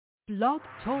Blog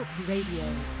Talk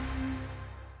Radio.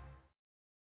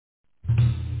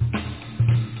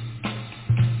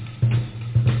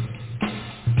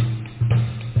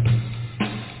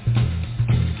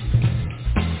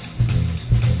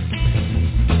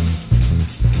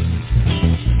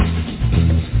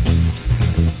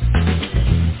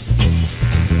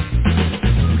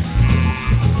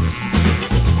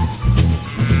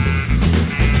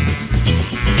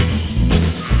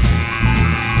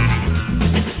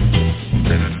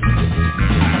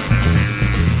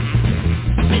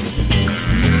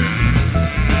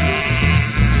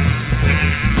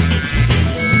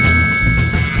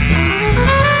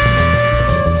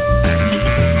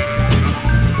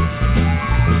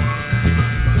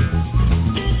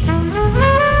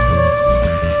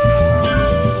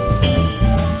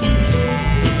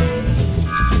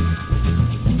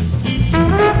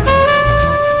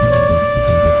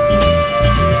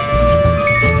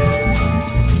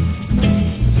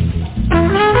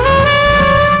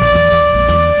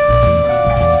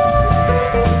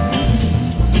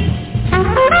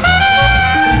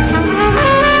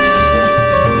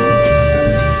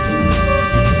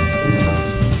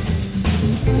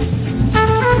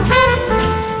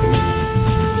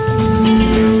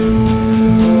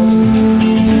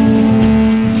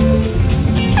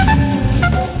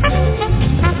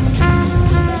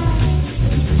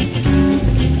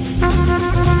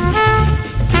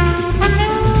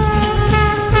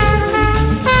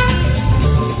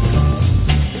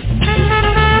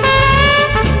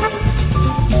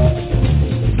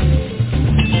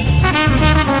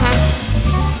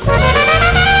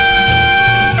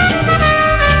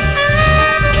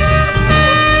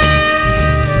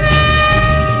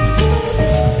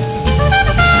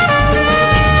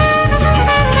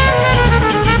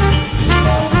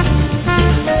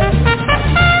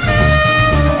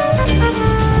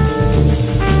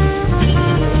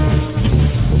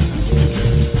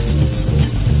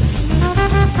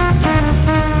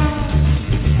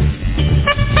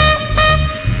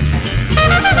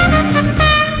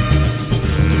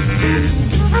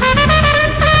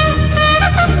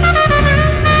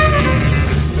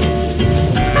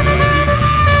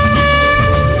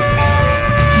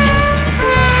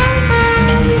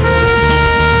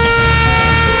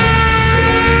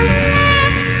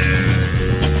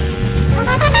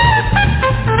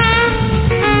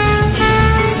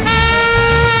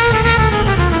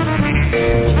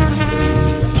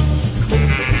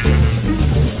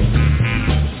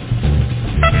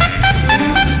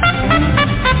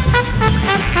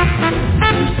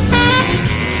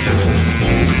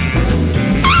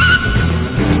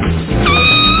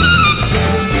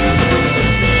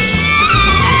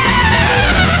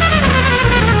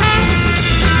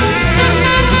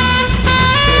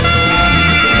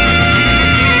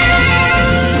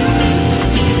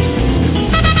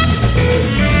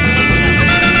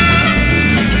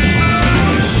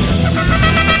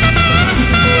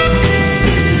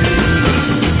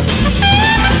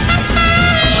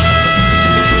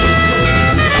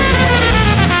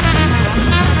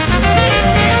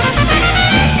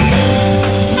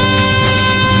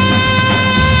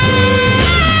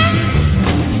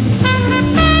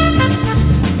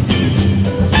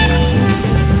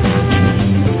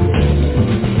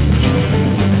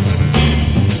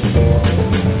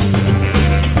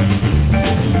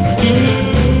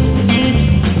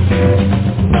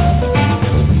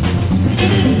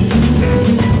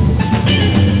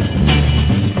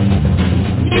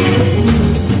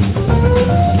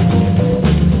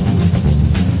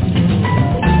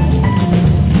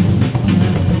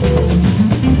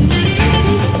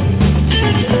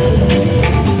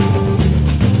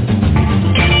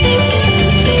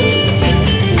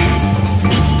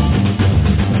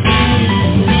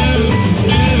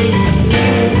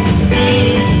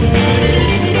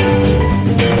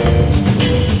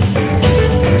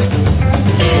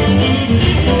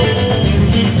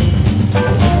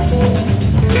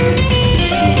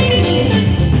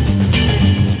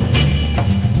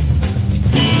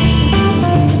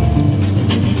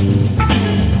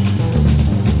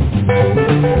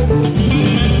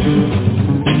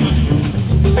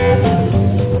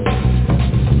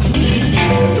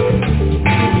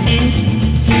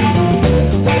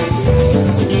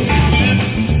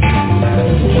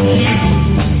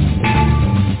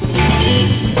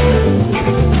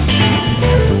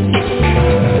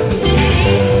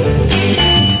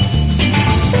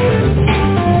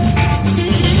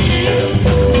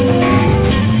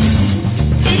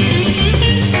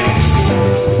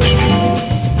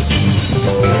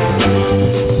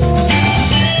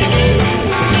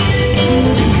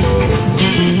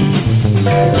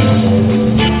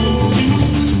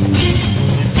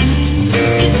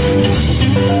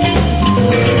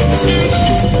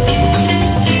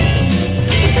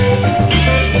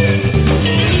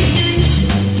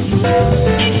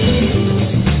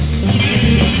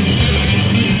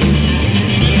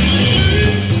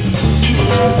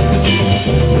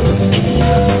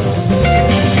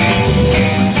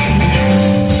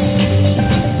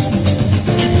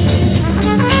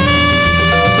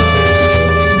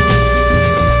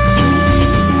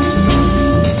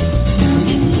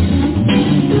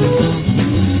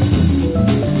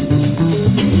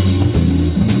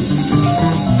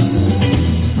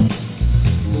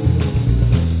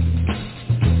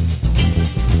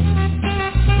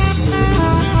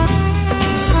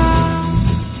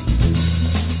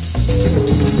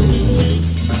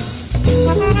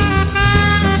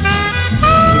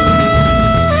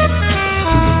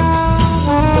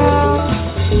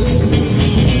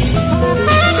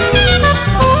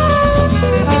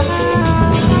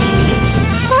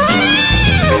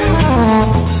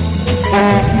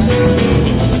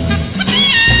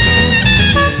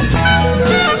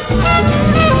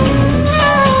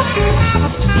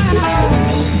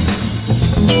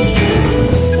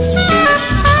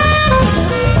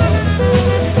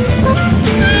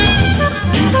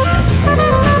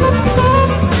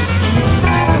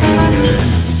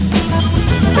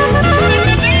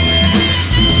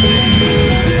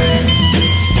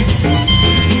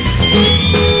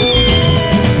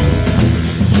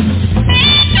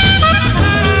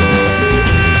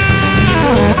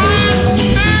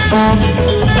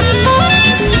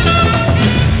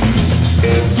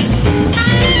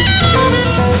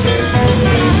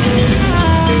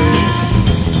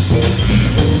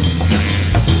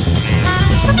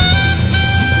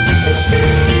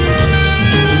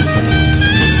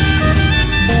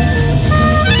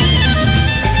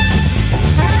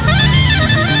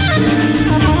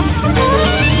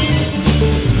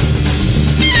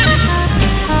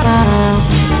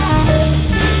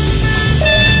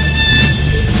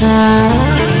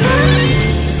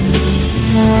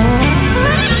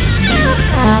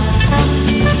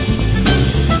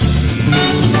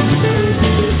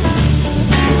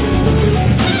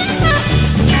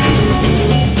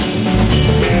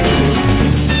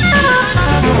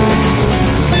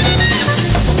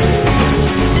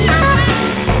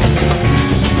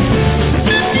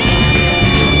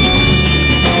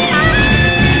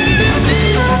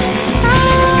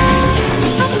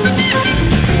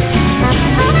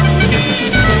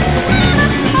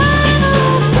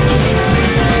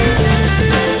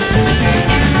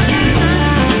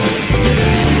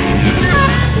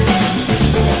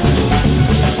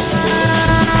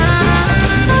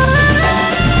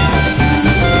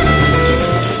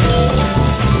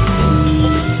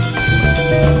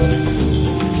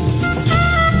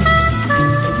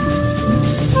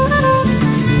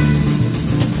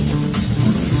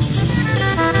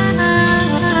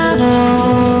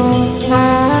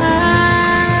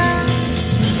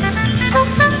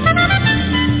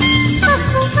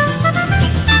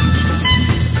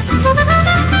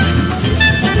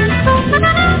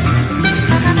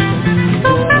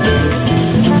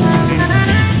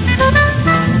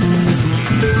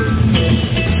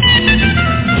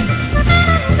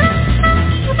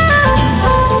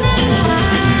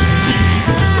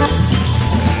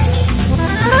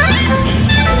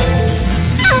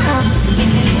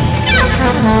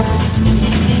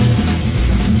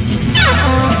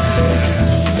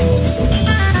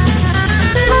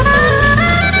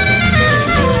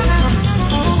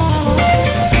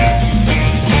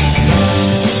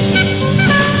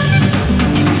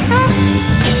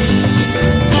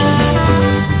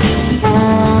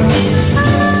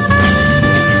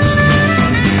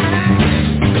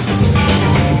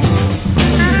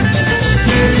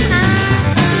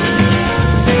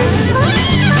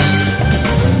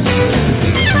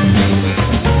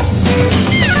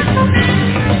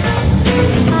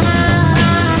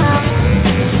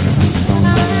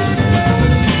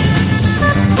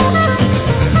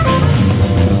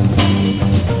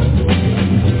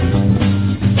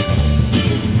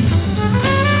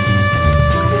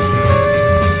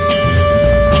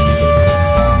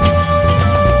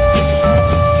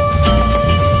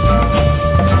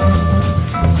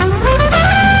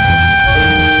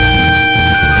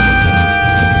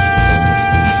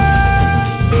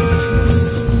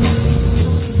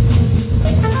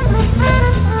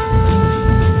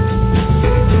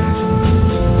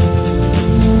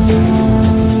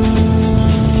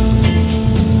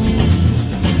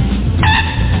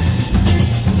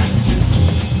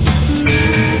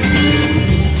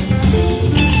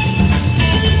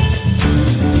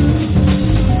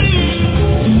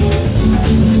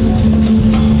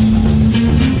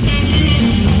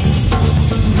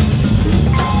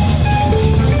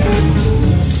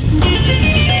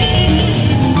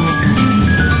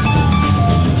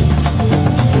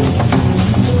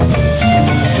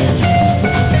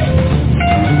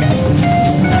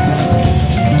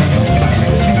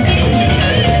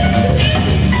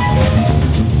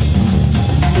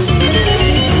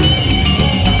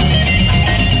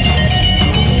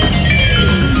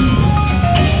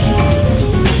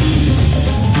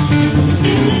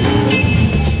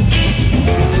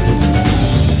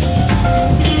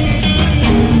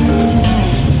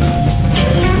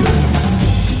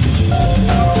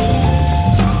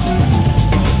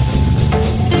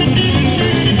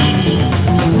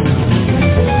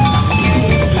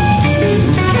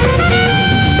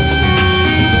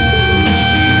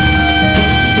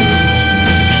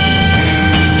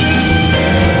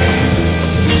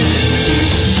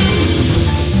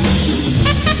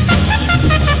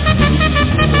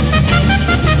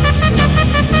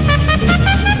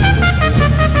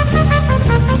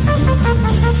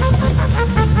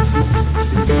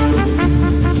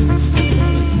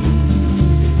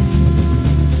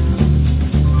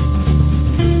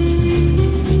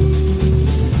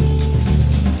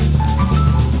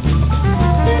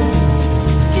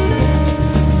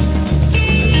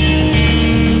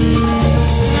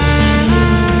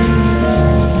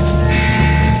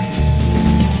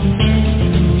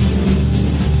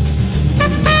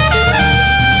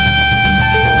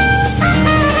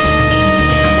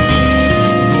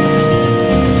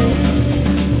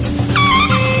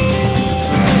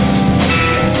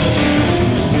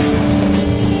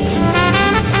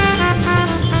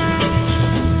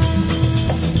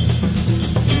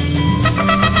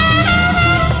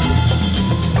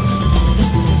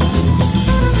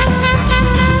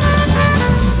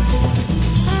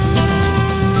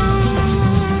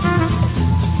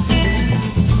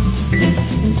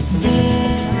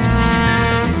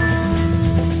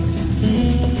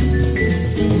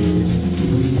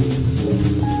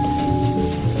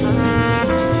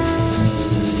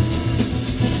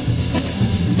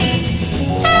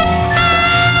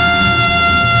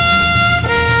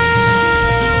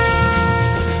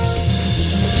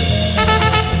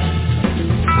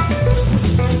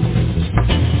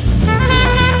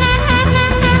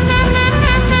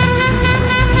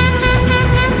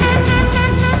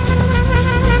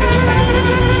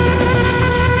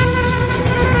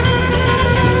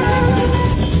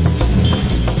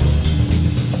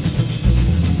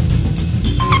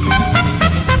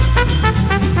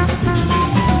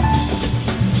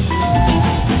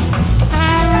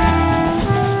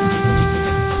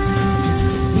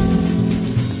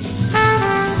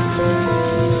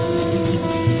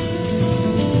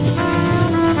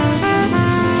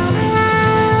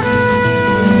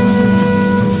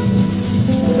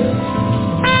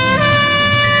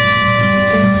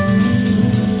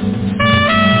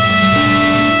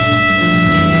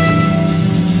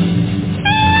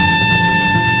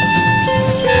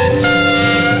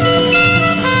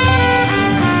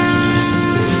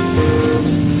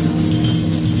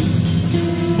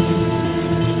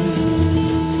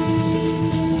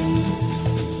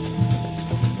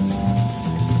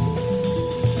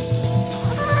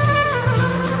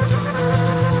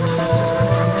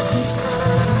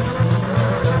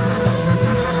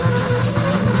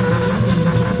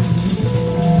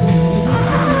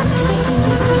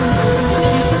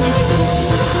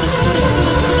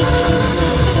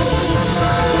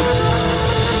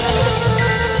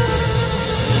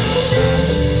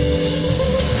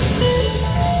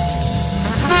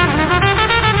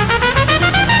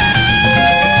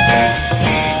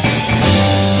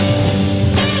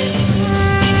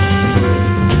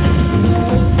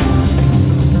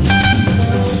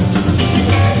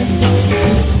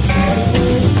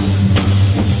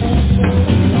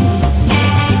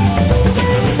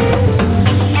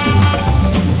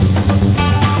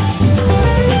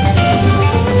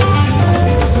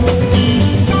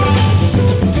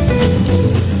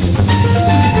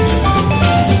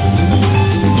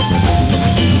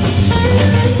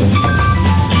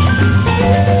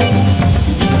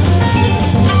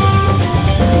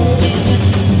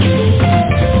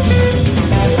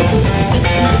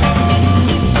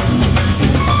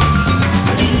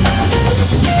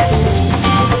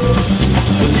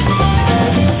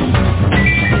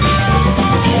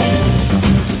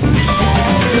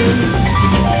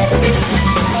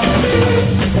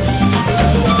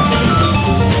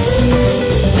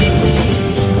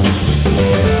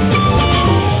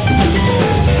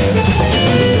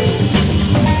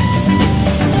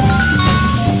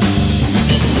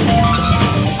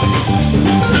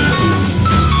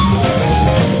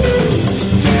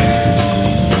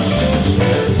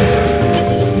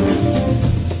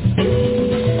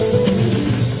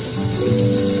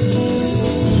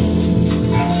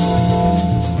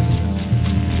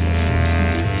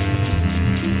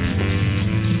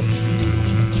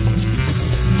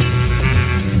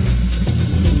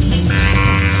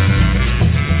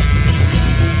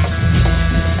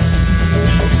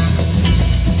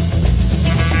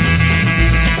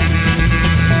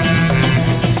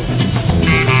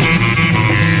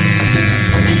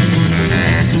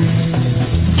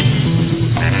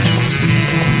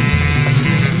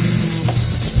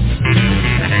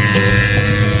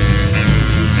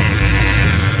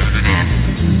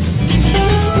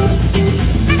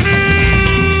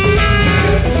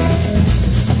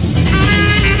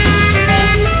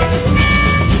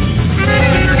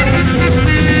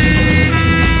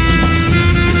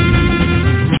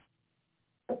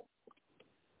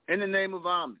 In the name of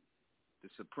Amen, the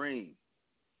Supreme,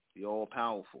 the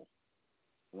All-Powerful,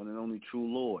 one and only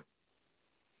true Lord,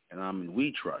 and Amen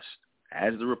we trust,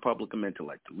 as the Republic of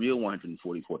Mentellect, the real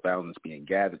 144,000 being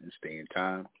gathered and stay in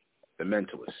time, the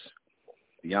mentalists,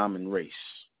 the Amen race,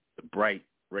 the bright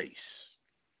race.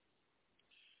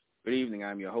 Good evening,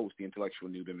 I'm your host, the intellectual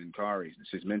NUBEN MENKARAYZZ.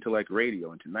 This is MENTELLECT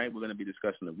Radio, and tonight we're going to be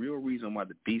discussing the real reason why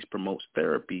the beast promotes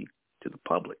therapy to the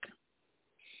public.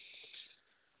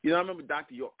 You know, I remember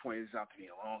Dr. York pointed this out to me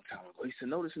a long time ago. He said,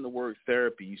 notice in the word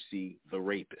therapy, you see the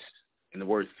rapist. In the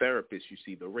word therapist, you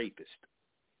see the rapist.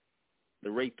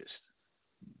 The rapist.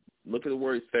 Look at the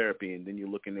word therapy, and then you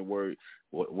look in the word,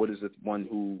 what is the one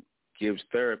who gives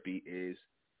therapy is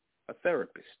a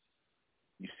therapist.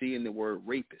 You see in the word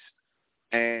rapist.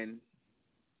 And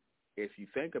if you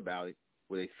think about it,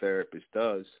 what a therapist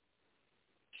does,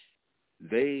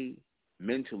 they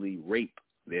mentally rape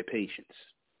their patients.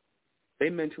 They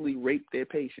mentally rape their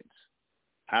patients.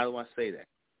 How do I say that?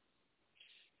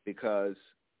 Because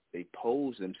they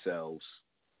pose themselves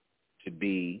to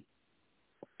be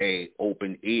an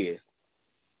open ear.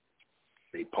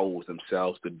 They pose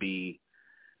themselves to be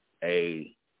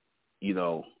a,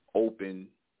 open,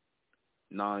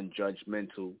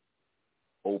 non-judgmental,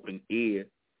 open ear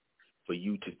for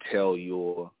you to tell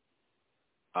your,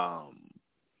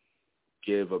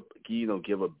 give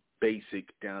a basic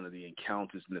down to the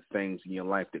encounters and the things in your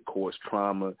life that cause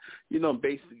trauma,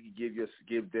 basically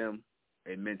give them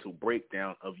a mental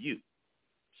breakdown of you.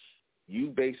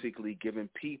 You basically giving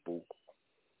people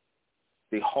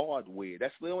the hardware.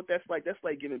 That's what that's like. That's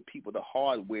like giving people the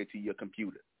hardware to your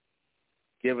computer.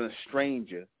 Giving a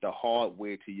stranger the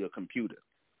hardware to your computer.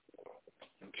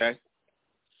 Okay?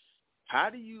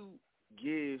 How do you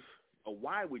give, or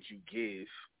why would you give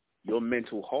your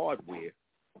mental hardware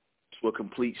to a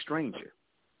complete stranger?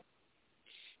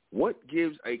 What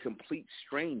gives a complete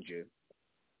stranger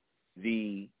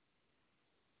the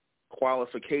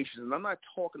qualifications? And I'm not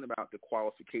talking about the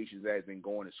qualifications as in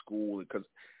going to school, because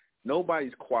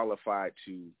nobody's qualified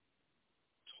to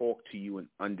talk to you and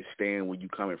understand where you're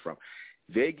coming from.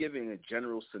 They're giving a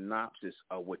general synopsis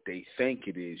of what they think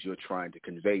it is you're trying to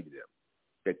convey to them,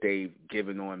 that they've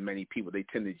given on many people. They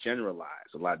tend to generalize,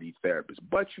 a lot of these therapists,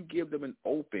 but you give them an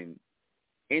open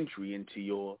entry into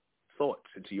your thoughts,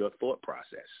 into your thought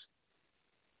process,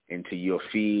 into your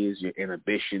fears, your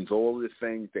inhibitions, all of the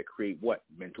things that create what?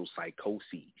 Mental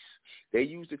psychoses. They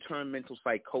use the term mental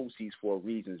psychoses for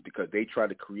reasons, because they try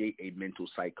to create a mental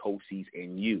psychoses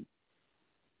in you.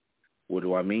 What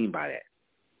do I mean by that?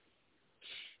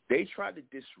 They try to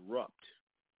disrupt,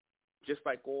 just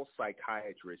like all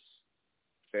psychiatrists,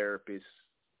 therapists,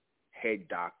 head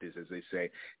doctors, as they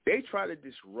say, they try to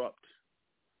disrupt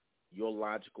your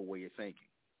logical way of thinking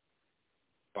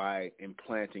by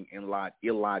implanting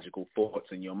illogical thoughts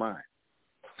in your mind.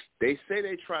 They say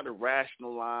they try to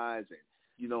rationalize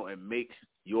and make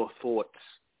your thoughts,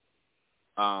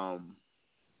 try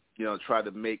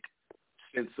to make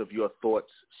sense of your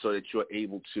thoughts so that you're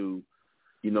able to,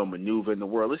 maneuver in the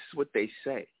world. This is what they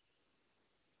say.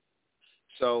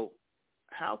 So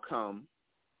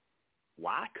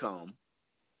why come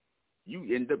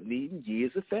you end up needing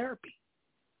years of therapy?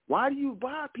 You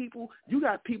got people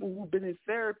who've been in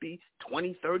therapy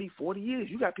 20, 30, 40 years.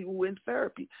 You got people who are in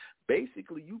therapy.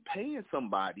 Basically, you're paying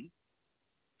somebody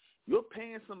to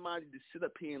sit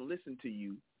up here and listen to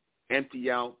you, empty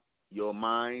out your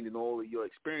mind and all of your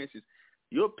experiences.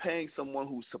 You're paying someone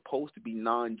who's supposed to be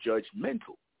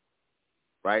non-judgmental,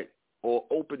 right? Or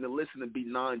open to listen and be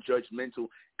non-judgmental,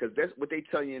 because that's what they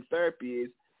tell you in therapy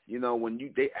is,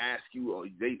 when they ask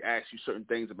you certain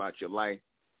things about your life,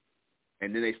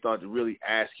 and then they start to really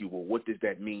ask you, well, what does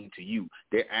that mean to you?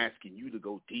 They're asking you to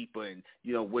go deeper and,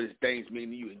 what does things mean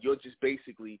to you? And you're just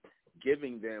basically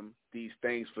giving them these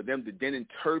things for them to then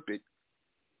interpret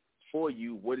for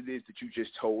you what it is that you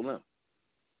just told them.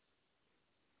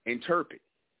 Interpret.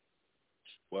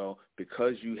 Well,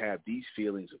 because you have these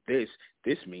feelings of this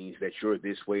means that you're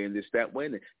this way and this that way,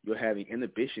 and you're having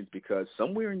inhibitions because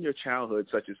somewhere in your childhood,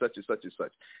 such and such and such and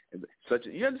such, and such.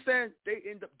 You understand? They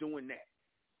end up doing that.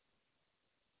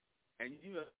 And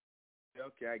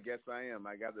okay, I guess I am.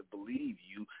 I got to believe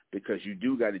you, because you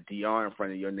do got a DR in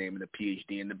front of your name and a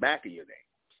PhD in the back of your name.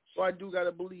 So I do got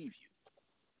to believe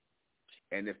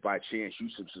you. And if by chance you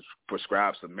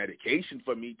prescribe some medication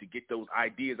for me to get those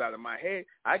ideas out of my head,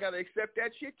 I got to accept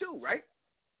that shit too, right?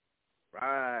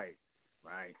 Right.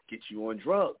 Get you on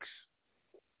drugs,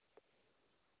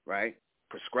 right?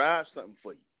 Prescribe something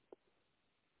for you.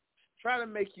 Try to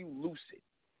make you lucid,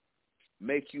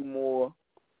 make you more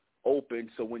open,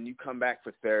 so when you come back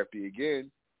for therapy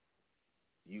again,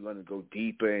 you're going to go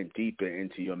deeper and deeper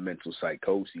into your mental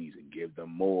psychoses and give them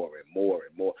more and more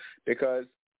and more. Because,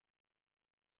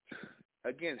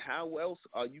 again, how else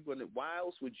are you going to, why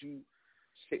else would you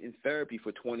sit in therapy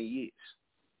for 20 years?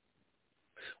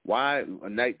 Why?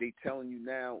 They telling you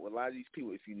now, a lot of these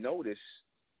people, if you notice,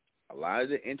 a lot of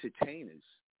the entertainers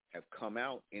have come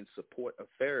out in support of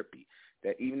therapy.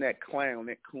 That even that clown,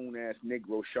 that coon-ass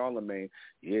Negro Charlemagne,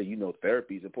 yeah, you know,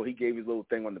 therapy is important. He gave his little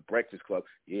thing on the Breakfast Club.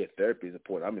 Yeah, therapy is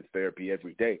important. I'm in therapy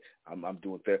every day. I'm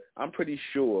doing therapy. I'm pretty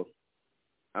sure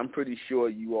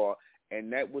you are.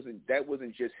 And that wasn't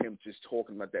just him just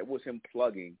talking about that. It was him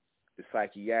plugging the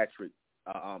psychiatric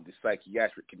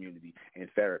community in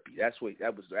therapy. That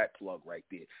was that plug right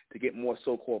there, to get more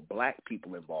so-called black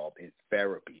people involved in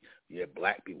therapy. Yeah,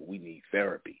 black people, we need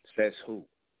therapy. Says who?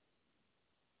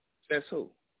 Says who?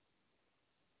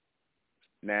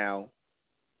 Now,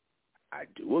 I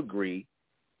do agree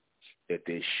that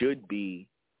there should be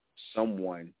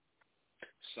someone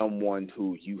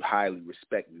who you highly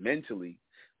respect mentally,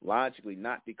 logically,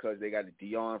 not because they got a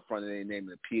DR in front of their name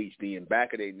and a PhD in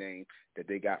back of their name that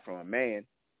they got from a man.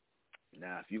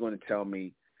 Now, if you're going to tell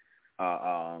me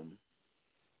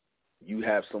you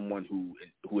have someone who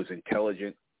is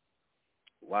intelligent,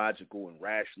 logical, and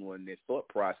rational in their thought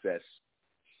process,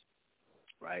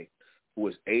 right, who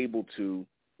is able to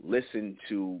listen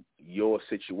to your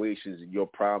situations and your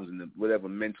problems and whatever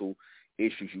mental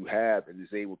issues you have, and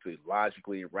is able to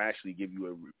logically and rationally give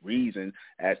you a reason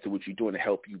as to what you're doing to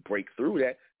help you break through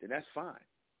that, then that's fine.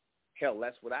 Hell,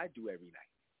 that's what I do every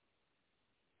night.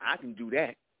 I can do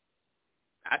that.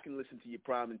 I can listen to your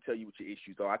problem and tell you what your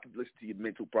issues are. I can listen to your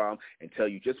mental problem and tell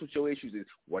you just what your issues is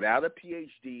without a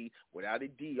PhD, without a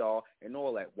DR, and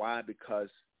all that. Why? Because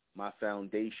my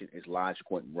foundation is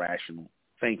logical and rational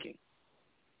thinking.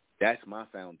 That's my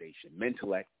foundation.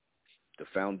 Mentellect, the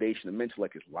foundation of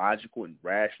Mentellect is logical and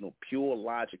rational, pure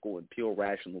logical and pure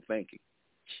rational thinking.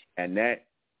 And that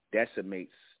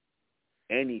decimates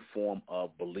any form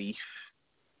of belief,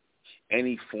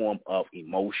 any form of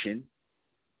emotion,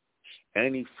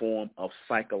 any form of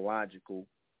psychological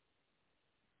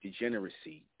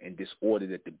degeneracy and disorder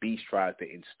that the beast tries to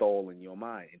install in your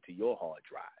mind, into your hard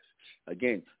drive.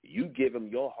 Again, you give him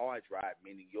your hard drive,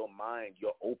 meaning your mind,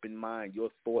 your open mind, your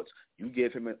thoughts. You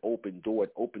give him an open door,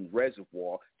 an open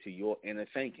reservoir to your inner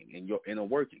thinking and your inner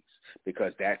workings,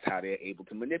 because that's how they're able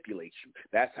to manipulate you.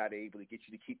 That's how they're able to get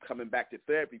you to keep coming back to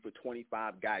therapy for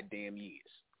 25 goddamn years.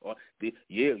 Or,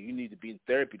 you need to be in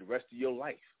therapy the rest of your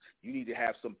life. You need to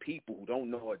have some people who don't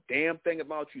know a damn thing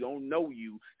about you, don't know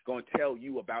you, going to tell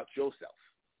you about yourself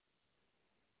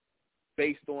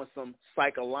based on some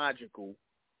psychological,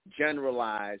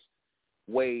 generalized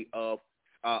way of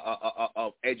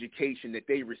education that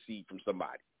they receive from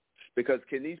somebody. Because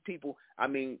can these people, I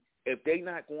mean, if they're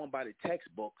not going by the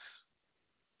textbooks,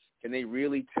 can they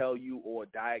really tell you or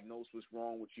diagnose what's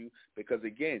wrong with you? Because,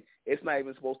 again, it's not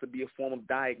even supposed to be a form of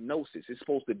diagnosis. It's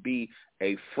supposed to be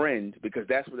a friend, because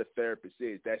that's what a therapist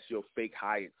is. That's your fake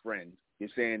hired friend. You're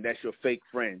saying that's your fake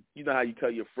friend. You know how you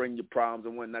tell your friend your problems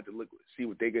and whatnot to see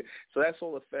what they get. So that's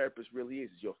all a therapist really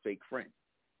is your fake friend.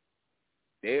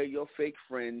 They're your fake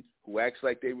friend who acts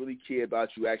like they really care about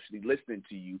you, actually listening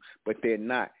to you, but they're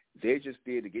not. They're just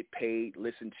there to get paid,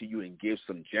 listen to you, and give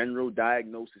some general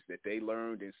diagnosis that they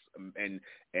learned in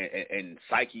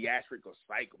psychiatric or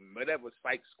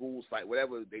psych school,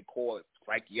 whatever they call it,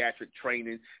 psychiatric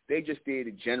training. They're just there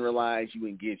to generalize you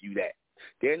and give you that.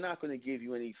 They're not going to give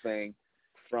you anything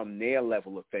from their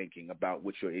level of thinking about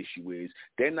what your issue is.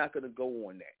 They're not going to go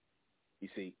on that. You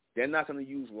see, they're not going to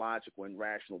use logical and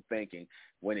rational thinking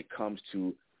when it comes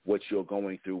to what you're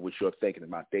going through, what you're thinking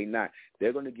about. They're not.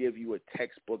 They're going to give you a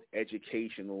textbook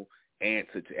educational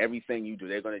answer to everything you do.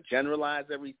 They're going to generalize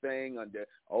everything under,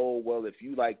 oh, well, if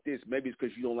you like this, maybe it's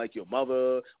because you don't like your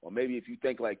mother, or maybe if you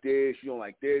think like this, you don't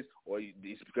like this, or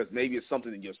it's because maybe it's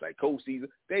something in your psychoses.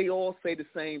 They all say the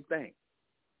same thing.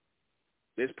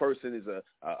 This person is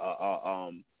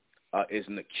is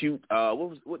an acute.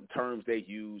 What terms they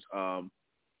use?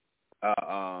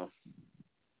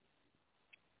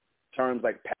 Terms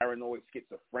like paranoid,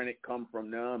 schizophrenic come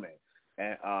from them,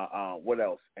 and what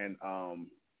else? And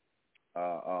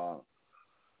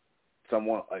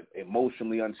someone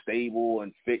emotionally unstable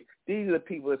and fit. These are the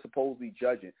people that are supposedly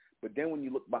judging. But then when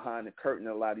you look behind the curtain,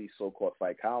 a lot of these so-called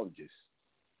psychologists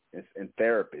and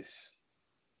therapists,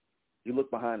 you look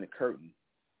behind the curtain,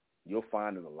 you'll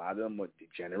find that a lot of them are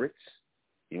degenerates.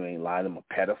 A lot of them are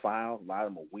pedophiles. A lot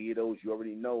of them are weirdos. You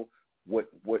already know what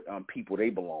people they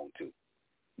belong to.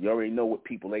 You already know what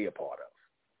people they are part of.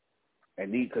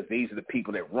 And because these are the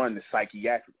people that run the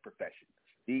psychiatric profession.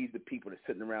 These are the people that are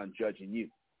sitting around judging you.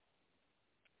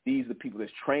 these are the people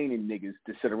that's training niggas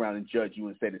to sit around and judge you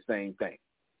and say the same thing.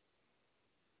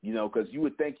 You know, because you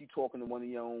would think you're talking to one of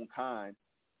your own kind,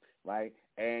 right?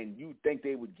 And you think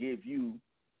they would give you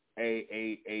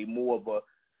a more of a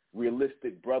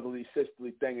realistic brotherly,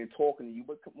 sisterly thing in talking to you.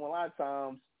 But a lot of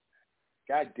times,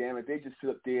 God damn it, they just sit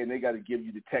up there and they got to give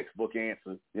you the textbook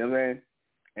answer, you know what I mean?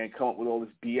 And come up with all this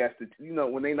BS, that, you know,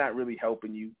 when they're not really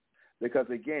helping you. Because,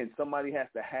 again, somebody has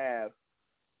to have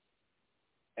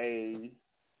a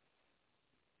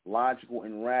logical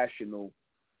and rational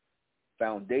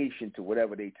foundation to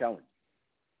whatever they're telling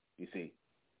you. You see,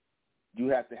 you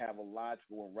have to have a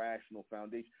logical and rational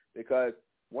foundation, because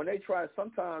when they try,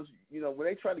 sometimes, you know, when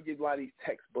they try to give a lot of these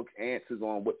textbook answers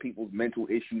on what people's mental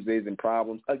issues is and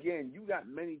problems, again, you got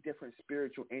many different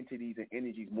spiritual entities and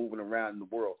energies moving around in the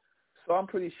world. So I'm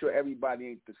pretty sure everybody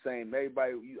ain't the same.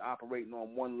 Everybody, you operating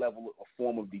on one level, a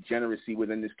form of degeneracy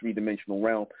within this three-dimensional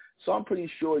realm. So I'm pretty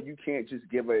sure you can't just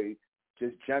give a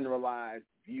just generalized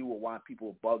view of why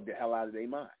people bug the hell out of their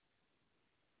mind.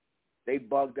 They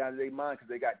bugged out of their mind because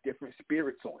they got different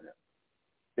spirits on them.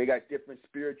 They got different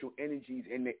spiritual energies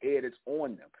in the air that's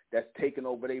on them, that's taking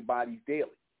over their bodies daily.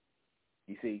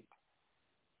 You see,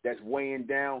 that's weighing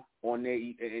down on their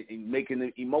and making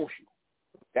them emotional.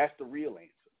 That's the real answer.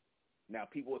 Now,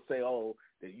 people will say, oh,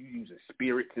 that you using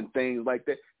spirits and things like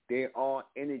that. There are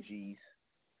energies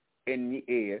in the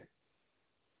air,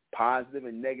 positive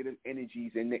and negative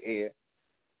energies in the air,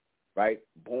 right?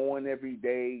 Born every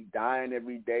day, dying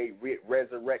every day,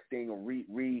 resurrecting or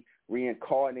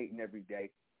reincarnating every day,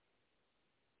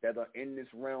 that are in this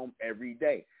realm every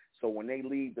day. So when they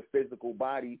leave the physical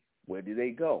body, where do they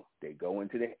go? They go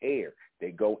into the air.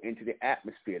 They go into the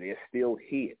atmosphere. They're still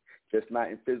here, just not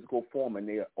in physical form, and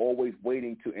they are always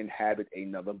waiting to inhabit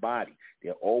another body.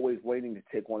 They're always waiting to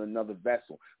take on another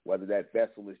vessel, whether that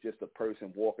vessel is just a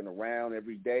person walking around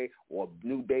every day or a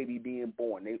new baby being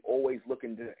born. They always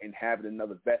looking to inhabit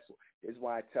another vessel. This is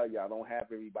why I tell you, I don't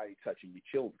have everybody touching your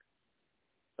children.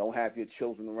 Don't have your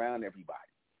children around everybody.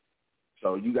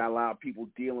 So you got a lot of people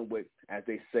dealing with, as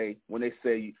they say, when they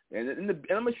say, and I'm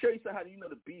going to show you how you know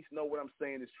the beast know what I'm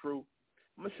saying is true.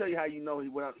 I'm going to show you how you know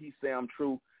what he's saying I'm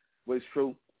true, what is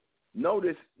true.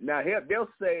 Notice, now here they'll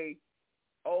say,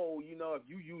 oh, you know, if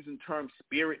you using terms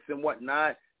spirits and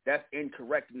whatnot, that's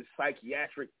incorrect in the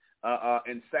psychiatric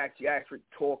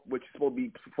talk, which is supposed to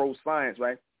be pro-science,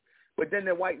 right? But then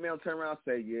the white man will turn around and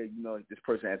say, yeah, you know, this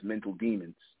person has mental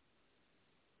demons.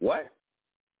 What?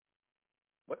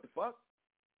 What the fuck?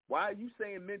 Why are you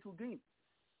saying mental demons?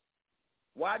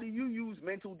 Why do you use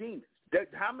mental demons?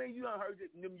 How many of you have heard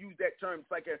them use that term? It's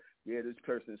like, yeah, this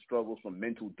person struggles from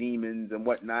mental demons and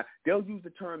whatnot. They'll use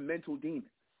the term mental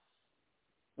demons.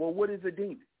 Well, what is a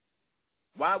demon?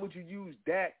 Why would you use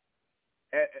that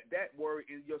word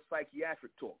in your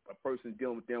psychiatric talk? A person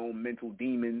dealing with their own mental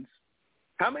demons.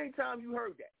 How many times you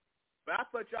heard that? But I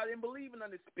thought y'all didn't believe in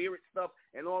the spirit stuff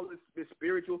and all this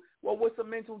spiritual. Well, what's a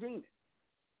mental demon?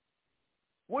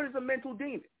 What is a mental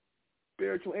demon?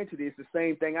 Spiritual entity. It's the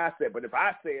same thing I said. But if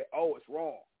I say, oh, it's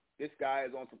wrong. This guy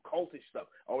is on some cultish stuff.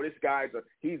 Oh, this guy's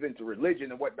he's into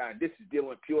religion and whatnot. This is dealing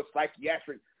with pure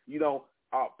psychiatric, you know,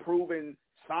 proven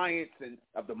science and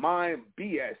of the mind.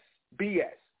 BS.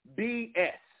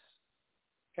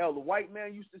 Hell, the white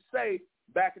man used to say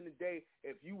back in the day,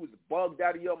 if you was bugged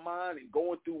out of your mind and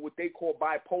going through what they call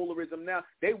bipolarism now,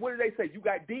 what do they say? You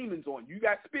got demons on you. You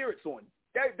got spirits on you.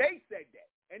 They said that.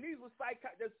 And these were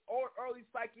early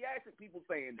psychiatric people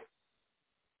saying this.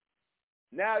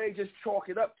 Now they just chalk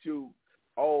it up to,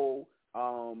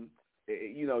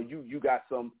 you know, you got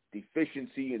some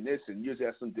deficiency in this and you just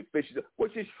have some deficiency,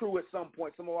 which is true at some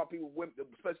point. Some of our people,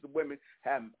 especially women,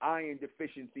 have iron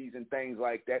deficiencies and things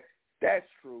like that. That's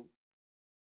true.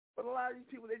 But a lot of these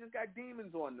people, they just got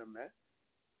demons on them, man.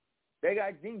 They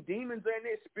got demons in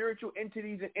there. Spiritual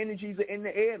entities and energies are in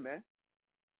the air, man.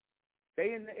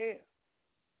 They in the air.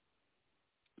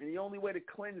 And the only way to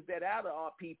cleanse that out of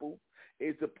our people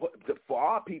is for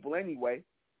our people anyway,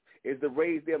 is to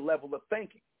raise their level of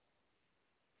thinking.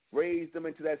 Raise them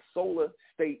into that solar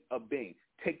state of being.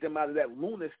 Take them out of that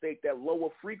lunar state, that lower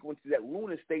frequency, that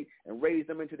lunar state, and raise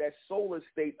them into that solar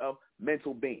state of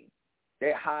mental being,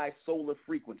 that high solar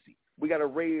frequency. We got to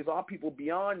raise our people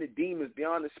beyond the demons,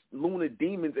 beyond the lunar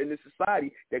demons in this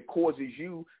society that causes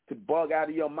you to bug out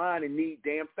of your mind and need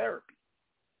damn therapy.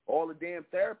 All the damn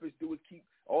therapists do is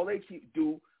all they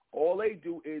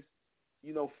do is,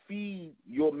 you know, feed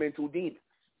your mental demons.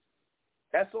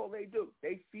 That's all they do.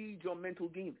 They feed your mental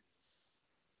demons.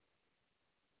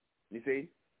 You see?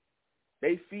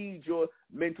 They feed your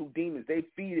mental demons. They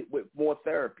feed it with more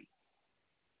therapy.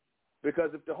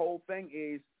 Because if the whole thing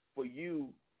is for you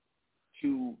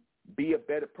to be a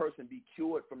better person, be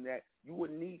cured from that, you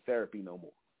wouldn't need therapy no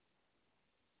more.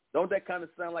 Don't that kind of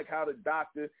sound like how the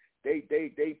doctor,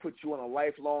 they put you on a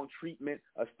lifelong treatment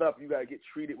of stuff you got to get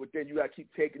treated with, then you got to keep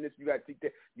taking this, you got to take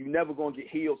that. You're never going to get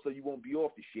healed, so you won't be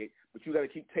off the shit, but you got to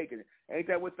keep taking it. Ain't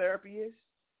that what therapy is?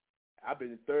 I've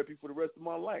been in therapy for the rest of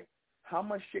my life. How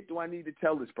much shit do I need to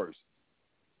tell this person?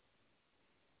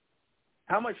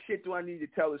 How much shit do I need to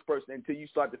tell this person until you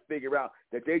start to figure out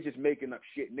that they just making up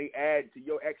shit and they add to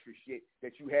your extra shit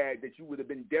that you had, that you would have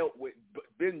been dealt with,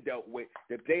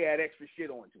 that they add extra shit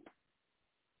onto it?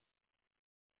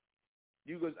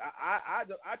 You goes, I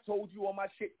told you all my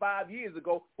shit 5 years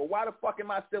ago, but why the fuck am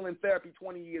I still in therapy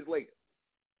 20 years later?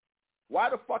 Why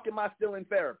the fuck am I still in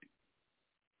therapy?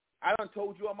 I done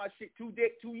told you all my shit 2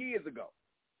 years ago.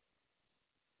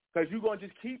 Because you're going to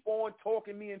just keep on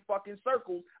talking me in fucking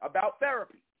circles about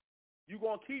therapy. You're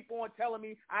going to keep on telling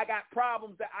me I got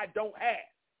problems that I don't have.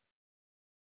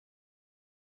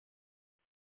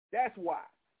 That's why.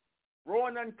 Raw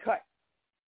and uncut.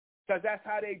 Because that's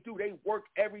how they do. They work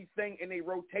everything in a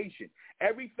rotation.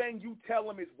 Everything you tell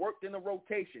them is worked in a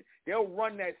rotation. They'll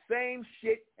run that same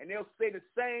shit and they'll say the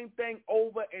same thing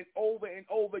over and over and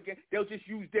over again. They'll just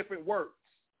use different words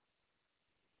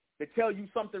to tell you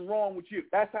something wrong with you.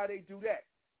 That's how they do that.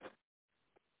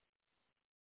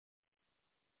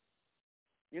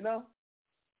 You know?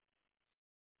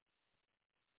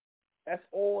 That's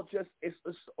all just, it's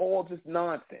all just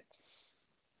nonsense.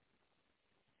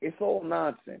 It's all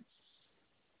nonsense.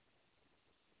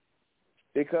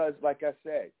 Because, like I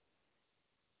said,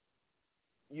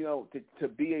 you know, to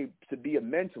be a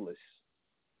mentalist,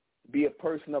 be a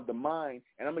person of the mind,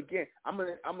 and I'm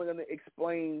gonna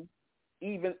explain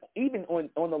even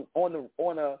on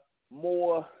a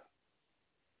more,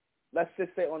 let's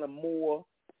just say on a more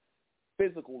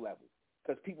physical level,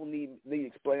 because people need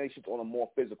explanations on a more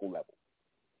physical level.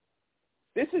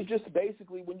 This is just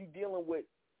basically when you're dealing with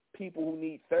people who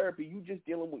need therapy, you're just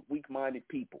dealing with weak-minded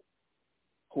people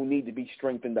who need to be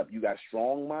strengthened up. You got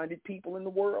strong-minded people in the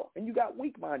world, and you got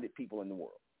weak-minded people in the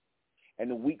world. And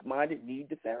the weak-minded need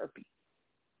the therapy.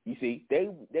 You see, they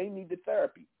need the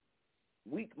therapy.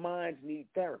 Weak minds need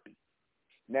therapy.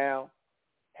 Now,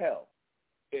 hell,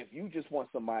 if you just want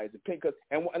somebody's opinion,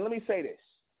 and let me say this.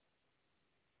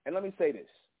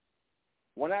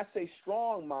 When I say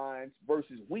strong minds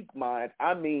versus weak minds,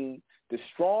 I mean the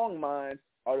strong minds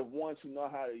are the ones who know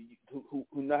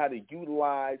how to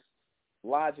utilize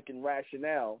logic and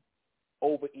rationale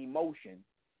over emotion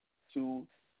to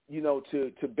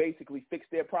basically fix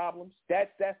their problems.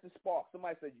 That's the spark.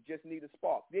 Somebody said you just need a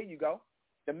spark. There you go.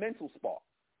 The mental spark.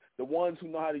 The ones who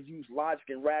know how to use logic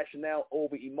and rationale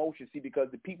over emotion. See, because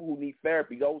the people who need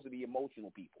therapy, those are the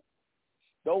emotional people.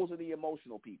 Those are the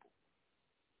emotional people.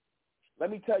 Let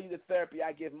me tell you the therapy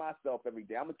I give myself every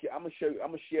day. I'm gonna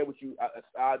share with you.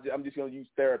 I'm just gonna use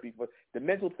therapy for the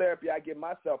mental therapy I give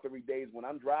myself every day is when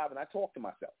I'm driving. I talk to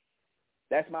myself.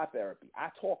 That's my therapy. I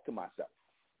talk to myself.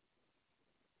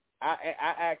 I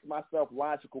ask myself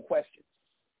logical questions.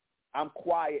 I'm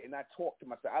quiet and I talk to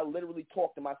myself. I literally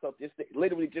talk to myself just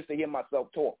to hear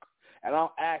myself talk. And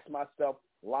I'll ask myself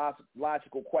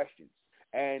logical questions,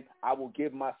 and I will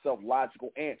give myself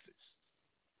logical answers.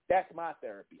 That's my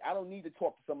therapy. I don't need to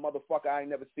talk to some motherfucker I ain't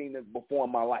never seen before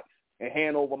in my life and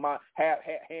hand over a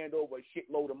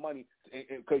shitload of money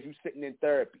because you sitting in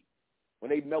therapy when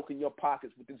they milking your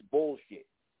pockets with this bullshit.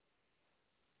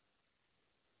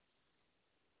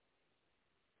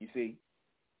 You see,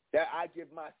 that I give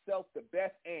myself the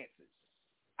best answers.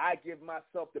 I give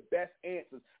myself the best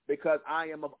answers because I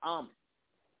am of Amen.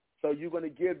 So you're going to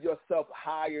give yourself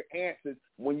higher answers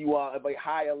when you are of a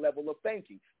higher level of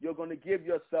thinking. You're going to give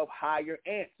yourself higher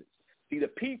answers. See, the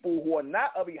people who are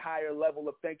not of a higher level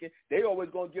of thinking, they always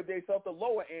going to give themselves the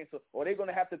lower answer, or they're going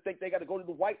to have to think they got to go to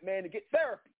the white man to get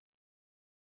therapy.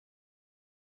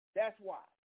 That's why.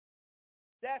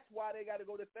 That's why they got to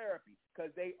go to therapy,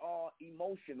 because they are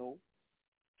emotional.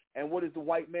 And what does the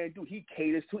white man do? He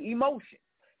caters to emotion.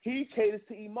 He caters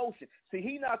to emotion. See,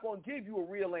 he's not going to give you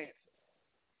a real answer.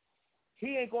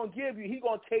 He ain't going to give you, he's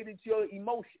going to cater to your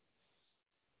emotions.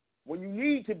 When you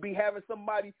need to be having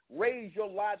somebody raise your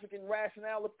logic and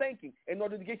rationale of thinking in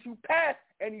order to get you past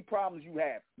any problems you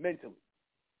have mentally.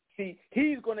 See,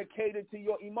 he's going to cater to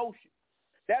your emotions.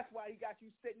 That's why he got you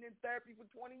sitting in therapy for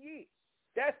 20 years.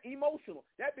 That's emotional.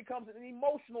 That becomes an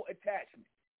emotional attachment.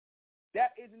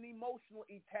 That is an emotional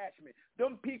attachment.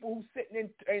 Them people who sitting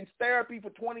in therapy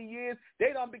for 20 years,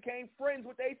 they done became friends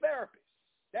with their therapist.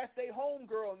 That's their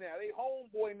homegirl now, they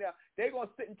homeboy now. They're going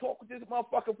to sit and talk with this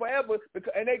motherfucker forever,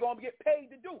 and they're going to get paid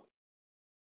to do it.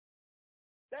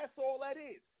 That's all that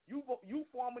is. You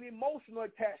form an emotional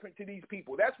attachment to these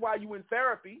people. That's why you in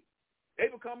therapy. They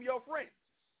become your friends,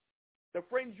 the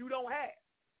friends you don't have,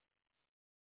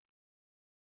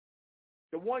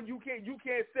 the one you can't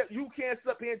sit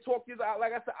here and talk to.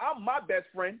 Like I said, I'm my best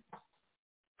friend.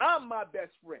 I'm my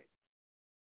best friend.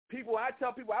 I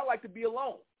tell people I like to be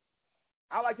alone.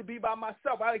 I like to be by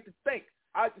myself. I like to think.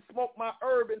 I like to smoke my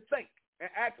herb and think and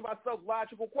ask myself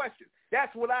logical questions.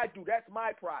 That's what I do. That's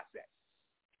my process.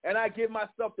 And I give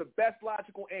myself the best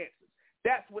logical answers.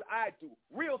 That's what I do.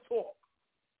 Real talk.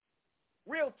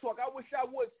 Real talk. I wish I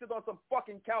would sit on some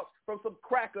fucking couch from some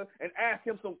cracker and ask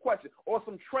him some questions, or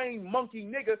some trained monkey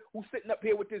nigga who's sitting up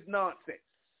here with this nonsense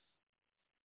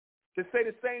to say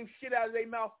the same shit out of their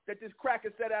mouth that this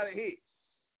cracker said out of his.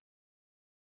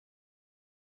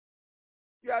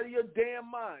 You out of your damn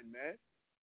mind, man.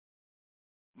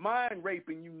 Mind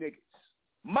raping you niggas.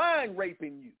 Mind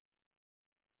raping you.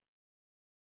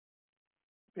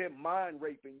 They're mind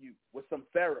raping you with some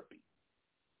therapy.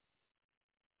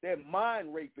 They're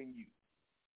mind raping you.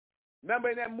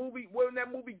 Remember in that movie,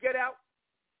 Get Out?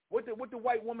 What the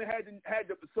white woman had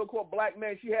the so-called black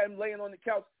man, she had him laying on the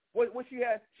couch. What she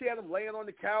had him laying on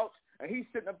the couch, and he's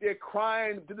sitting up there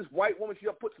crying to this white woman. She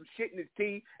put some shit in his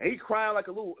tea, and he crying like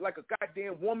a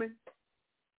goddamn woman,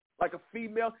 like a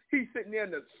female. He's sitting there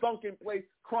in the sunken place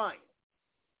crying.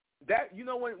 That, you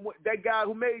know, when that guy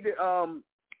who made it,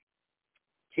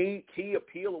 Key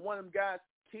Appeal, or one of them guys,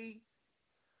 Key,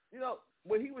 you know,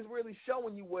 what he was really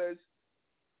showing you was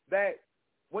that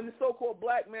when the so-called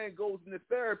black man goes into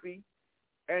therapy,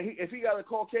 and if he got a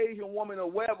Caucasian woman or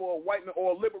whatever, or a white man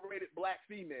or a liberated black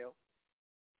female,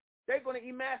 they're going to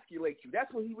emasculate you.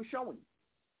 That's what he was showing you.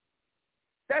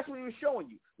 That's what he was showing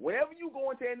you. Whenever you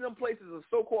go into any of them places as a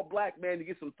so-called black man to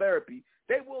get some therapy,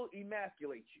 they will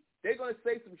emasculate you. They're going to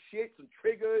say some shit, some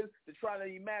triggers to try to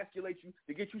emasculate you,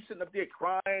 to get you sitting up there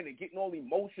crying and getting all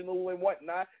emotional and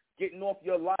whatnot, getting off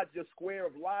your square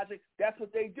of logic. That's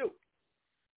what they do.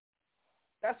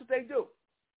 That's what they do.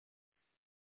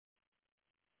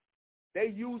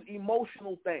 They use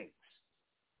emotional things,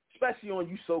 especially on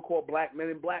you so-called black men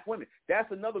and black women.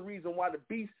 That's another reason why the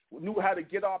beast knew how to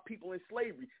get our people in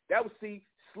slavery. That was,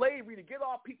 slavery, to get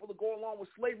our people to go along with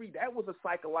slavery, that was a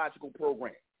psychological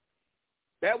program.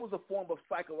 That was a form of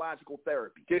psychological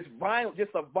therapy. Just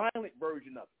a violent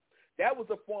version of it. That was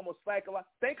a form of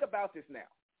psychological. Think about this now.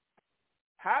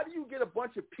 How do you get a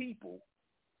bunch of people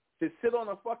to sit on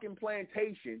a fucking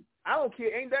plantation? I don't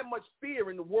care. Ain't that much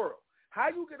fear in the world. How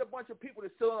you get a bunch of people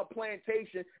to sit on a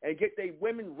plantation and get their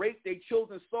women raped, their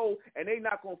children sold, and they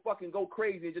not going to fucking go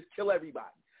crazy and just kill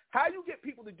everybody? How you get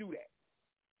people to do that?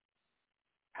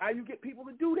 How you get people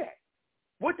to do that?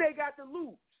 What they got to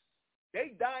lose?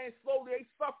 They dying slowly. They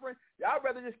suffering. I'd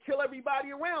rather just kill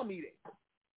everybody around me then.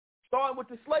 Starting with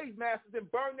the slave masters and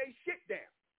burn their shit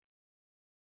down.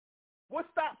 What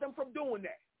stopped them from doing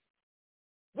that?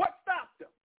 What stopped them?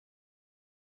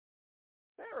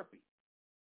 Therapy.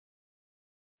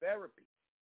 Therapy.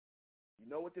 You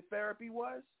know what the therapy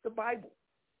was? The Bible.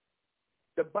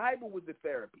 The Bible was the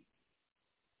therapy.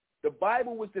 The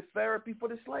Bible was the therapy for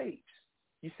the slaves.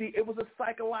 You see, it was a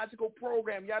psychological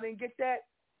program. Y'all didn't get that?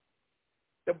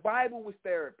 The Bible was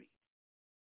therapy.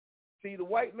 See, the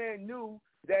white man knew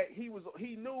that he was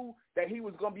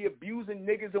going to be abusing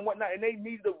niggas and whatnot, and they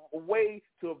needed a way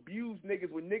to abuse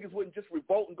niggas when niggas wouldn't just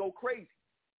revolt and go crazy.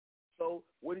 So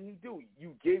what did he do?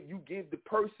 You give the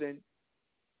person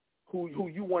who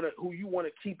you want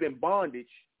to keep in bondage,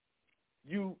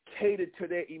 you cater to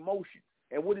their emotions.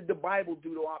 And what did the Bible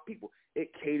do to our people?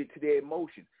 It catered to their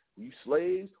emotions. You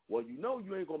slaves, well, you know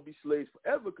you ain't going to be slaves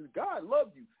forever because God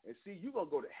loved you. And see, you're going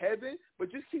to go to heaven,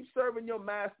 but just keep serving your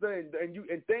master and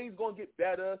things going to get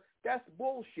better. That's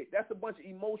bullshit. That's a bunch of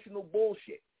emotional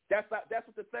bullshit. That's what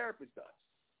the therapist does.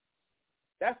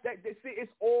 See,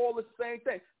 it's all the same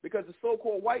thing because the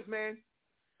so-called white man,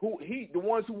 the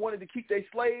ones who wanted to keep their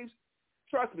slaves,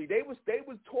 trust me, they was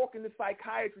talking to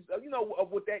psychiatrists, you know,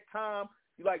 of what that time,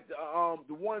 like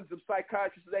the ones of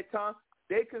psychiatrists at that time,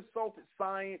 they consulted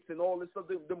science and all this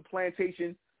other them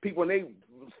plantation people, and they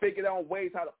figured out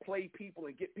ways how to play people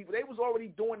and get people. They was already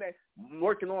doing that,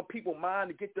 working on people's mind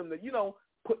to get them to, you know,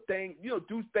 put things, you know,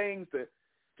 do things to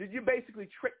you basically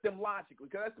trick them logically,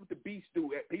 because that's what the beast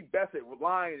do. He best at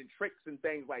lying and tricks and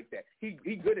things like that. He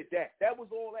good at that. That was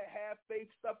all that half-faith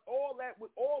stuff. All that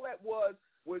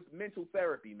was mental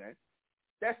therapy, man.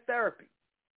 That's therapy.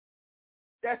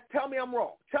 Tell me I'm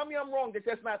wrong. Tell me I'm wrong that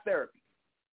that's not therapy.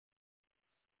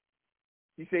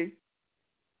 You see?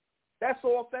 That's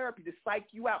all therapy, to psych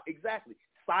you out. Exactly.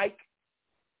 Psych.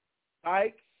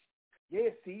 Yeah,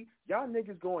 see, y'all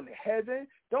niggas going to heaven.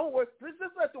 Don't worry.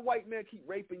 Just let the white man keep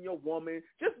raping your woman.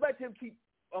 Just let him keep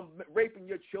raping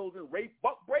your children,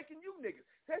 breaking you niggas.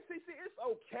 See, it's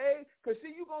okay, because,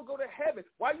 see, you going to go to heaven.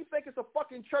 Why you think it's a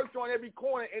fucking church on every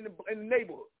corner in the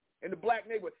neighborhood, in the black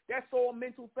neighborhood? That's all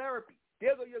mental therapy.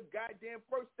 There go your goddamn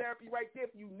first therapy right there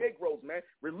for you Negroes, man.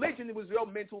 Religion was your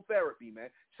mental therapy,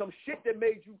 man. Some shit that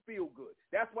made you feel good.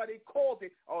 That's why they called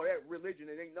it, oh, that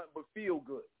religion, it ain't nothing but feel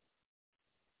good.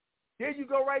 There you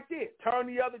go right there. Turn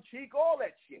the other cheek, all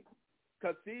that shit.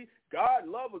 Because, see, God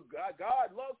loves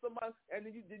somebody. And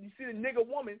then you see the nigger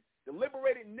woman, the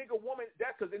liberated nigger woman.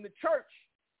 That's because in the church,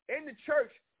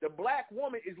 the black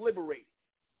woman is liberated.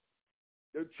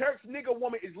 The church nigger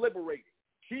woman is liberated.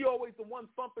 She always the one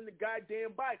thumping the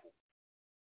goddamn Bible.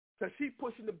 Because she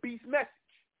pushing the beast message.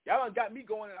 Y'all done got me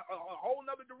going in a whole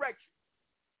nother direction.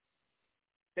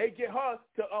 They get her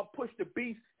to push the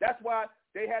beast. That's why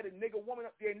they had a nigger woman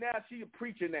up there. Now she's a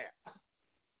preacher now.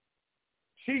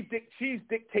 She's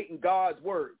dictating God's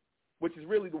word, which is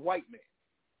really the white man.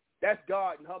 That's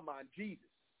God in her mind, Jesus.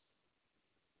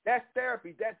 That's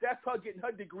therapy. That's her getting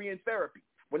her degree in therapy.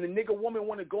 When the nigger woman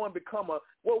want to go and become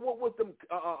what's them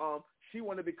she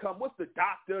want to become, what's the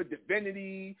doctor,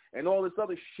 divinity, and all this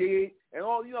other shit, and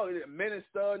all, you know, the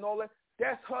minister and all that.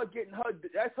 That's her getting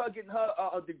her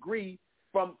a degree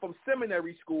from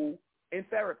seminary school in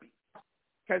therapy,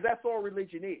 because that's all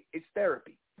religion is. It's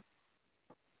therapy.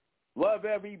 Love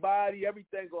everybody,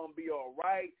 everything gonna be all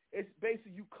right. It's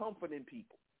basically you comforting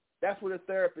people. That's what a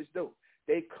therapist do.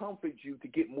 They comfort you to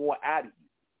get more out of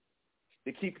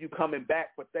you, to keep you coming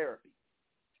back for therapy,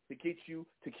 to get you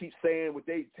to keep saying what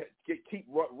they keep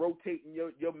rotating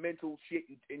your mental shit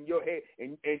in your head,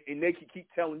 and they can keep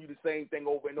telling you the same thing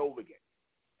over and over again,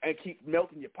 and keep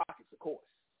melting your pockets, of course.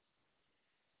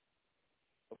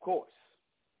 Of course.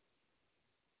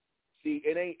 See,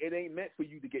 it ain't meant for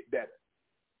you to get better.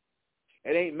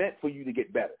 It ain't meant for you to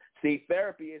get better. See,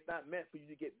 therapy is not meant for you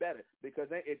to get better, because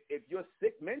if you're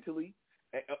sick mentally,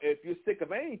 if you're sick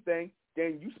of anything,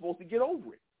 then you're supposed to get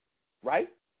over it, right?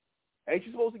 Ain't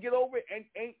you supposed to get over it? And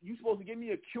ain't you supposed to give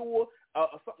me a cure or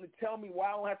something to tell me why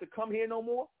I don't have to come here no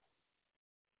more?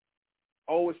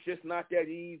 Oh, it's just not that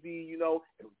easy, you know.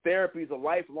 Therapy is a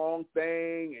lifelong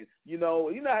thing, and you know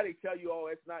how they tell you, oh,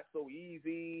 it's not so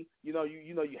easy. You know,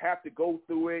 you have to go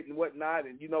through it and whatnot,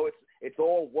 and you know it's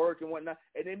all work and whatnot,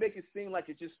 and they make it seem like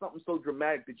it's just something so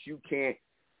dramatic that you can't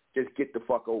just get the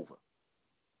fuck over.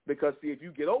 Because see, if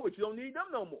you get over it, you don't need them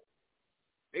no more.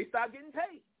 They stop getting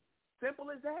paid. Simple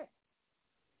as that.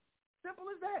 Simple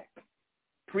as that.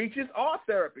 Preachers are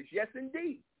therapists. Yes,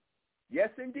 indeed. Yes,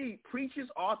 indeed. Preachers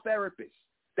are therapists.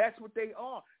 That's what they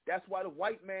are. That's why the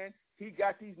white man, he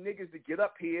got these niggas to get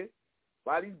up here.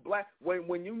 Why these black,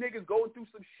 when you niggas going through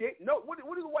some shit, no, what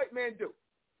does the white man do?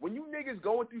 When you niggas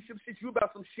going through some shit, you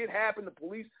about some shit happen, the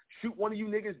police shoot one of you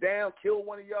niggas down, kill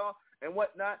one of y'all and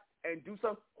whatnot, and do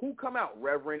something, who come out?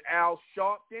 Reverend Al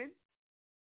Sharpton,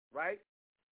 right?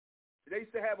 They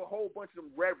used to have a whole bunch of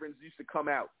them reverends used to come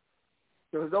out.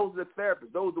 Because those are the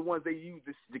therapists. Those are the ones they use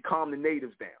to calm the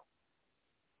natives down.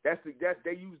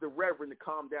 They use the reverend to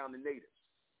calm down the natives.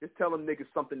 Just tell them niggas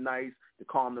something nice to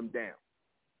calm them down,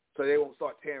 so they won't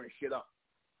start tearing shit up.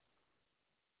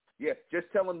 Yeah, just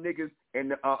tell them niggas in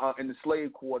the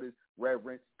slave quarters,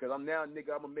 reverend, because I'm now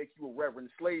nigga. I'm gonna make you a reverend.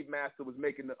 The slave master was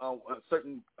making a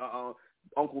certain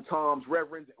Uncle Tom's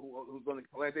reverend who's gonna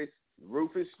say,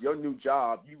 Rufus, your new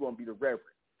job, you gonna be the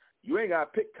reverend. You ain't gotta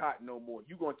pick cotton no more.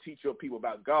 You gonna teach your people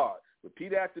about God.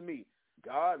 Repeat after me.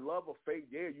 God, love, or faith.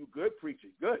 Yeah, you good preachers.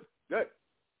 Good.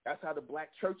 That's how the black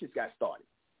churches got started.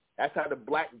 That's how the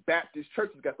black Baptist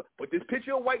churches got started. Put this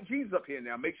picture of white Jesus up here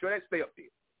now. Make sure that stay up there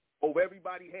over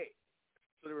everybody's head.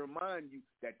 So to remind you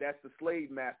that that's the slave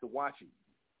master watching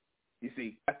you. You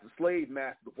see, that's the slave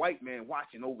master, the white man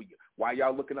watching over you while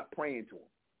y'all looking up praying to him.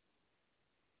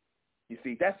 You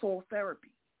see, that's all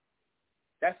therapy.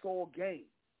 That's all game.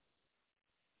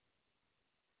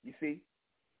 You see?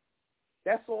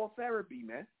 That's all therapy,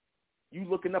 man. You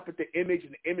looking up at the image,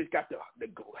 and the image got the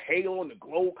halo and the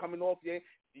glow coming off you.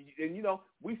 And, you know,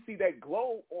 we see that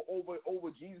glow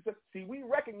over Jesus. See, we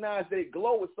recognize that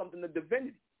glow is something of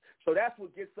divinity. So that's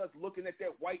what gets us looking at that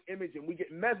white image, and we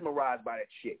get mesmerized by that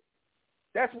shit.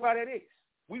 That's why that is.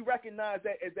 We recognize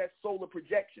that as that solar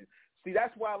projection. See,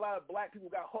 that's why a lot of black people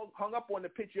got hung up on the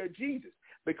picture of Jesus,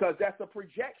 because that's a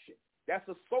projection. That's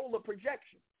a solar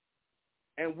projection.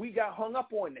 And we got hung up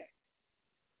on that,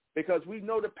 because we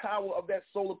know the power of that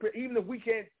solar, even if we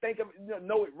can't think of it,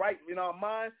 know it right in our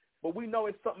mind, but we know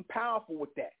it's something powerful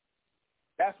with that.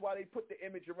 That's why they put the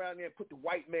image around there and put the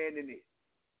white man in it.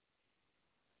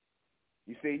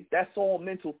 You see, that's all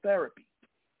mental therapy.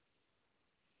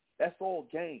 That's all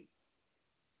game.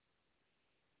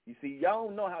 You see, y'all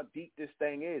don't know how deep this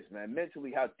thing is, man.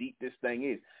 Mentally, how deep this thing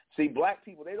is. See, black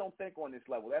people, they don't think on this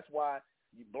level. That's why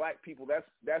black people,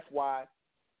 that's why,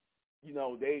 you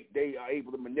know, they are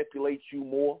able to manipulate you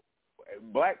more.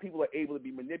 Black people are able to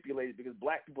be manipulated because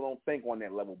black people don't think on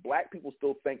that level. Black people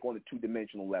still think on the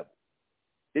two-dimensional level.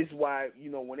 This is why,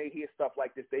 you know, when they hear stuff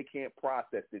like this, they can't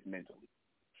process this mentally.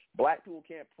 Black people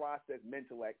can't process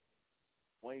MENTELLECT.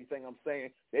 Anything I'm saying,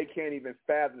 they can't even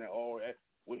fathom that,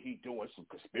 what he doing, some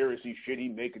conspiracy shit, he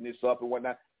making this up and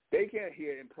whatnot. They can't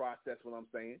hear and process what I'm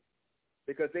saying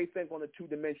because they think on a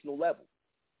two-dimensional level.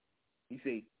 You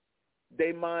see,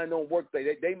 they mind don't work.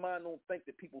 They mind don't think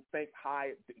that people think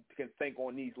high, can think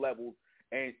on these levels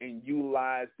and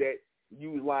utilize this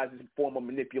form of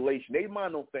manipulation. They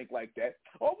mind don't think like that.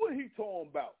 Oh, what he talking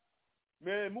about?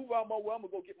 Man, move out my way. I'm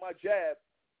going to go get my jab.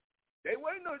 Ain't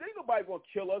nobody going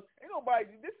to kill us. Ain't nobody.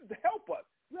 This is to help us.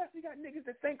 You actually got niggas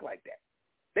that think like that.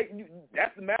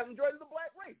 That's the mass majority of the black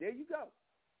race. There you go.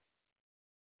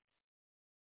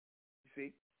 You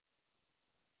see?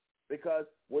 Because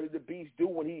what did the beast do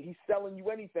when he's selling you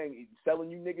anything? He's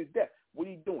selling you niggas death. What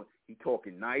he doing? He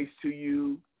talking nice to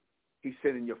you. He's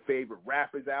sending your favorite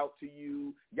rappers out to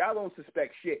you. Y'all don't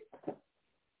suspect shit.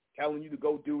 Telling you to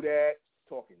go do that.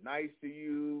 Talking nice to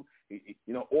you.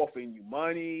 You know, offering you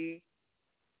money.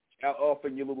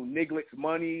 Offering your little nigglets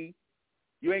money.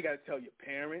 You ain't got to tell your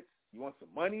parents. You want some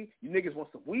money? You niggas want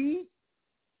some weed?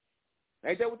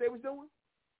 Ain't that what they was doing?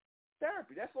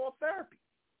 Therapy. That's all therapy.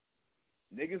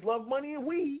 Niggas love money and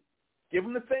weed. Give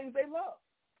them the things they love.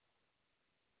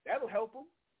 That'll help them.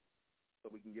 So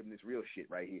we can give them this real shit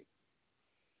right here.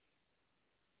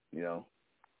 You know?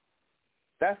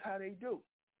 That's how they do.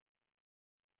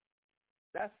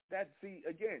 See,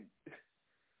 again,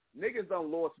 niggas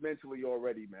done lost mentally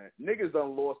already, man. Niggas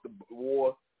done lost the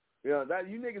war. You know,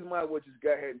 you niggas might as well just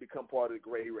go ahead and become part of the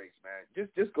gray race, man.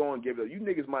 Just go and give it up. You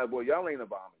niggas might as well. Y'all ain't a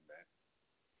bombing, man.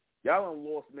 Y'all done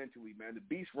lost mentally, man. The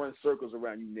beast runs circles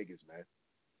around you niggas, man.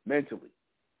 Mentally.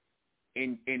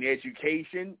 In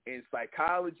education, in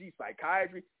psychology,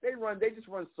 psychiatry, they just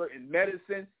run certain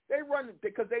medicine. They run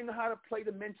because they know how to play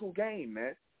the mental game,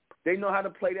 man. They know how to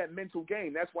play that mental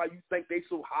game. That's why you think they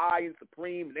so high and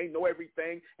supreme and they know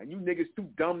everything, and you niggas too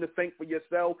dumb to think for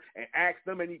yourself and ask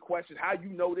them any questions. How you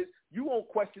know this? You won't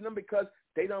question them because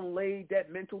they done laid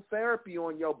that mental therapy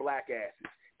on your black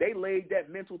asses. They laid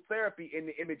that mental therapy in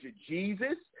the image of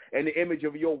Jesus and the image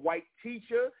of your white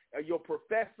teacher or your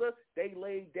professor. They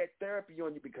laid that therapy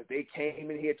on you because they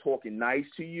came in here talking nice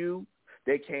to you.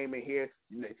 They came in here,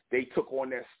 they took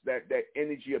on that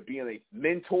energy of being a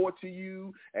mentor to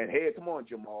you. And, hey, come on,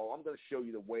 Jamal, I'm going to show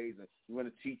you the ways and I'm going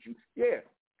to teach you. Yeah,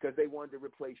 because they wanted to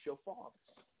replace your fathers.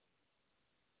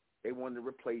 They wanted to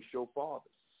replace your fathers.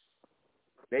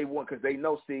 Because they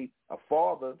know, see, a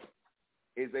father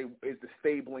is the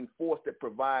stabling force that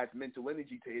provides mental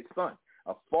energy to his son.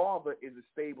 A father is a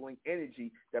stabling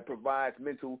energy that provides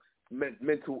mental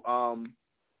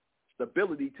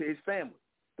stability to his family.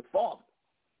 The father.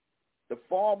 The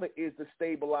father is the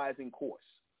stabilizing force.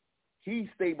 He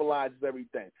stabilizes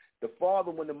everything. The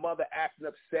father, when the mother acting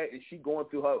upset and she going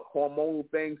through her hormonal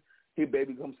things, here,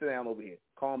 baby, come sit down over here.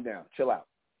 Calm down. Chill out.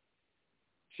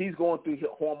 She's going through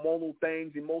hormonal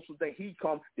things, emotional things. He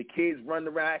come, the kids running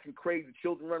around acting crazy, the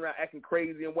children running around acting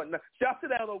crazy and whatnot. Y'all sit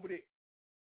down over there.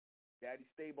 Daddy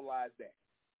stabilized that.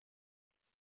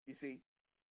 You see?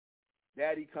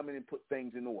 Daddy come in and put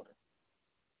things in order.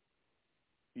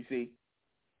 You see?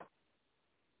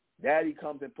 Daddy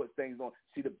comes and puts things on.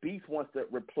 See, the beast wants to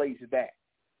replace that.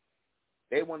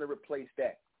 They want to replace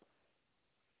that.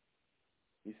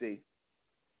 You see?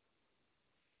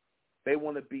 They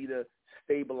want to be the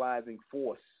stabilizing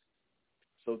force.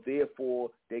 So therefore,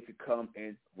 they could come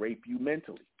and rape you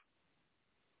mentally.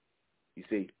 You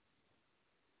see?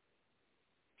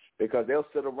 Because they'll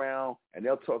sit around and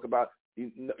they'll talk about,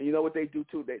 you know what they do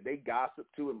too? They gossip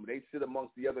too, and they sit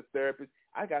amongst the other therapists.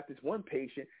 I got this one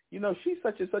patient, she's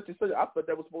such and such and such. I thought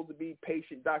that was supposed to be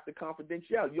patient-doctor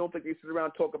confidentiality. You don't think they sit around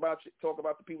and talk about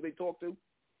the people they talk to?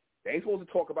 They ain't supposed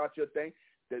to talk about your thing.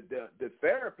 The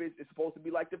therapist is supposed to be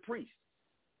like the priest.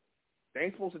 They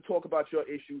ain't supposed to talk about your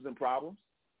issues and problems,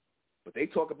 but they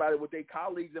talk about it with their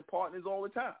colleagues and partners all the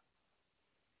time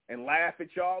and laugh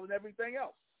at y'all and everything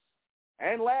else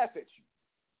and laugh at you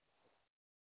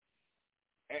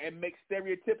and make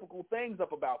stereotypical things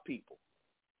up about people.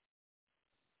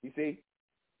 You see?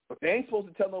 But they ain't supposed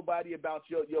to tell nobody about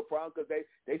your problem because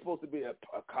they supposed to be a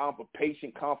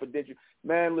patient, confidential.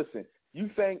 Man, listen, you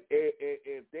think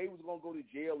if they was going to go to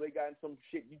jail, they got in some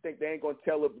shit, you think they ain't going to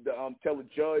tell the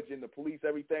judge and the police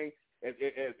everything?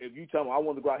 If you tell them, I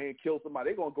want to go out here and kill somebody,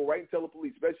 they're going to go right and tell the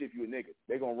police, especially if you a nigga.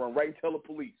 They're going to run right and tell the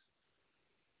police.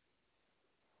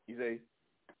 You see?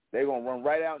 They're going to run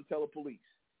right out and tell the police.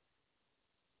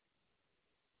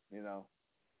 You know?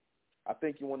 I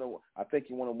think you want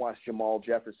to watch Jamal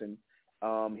Jefferson.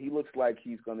 He looks like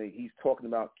he's talking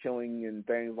about killing and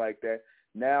things like that.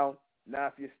 Now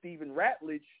if you're Stephen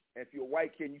Ratledge, if you're a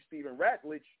white kid and you Stephen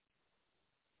Ratledge,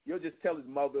 you'll just tell his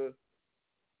mother,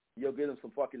 you'll get him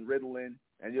some fucking Ritalin,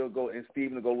 and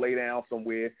Stephen will go lay down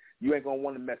somewhere. You ain't gonna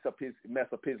want to mess up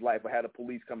his life or have the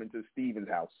police come into Stephen's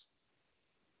house.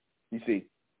 You see.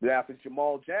 Now if it's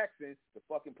Jamal Jackson, the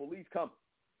fucking police come.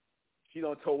 She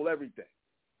done told everything.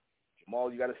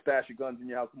 Jamal, you got to stash your guns in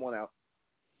your house. Come on out.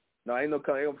 No, ain't no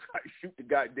coming. Ain't no shoot the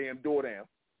goddamn door down.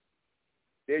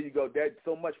 There you go. That's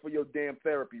so much for your damn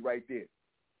therapy right there.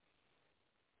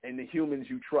 And the humans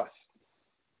you trust.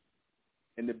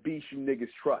 And the beast you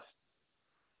niggas trust.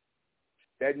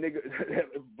 That nigga,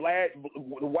 Vlad,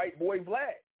 the white boy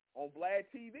Vlad on Vlad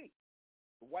TV.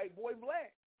 The white boy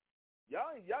Vlad.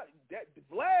 That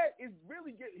Vlad is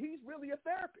he's really a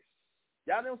therapist.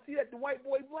 Y'all don't see that, the white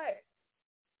boy Vlad.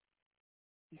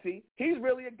 You see, he's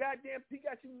really he got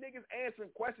you niggas answering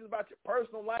questions about your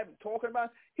personal life and talking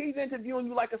about, he's interviewing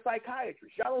you like a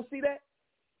psychiatrist. Y'all don't see that?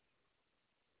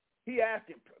 He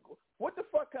asking, what the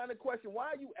fuck kind of question?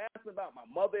 Why are you asking about my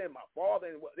mother and my father?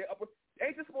 And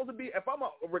ain't this supposed to be, if I'm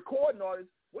a recording artist,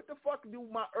 what the fuck do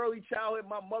my early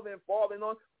childhood, my mother and father and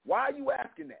all? Why are you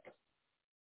asking that?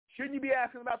 Shouldn't you be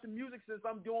asking about the music since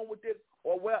I'm doing with this?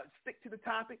 Or, well, stick to the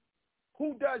topic?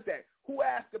 Who does that? Who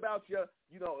asks about your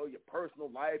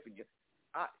personal life and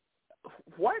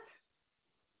what?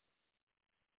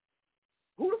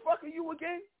 Who the fuck are you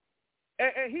again?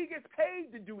 And he gets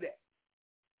paid to do that.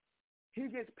 He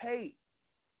gets paid.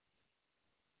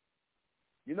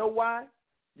 You know why?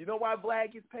 You know why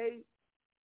Vlad gets paid?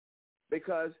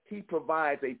 Because he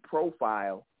provides a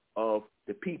profile of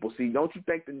the people. See, don't you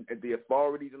think the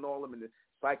authorities and all them and the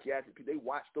psychiatric people, they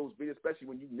watch those videos, especially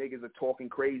when you niggas are talking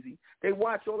crazy. They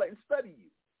watch all that and study you.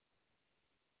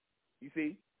 You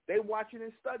see? They watch it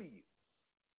and study you.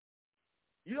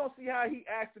 You don't see how he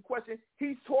asks the question.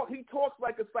 He talks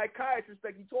like a psychiatrist,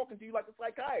 like he's talking to you like a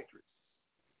psychiatrist.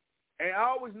 And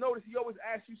I always notice he always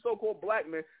asks you so-called black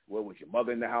men, well, was your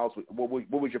mother in the house? What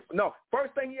was your... No,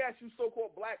 first thing he asks you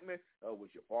so-called black men, was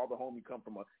your father home? You come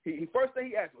from a... First thing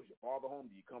he asks, was your father home?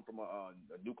 Do you come from a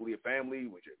nuclear family?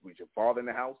 Was your father in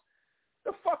the house?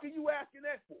 The fuck are you asking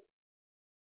that for?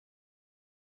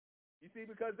 You see,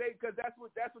 because that's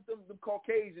what them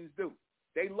Caucasians do.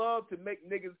 They love to make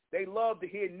niggas... They love to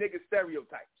hear nigga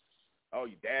stereotypes. Oh,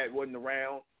 your dad wasn't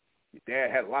around. Your dad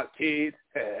had a lot of kids.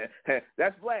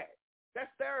 That's Vlad. That's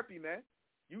therapy, man.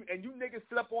 You niggas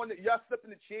y'all sit in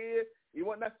the chair. You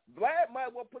want that? Vlad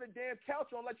might well put a damn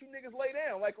couch on, let you niggas lay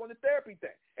down, like on the therapy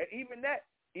thing. And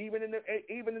even in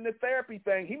the therapy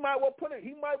thing, he might well put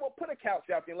a couch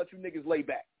out there and let you niggas lay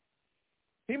back.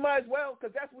 He might as well,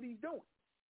 because that's what he's doing.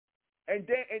 And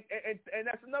then and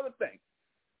that's another thing.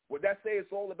 What that say,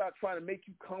 it's all about trying to make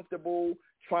you comfortable,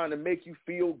 trying to make you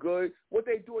feel good. What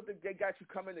they do, they got you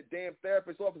come in the damn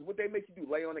therapist's office. What they make you do?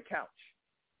 Lay on the couch.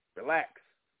 Relax.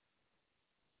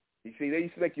 You see, they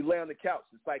used to make you lay on the couch.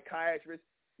 The psychiatrists,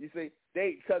 you see,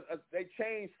 they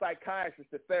changed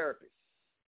psychiatrists to therapists.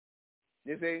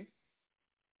 You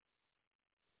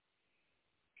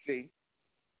see?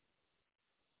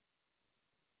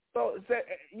 So,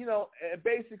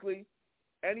 basically,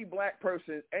 any black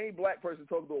person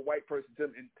talking to a white person,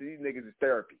 to these niggas is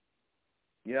therapy.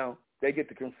 You know, they get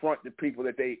to confront the people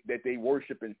that they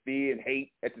worship and fear and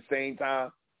hate at the same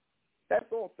time.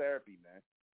 That's all therapy, man.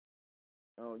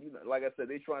 Like I said,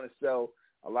 they're trying to sell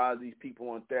a lot of these people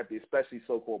on therapy, especially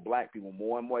so-called black people.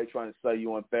 More and more they're trying to sell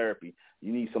you on therapy.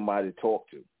 You need somebody to talk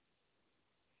to.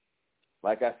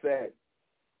 Like I said,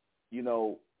 you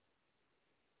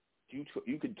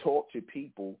can talk to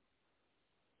people.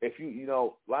 If a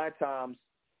lot of times,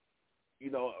 a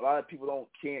lot of people don't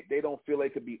feel they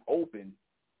could be open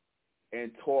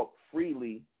and talk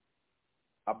freely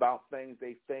about things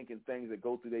they think and things that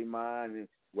go through their mind and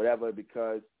whatever,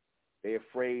 because they're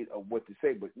afraid of what to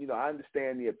say. But, I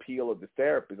understand the appeal of the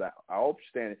therapist. I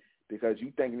understand it, because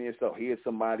you thinking to yourself, here's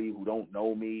somebody who don't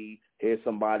know me. Here's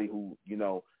somebody who,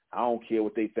 I don't care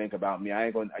what they think about me. I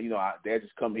ain't going to, they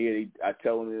just come here. I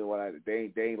tell them what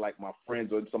they ain't like my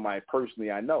friends or somebody personally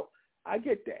I know. I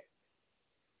get that.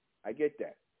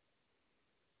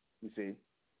 You see?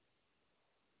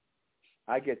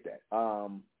 I get that.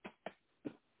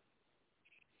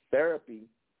 Therapy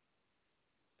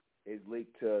is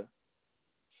linked to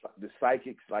the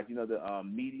psychics, like the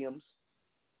mediums,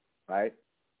 right?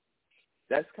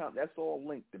 That's all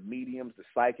linked. The mediums, the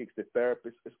psychics, the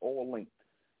therapists, it's all linked.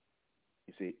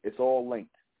 You see, it's all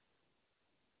linked.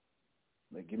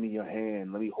 Like, give me your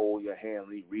hand. Let me hold your hand. Let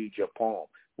me read your palm.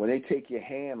 When they take your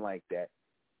hand like that,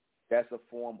 that's a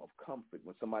form of comfort.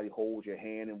 When somebody holds your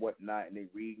hand and whatnot, and they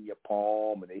reading your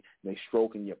palm, and they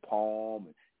stroking your palm,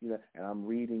 and and I'm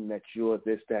reading that you're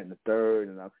this, that, and the third,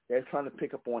 and they're trying to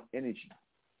pick up on energy.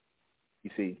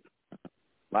 You see, a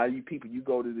lot of you people, you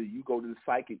go to the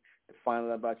psychic to find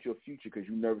out about your future because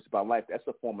you're nervous about life. That's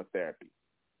a form of therapy.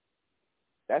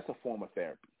 That's a form of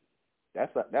therapy.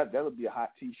 That'll be a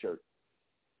hot T-shirt.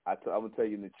 I'm gonna tell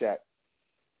you in the chat.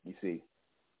 You see,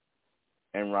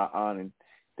 and Ra'anan,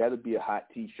 that'll be a hot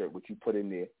T-shirt. What you put in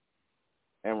there,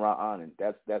 and Ra'anan,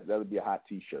 that'll be a hot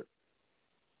T-shirt.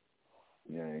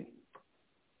 Yeah,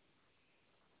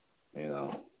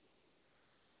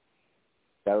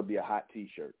 that'll be a hot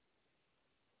T-shirt.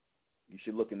 You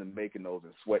should look into making those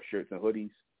in sweatshirts and hoodies.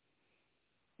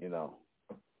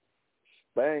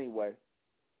 But anyway,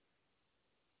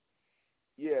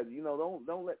 yeah,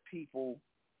 don't let people,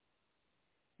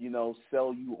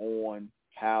 sell you on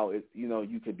how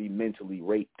you could be mentally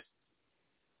raped.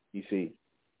 You see,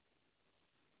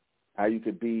 how you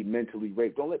could be mentally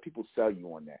raped. Don't let people sell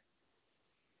you on that,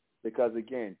 because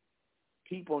again,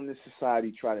 people in this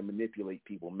society try to manipulate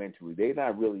people mentally. They're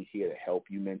not really here to help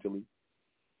you mentally.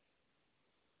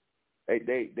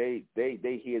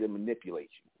 They here to manipulate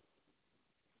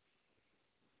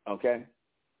you. Okay?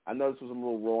 I know this was a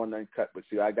little raw and uncut, but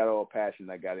see, I got all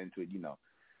passionate. I got into it,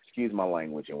 Excuse my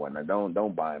language and whatnot.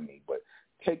 Don't bind me, but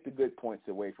take the good points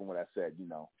away from what I said.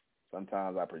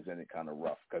 Sometimes I present it kind of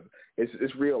rough because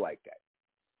it's real like that.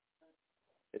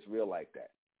 It's real like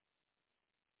that.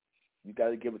 You got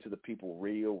to give it to the people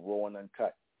real, raw, and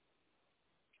uncut.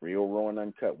 Real, raw, and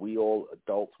uncut. We all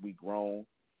adults. We grown,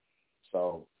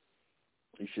 so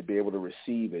you should be able to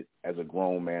receive it as a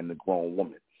grown man and a grown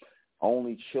woman.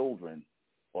 Only children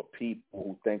or people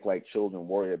who think like children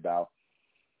worry about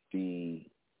the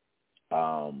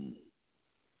how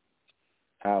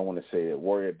I want to say it,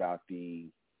 worry about the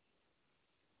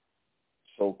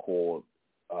so-called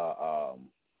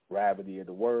gravity of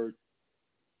the word.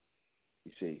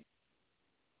 You see,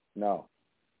 no.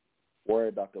 Worry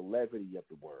about the levity of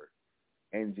the word.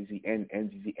 NZZN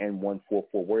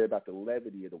 144. Worry about the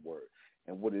levity of the word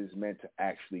and what it is meant to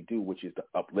actually do, which is to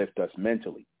uplift us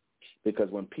mentally. Because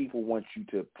when people want you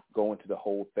to go into the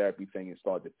whole therapy thing and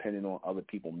start depending on other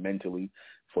people mentally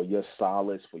for your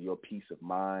solace, for your peace of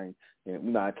mind,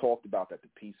 and I talked about that, the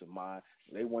peace of mind.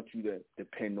 They want you to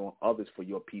depend on others for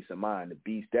your peace of mind. The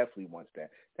beast definitely wants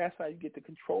that. That's how you get to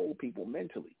control people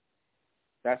mentally.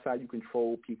 That's how you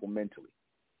control people mentally.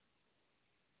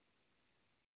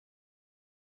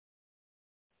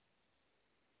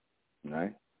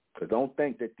 Right? Because don't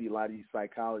think that a lot of these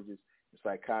psychologists and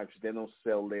psychiatrists, they don't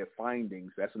sell their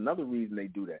findings. That's another reason they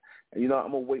do that. And,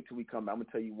 I'm going to wait till we come back. I'm going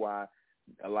to tell you why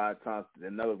a lot of times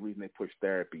another reason they push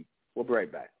therapy. We'll be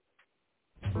right back.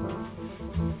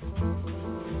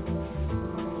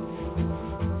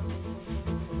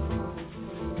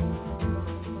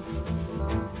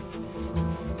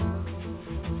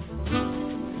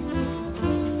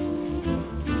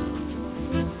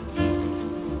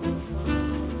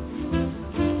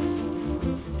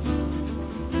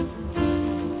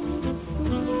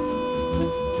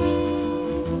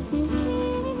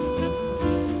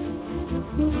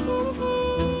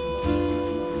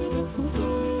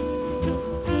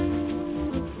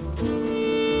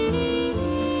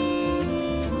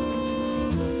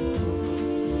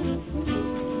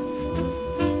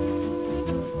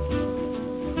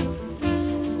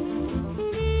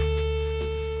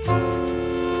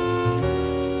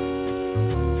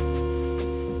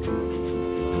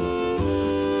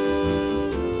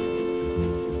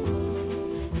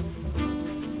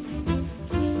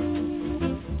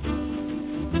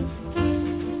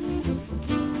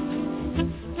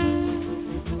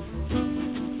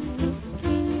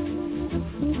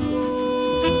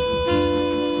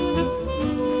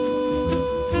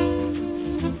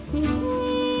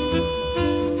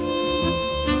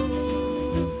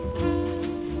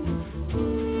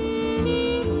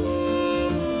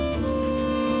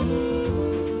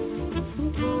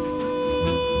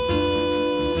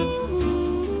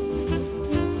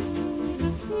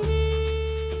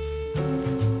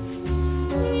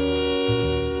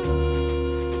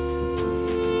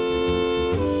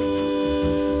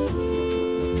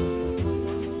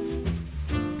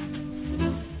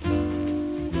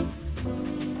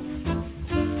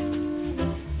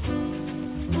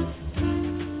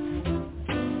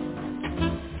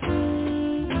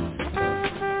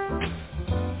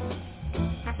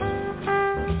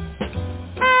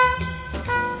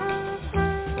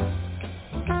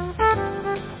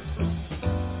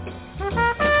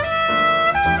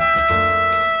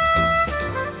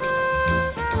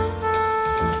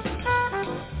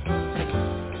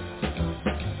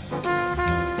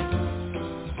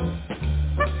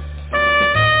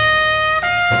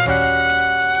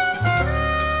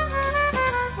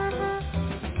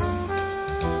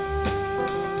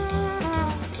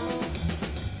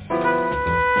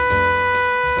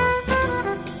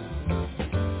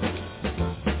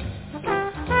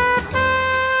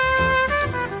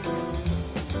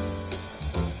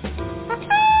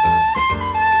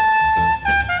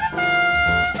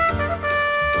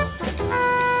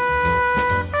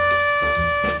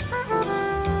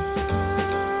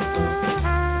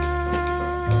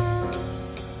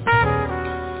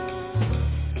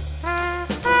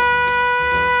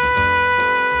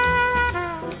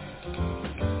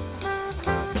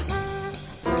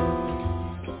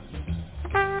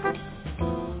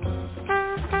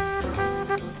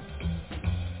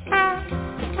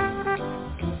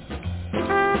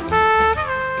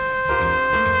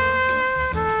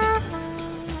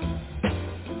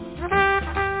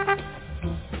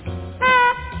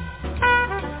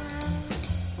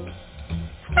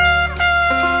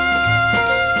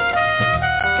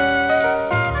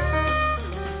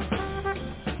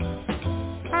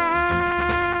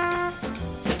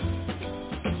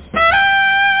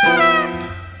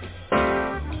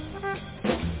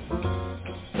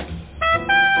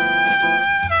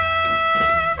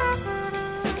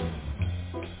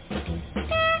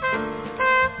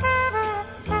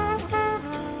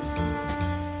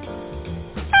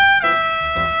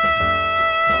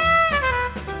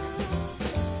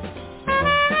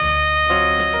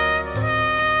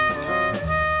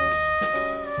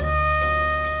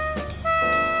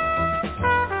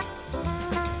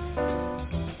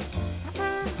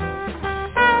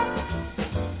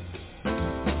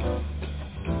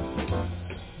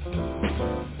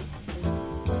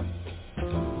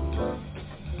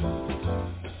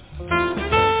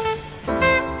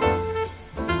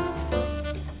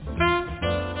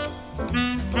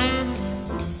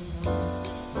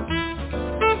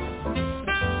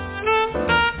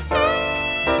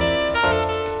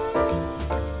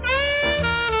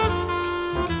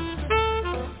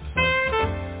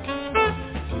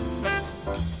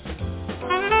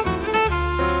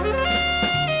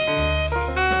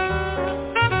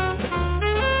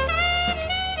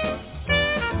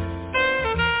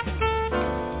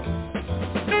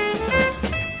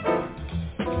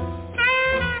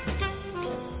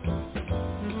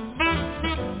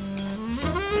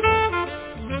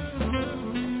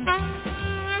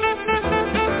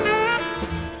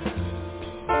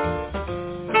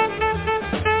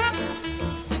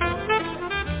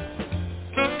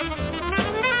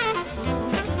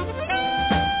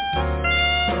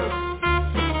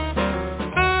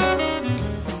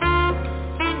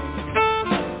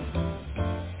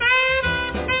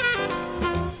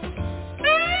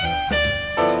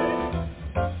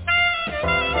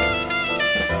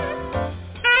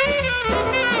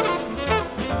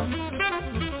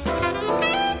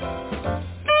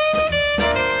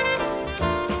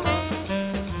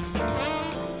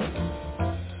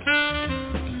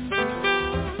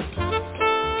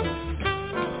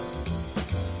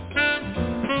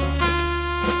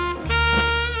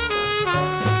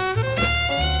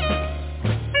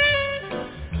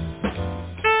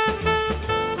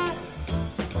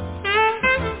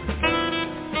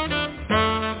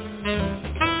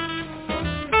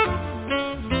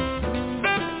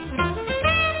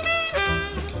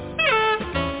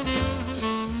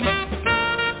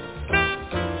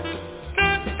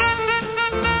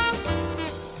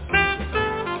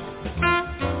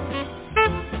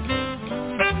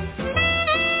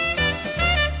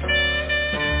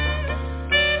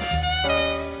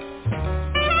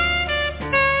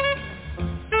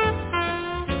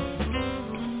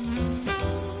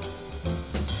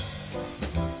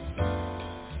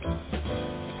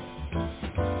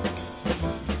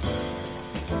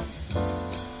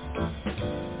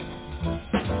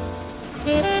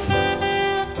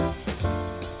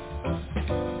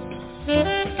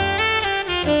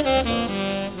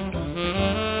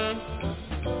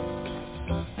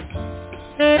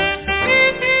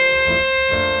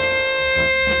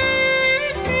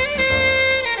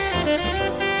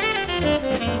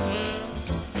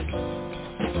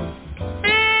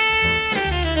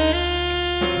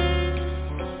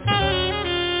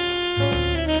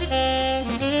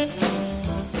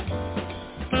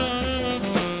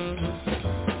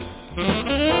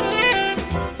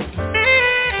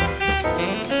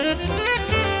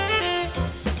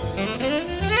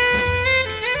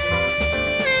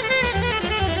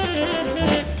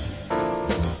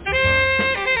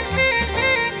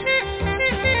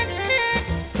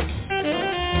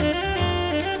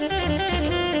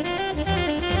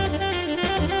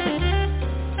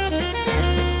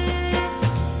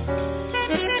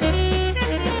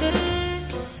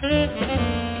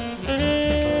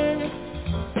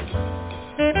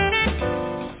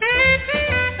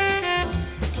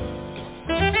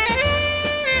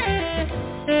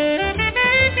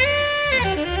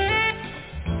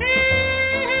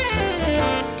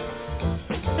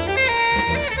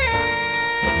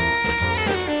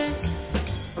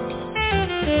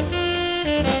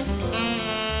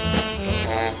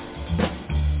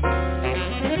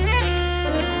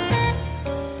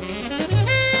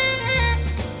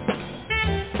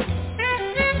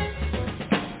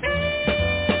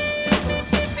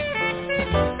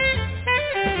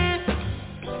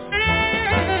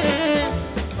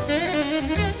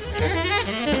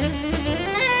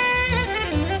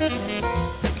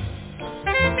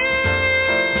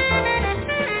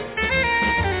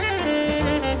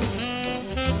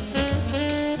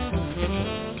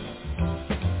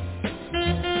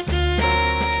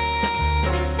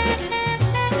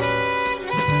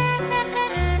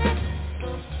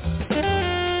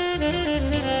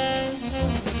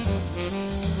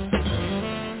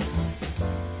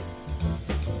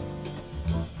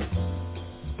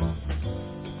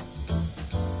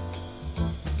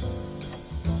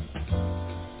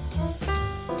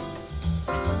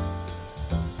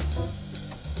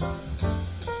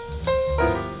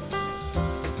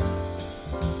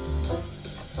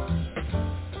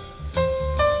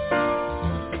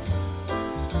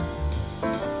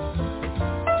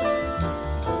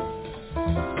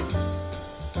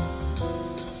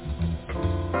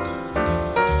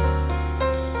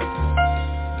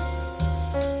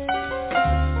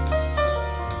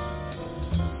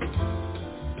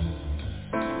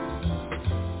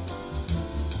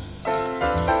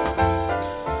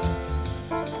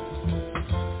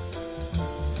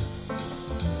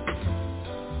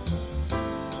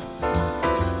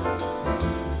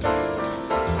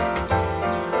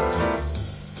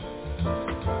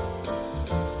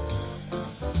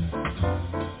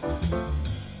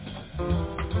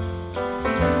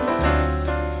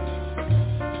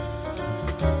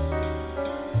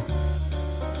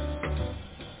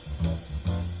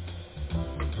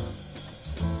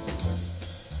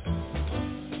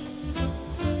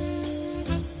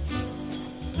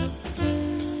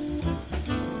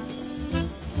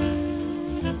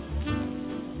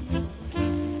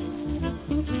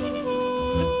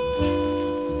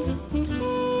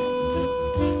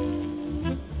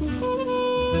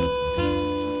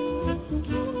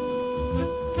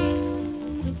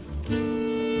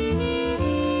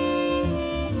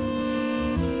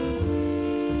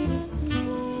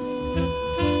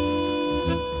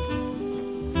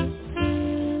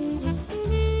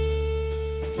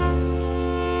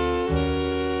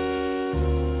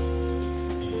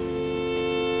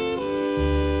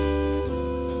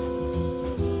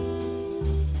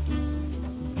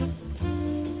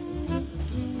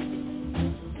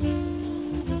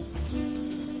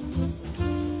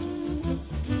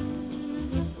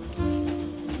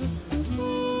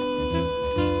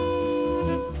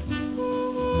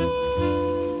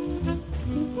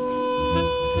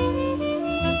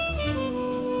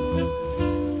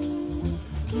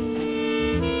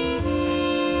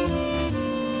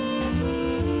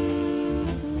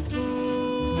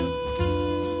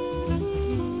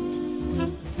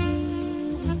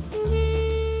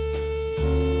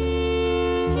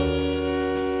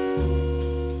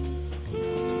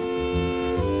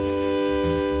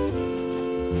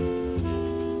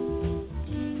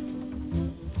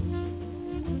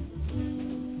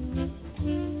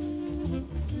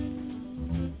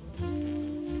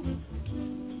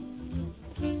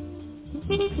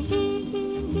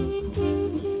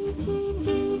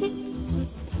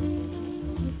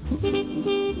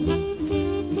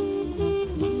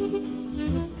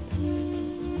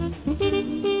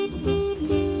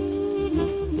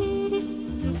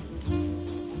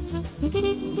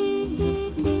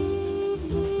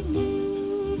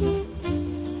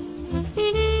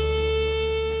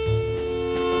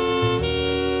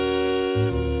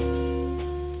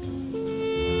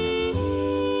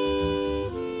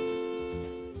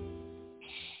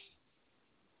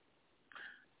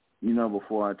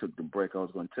 before I took the break, I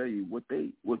was going to tell you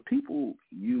what people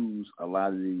use a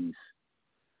lot of these,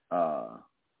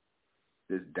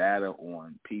 this data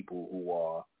on people who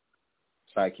are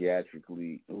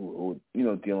psychiatrically, who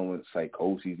dealing with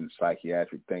psychoses and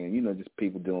psychiatric thing, and, just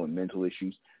people dealing with mental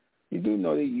issues. You do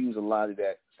know they use a lot of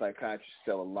that, psychiatrists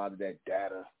sell a lot of that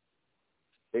data.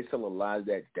 They sell a lot of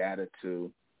that data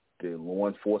to the law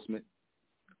enforcement.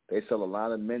 They sell a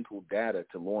lot of mental data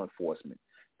to law enforcement.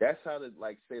 That's how the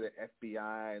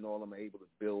FBI and all of them are able to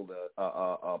build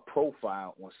a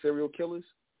profile on serial killers,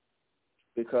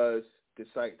 because the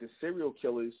serial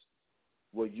killers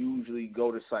would usually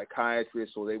go to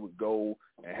psychiatrists, or they would go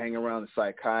and hang around the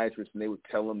psychiatrists, and they would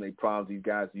tell them they problems. These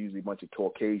guys are usually a bunch of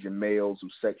Caucasian males who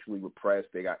sexually repressed.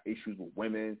 They got issues with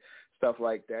women, stuff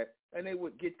like that. And they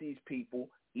would get these people,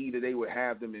 either they would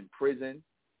have them in prison.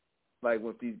 Like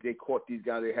when they caught these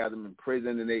guys, they had them in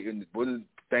prison, and what are the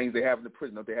things they have in the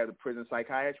prison? Don't they have the prison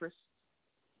psychiatrists?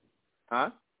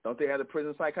 Huh? Don't they have the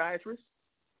prison psychiatrists?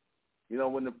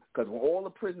 Because when all the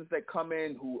prisoners that come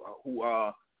in who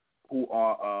are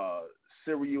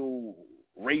serial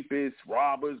rapists,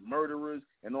 robbers, murderers,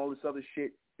 and all this other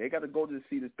shit, they got to go to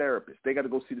see the therapist. They got to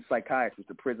go see the psychiatrist,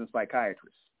 the prison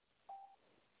psychiatrist.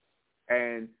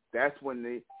 And that's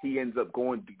when he ends up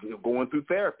going through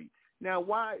therapy. Now,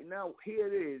 here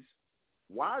it is.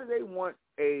 Why do they want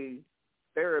a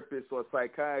therapist or a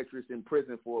psychiatrist in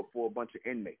prison for a bunch of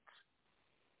inmates?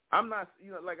 I'm not,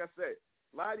 like I said,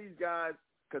 a lot of these guys,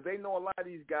 because they know a lot of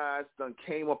these guys done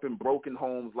came up in broken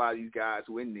homes, a lot of these guys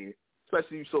who in there,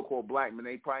 especially you so-called black men,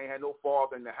 they probably had no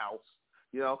father in the house,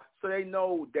 so they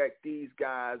know that these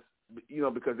guys,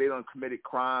 because they done committed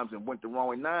crimes and went the wrong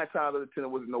way. 9 times out of 10, there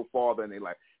wasn't no father in their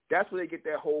life. That's where they get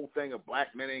that whole thing of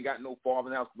black men ain't got no father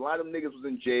in the house. A lot of them niggas was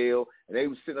in jail, and they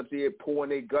was sitting up there pouring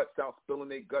their guts out, spilling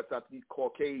their guts out to these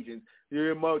Caucasians.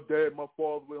 Yeah, my dad, my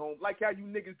father went home. Like how you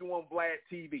niggas do on Vlad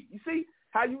TV. You see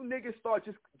how you niggas start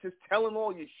just telling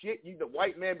all your shit? You, the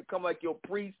white man, become like your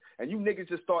priest, and you niggas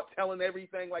just start telling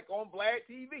everything like on Vlad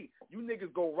TV. You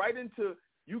niggas go right into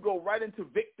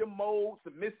victim mode,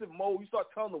 submissive mode. You start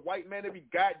telling the white man every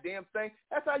goddamn thing.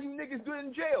 That's how you niggas do it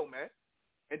in jail, man.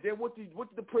 And then what did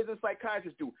the prison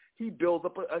psychiatrist do? He builds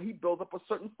up a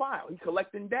certain file. He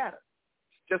collecting data.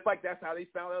 Just like that's how they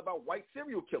found out about white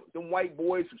serial killers. Them white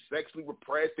boys who sexually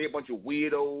repressed, they a bunch of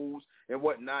weirdos and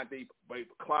whatnot. They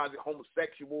closet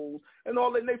homosexuals and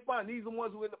all that. And they find these are the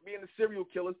ones who end up being the serial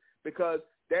killers because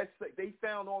they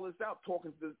found all this out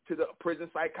talking to the prison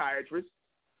psychiatrist.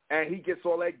 And he gets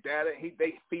all that data.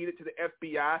 They feed it to the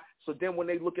FBI. So then when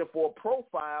they looking for a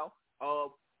profile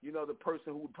of the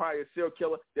person who probably a serial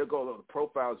killer, they'll go, the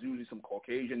profile is usually some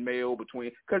Caucasian male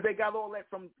because they got all that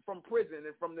from prison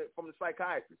and from the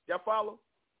psychiatrist. Y'all follow?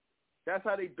 That's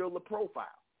how they build a profile.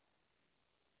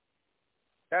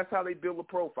 That's how they build a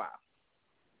profile.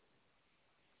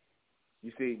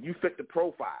 You see, you fit the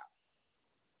profile.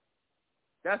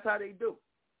 That's how they do.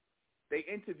 They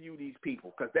interview these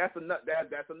people because that's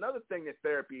another thing that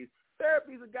therapy is.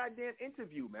 Therapy is a goddamn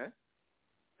interview, man.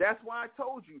 That's why I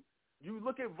told you. You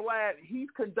look at Vlad, he's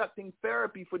conducting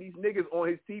therapy for these niggas on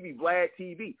his TV, Vlad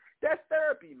TV. That's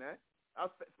therapy, man.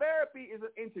 Therapy is an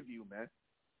interview, man.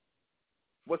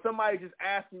 What somebody just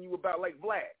asking you about, like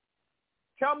Vlad.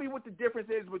 Tell me what the difference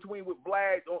is between what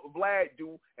Vlad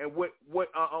do and what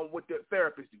the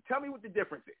therapist do. Tell me what the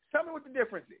difference is. Tell me what the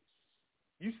difference is.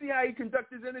 You see how he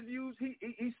conducts his interviews?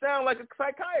 He sounds like a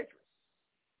psychiatrist.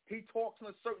 He talks in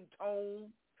a certain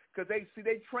tone because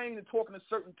they train to talk in a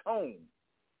certain tone.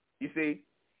 You see,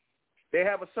 they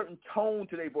have a certain tone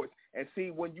to their voice. And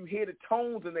see, when you hear the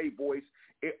tones in their voice,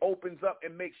 it opens up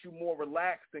and makes you more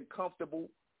relaxed and comfortable.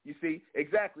 You see,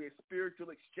 exactly, a spiritual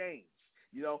exchange,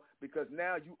 because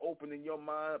now you opening your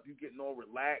mind up, you getting all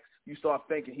relaxed. You start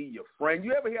thinking he your friend.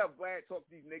 You ever hear Vlad talk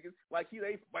to these niggas like he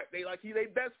they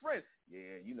best friend?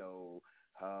 Yeah,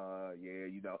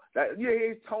 that,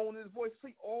 his tone in his voice.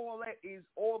 See, all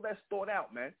that's thought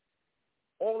out, man.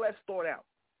 All that's thought out.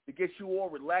 To get you all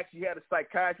relaxed, you had a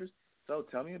psychiatrist. So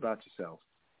tell me about yourself.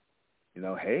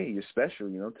 Hey, you're special.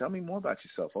 Tell me more about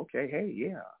yourself. Okay, hey,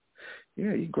 yeah,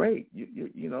 you're great.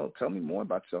 You tell me more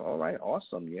about yourself. All right,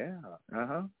 awesome, yeah,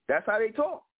 That's how they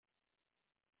talk.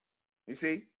 You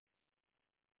see,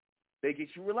 they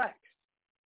get you relaxed.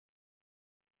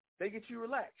 And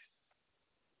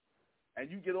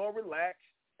you get all relaxed,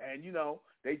 and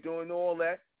they doing all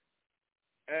that,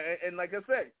 and like I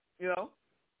said,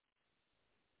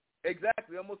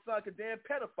 Exactly. Almost sound like a damn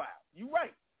pedophile. You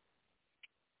right.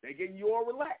 They getting you all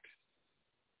relaxed.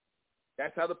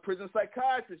 That's how the prison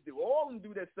psychiatrists do. All of them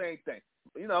do that same thing.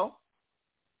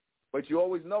 But you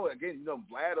always know, again,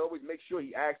 Vlad always makes sure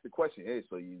he asks the question, hey,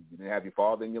 so you didn't have your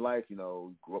father in your life, you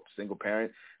grew up single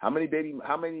parent. How many baby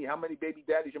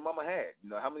daddies your mama had?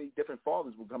 How many different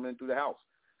fathers were coming in through the house?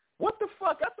 What the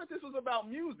fuck? I thought this was about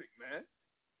music, man.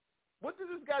 What does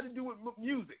this got to do with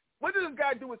music? What does this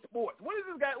got to do with sports? What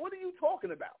are you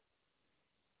talking about?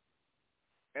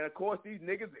 And of course, these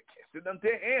niggas are sitting up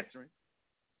there answering.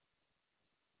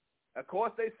 Of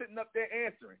course, they sitting up there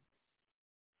answering.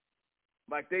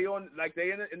 Like they in the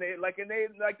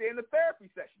therapy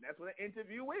session. That's what an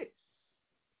interview is.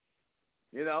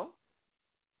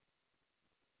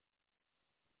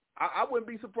 I wouldn't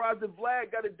be surprised if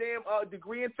Vlad got a damn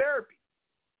degree in therapy.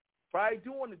 Probably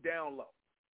doing the down low.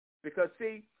 Because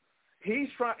see, he's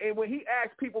trying, and when he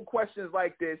asks people questions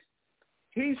like this,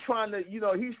 he's trying to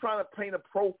paint a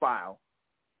profile,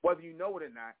 whether you know it or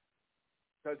not.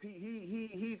 Because he's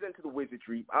into the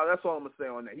wizardry. That's all I'm gonna say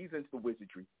on that. He's into the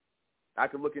wizardry. I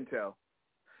can look and tell.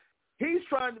 He's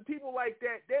trying to, people like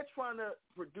that, they're trying to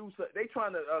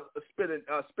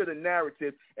spit a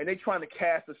narrative, and they're trying to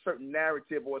cast a certain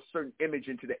narrative or a certain image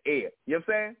into the air. You know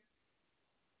what I'm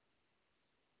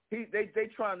saying? They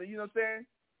trying to, you know what I'm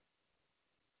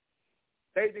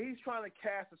saying? He's trying to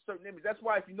cast a certain image. That's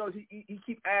why, if you notice, he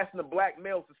keep asking the black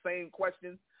males the same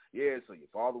questions. Yeah, so your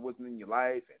father wasn't in your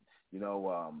life, and you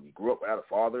grew up without a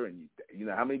father, and you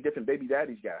know how many different baby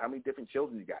daddies you got, how many different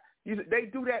children you got. They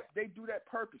do that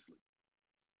purposely.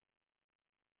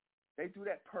 They do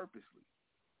that purposely.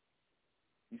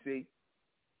 You see,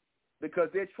 because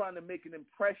they're trying to make an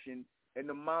impression in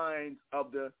the minds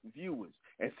of the viewers,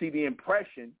 and see, the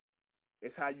impression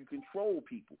is how you control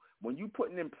people. When you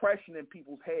put an impression in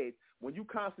people's heads, when you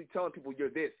constantly telling people you're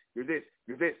this, you're this,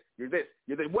 you're this, you're this,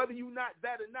 you're this, whether you're not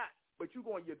that or not, but you're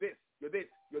going, you're this, you're this,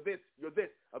 you're this, you're this.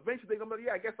 Eventually they're going to be,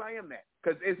 yeah, I guess I am that.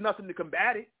 Because there's nothing to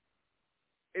combat it.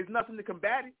 There's nothing to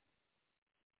combat it.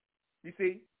 You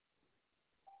see?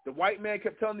 The white man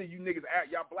kept telling you niggas,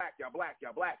 y'all black, y'all black,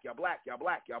 y'all black, y'all black, y'all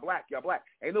black, y'all black, y'all black.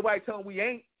 Ain't nobody telling we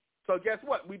ain't. So guess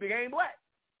what? We became black.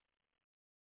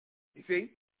 You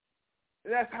see?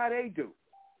 And that's how they do.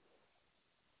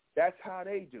 That's how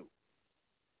they do.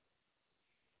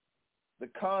 The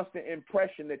constant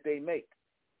impression that they make.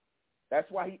 That's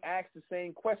why he asks the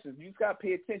same questions. You just got to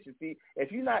pay attention. See,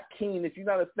 if you're not keen, if you're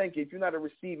not a thinker, if you're not a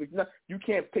receiver, you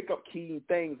can't pick up keen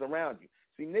things around you.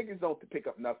 See, niggas don't pick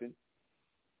up nothing.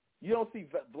 You don't see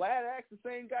Vlad ask the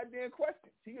same goddamn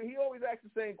questions. He always asks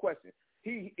the same question.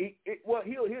 He'll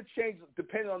change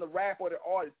depending on the rap or the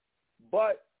artist,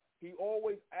 but he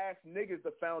always asks niggas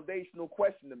the foundational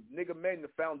question, the nigga men the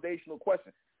foundational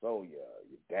question. So, yeah,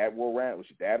 your dad around? Was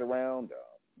your dad around?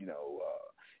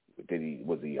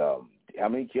 How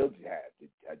many kids you have?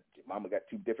 Your mama got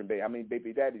two different babies. How many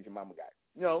baby daddies your mama got?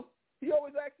 He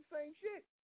always asks the same shit.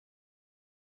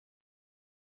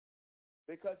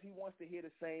 Because he wants to hear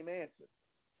the same answer.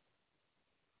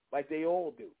 Like they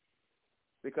all do.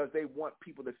 Because they want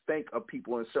people to think of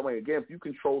people in some way. Again, if you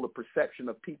control the perception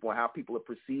of people and how people are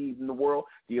perceived in the world,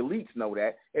 the elites know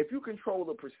that. If you control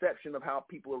the perception of how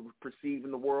people are perceived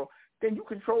in the world, then you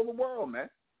control the world, man.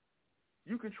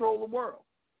 You control the world.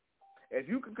 If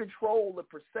you can control the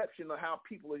perception of how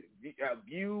people are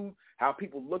viewed, how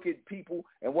people look at people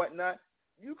and whatnot,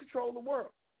 you control the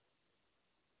world.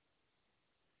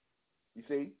 You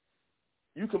see?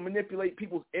 You can manipulate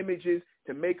people's images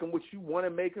to make them what you want to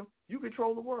make them. You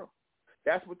control the world.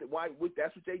 That's what they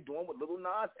doing with Lil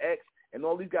Nas X and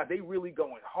all these guys. They really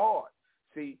going hard.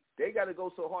 See, they got to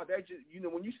go so hard. That just,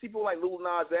 when you see people like Lil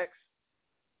Nas X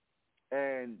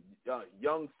and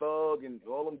Young Thug and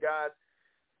all them guys,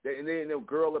 and then the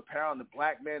girl apparel and the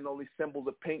black man and all these symbols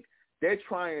of pink, they're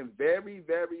trying very,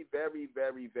 very, very,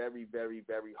 very, very, very,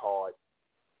 very hard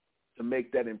to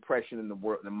make that impression in the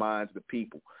world, in the minds of the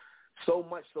people. So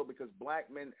much so because black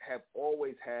men have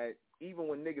always had, even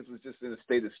when niggas was just in a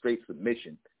state of straight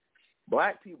submission,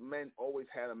 black men always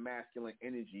had a masculine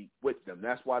energy with them.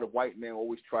 That's why the white man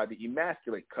always tried to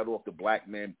emasculate, cut off the black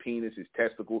man's penis, his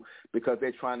testicle, because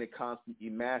they're trying to constantly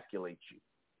emasculate you.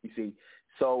 You see,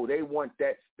 so they want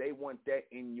that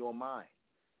in your mind.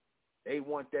 They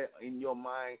want that in your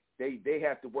mind. They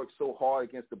have to work so hard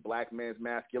against the black man's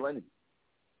masculinity.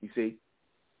 You see,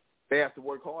 they have to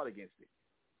work hard against it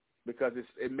because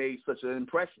it made such an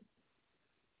impression.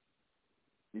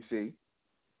 You see,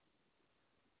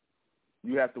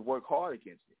 you have to work hard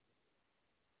against it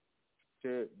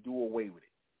to do away with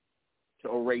it,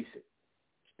 to erase it,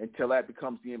 until that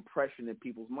becomes the impression in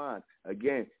people's minds.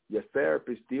 Again, your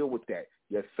therapists deal with that.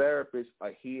 Your therapists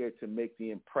are here to make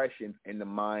the impression in the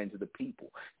minds of the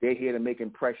people. They're here to make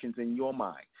impressions in your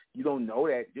mind. You don't know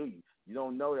that, do you? You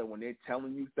don't know that when they're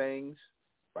telling you things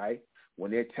right?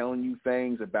 When they're telling you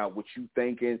things about what you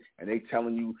thinking and they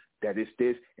telling you that it's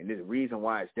this and the reason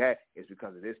why it's that is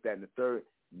because of this, that, and the third,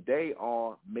 they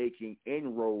are making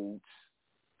inroads,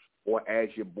 or as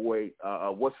your boy,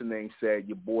 what's the name said,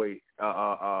 your boy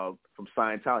from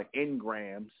Scientology,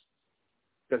 engrams,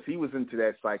 because he was into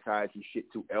that psychiatry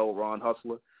shit too, L. Ron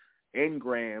Hustler,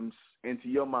 engrams into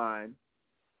your mind,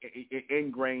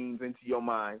 ingrains into your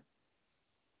mind,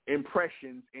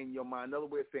 impressions in your mind. Another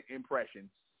way of saying impressions.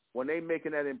 When they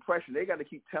making that impression, they got to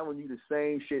keep telling you the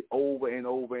same shit over and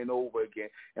over and over again.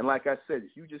 And like I said,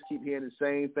 if you just keep hearing the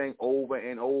same thing over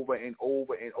and over and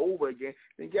over and over again,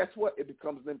 then guess what? It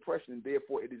becomes an impression, and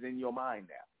therefore it is in your mind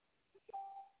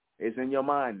now. It's in your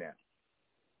mind now.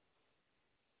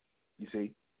 You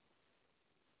see?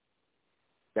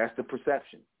 That's the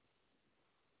perception.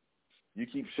 You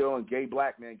keep showing gay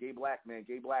black man, gay black man,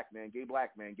 gay black man, gay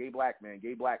black man, gay black man,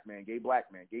 gay black man, gay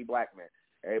black man, gay black man.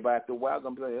 Everybody after a while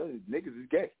gonna be like, oh, niggas is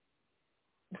gay.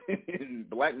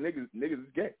 Black niggas is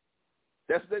gay.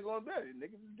 That's what they're gonna be.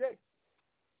 Niggas is gay.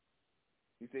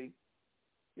 You see?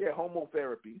 Yeah,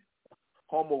 homotherapy.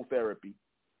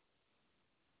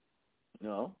 You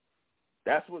know?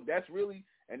 That's really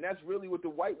what the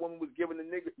white woman was giving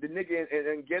the nigga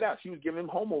and Get Out. She was giving him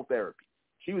homotherapy.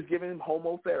 She was giving him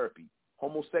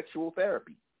homosexual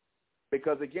therapy.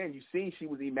 Because, again, you see she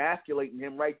was emasculating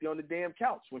him right there on the damn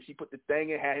couch. When she put the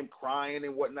thing and had him crying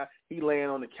and whatnot, he laying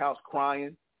on the couch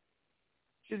crying.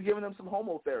 She's giving him some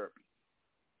homotherapy,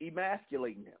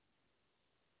 emasculating him.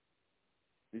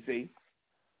 You see?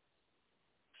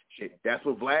 Shit, that's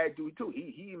what Vlad do, too.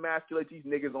 He emasculates these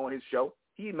niggas on his show.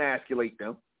 He emasculates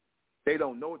them. They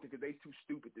don't know it because they too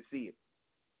stupid to see it.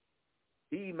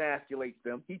 He emasculates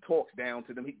them. He talks down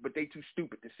to them, but they too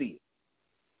stupid to see it.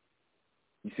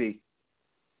 You see?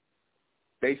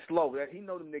 They slow. He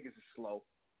know them niggas is slow.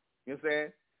 You know what I'm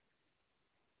saying?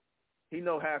 He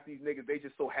know half these niggas, they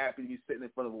just so happy to be sitting in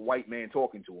front of a white man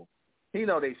talking to them. He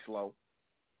know they slow.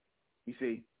 You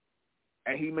see?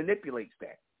 And he manipulates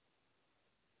that.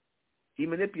 He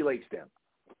manipulates them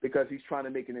because he's trying to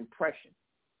make an impression.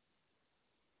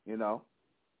 You know?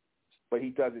 But he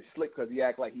does it slick because he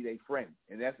act like he their friend.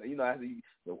 And that's, you know,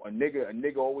 a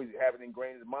nigga always have it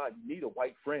ingrained in his mind, you need a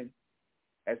white friend.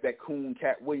 As that coon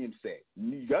Cat Williams said,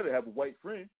 you got to have a white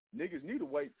friend. Niggas need a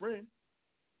white friend.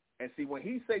 And see, when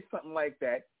he say something like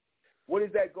that, what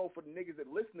does that go for the niggas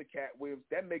that listen to Cat Williams?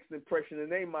 That makes an impression in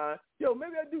their mind. Yo,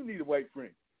 maybe I do need a white friend.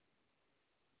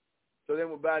 So then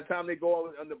by the time they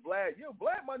go on the Vlad, yo,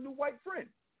 Vlad my new white friend.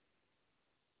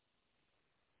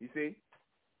 You see?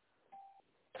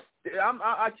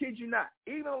 I kid you not.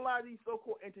 Even a lot of these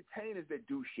so-called entertainers that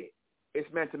do shit,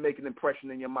 it's meant to make an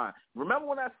impression in your mind. Remember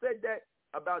when I said that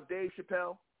about Dave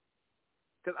Chappelle?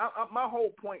 Because my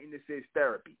whole point in this is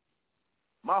therapy.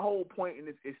 My whole point in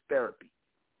this is therapy,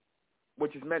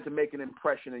 which is meant to make an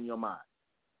impression in your mind.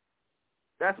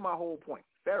 That's my whole point.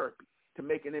 Therapy, to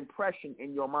make an impression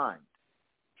in your mind,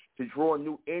 to draw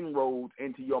new inroads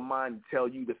into your mind and tell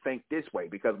you to think this way.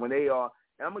 Because when they are,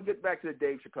 and I'm going to get back to the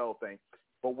Dave Chappelle thing,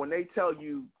 but when they tell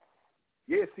you,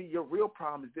 yeah, see, your real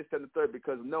problem is this, that, and the third,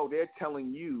 because no, they're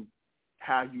telling you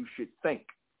how you should think.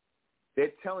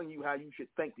 They're telling you how you should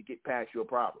think to get past your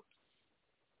problems,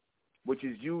 which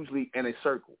is usually in a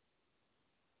circle.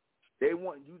 They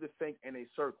want you to think in a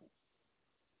circle.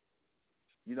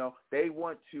 You know, they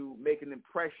want to make an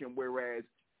impression, whereas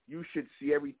you should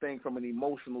see everything from an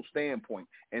emotional standpoint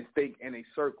and think in a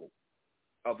circle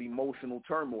of emotional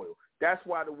turmoil. That's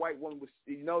why the white woman was,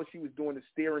 you know, she was doing the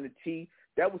stirring the tea.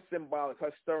 That was symbolic,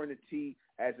 her stirring the tea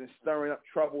as in stirring up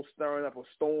trouble, stirring up a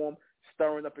storm,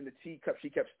 stirring up in the teacup. She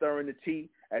kept stirring the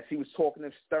tea as he was talking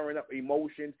and stirring up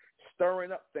emotions,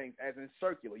 stirring up things as in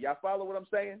circular. Y'all follow what I'm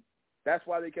saying? That's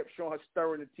why they kept showing her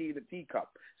stirring the tea in the teacup.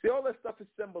 See, all that stuff is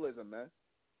symbolism, man.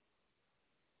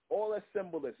 All that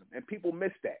symbolism. And people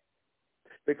miss that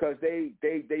because they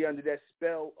under that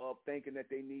spell of thinking that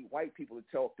they need white people to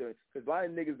talk to. Because a lot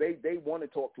of niggas, they want to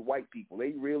talk to white people.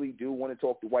 They really do want to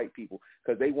talk to white people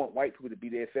because they want white people to be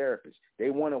their therapists. They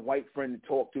want a white friend to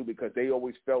talk to because they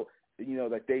always felt, you know,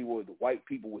 that the white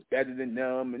people was better than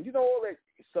them, and, you know, all that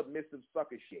submissive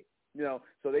sucker shit. You know,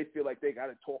 so they feel like they got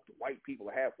to talk to white people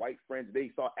or have white friends. They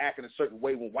start acting a certain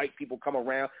way when white people come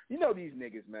around. You know these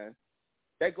niggas, man.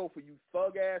 That go for you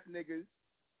thug-ass niggas.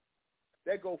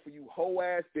 That go for you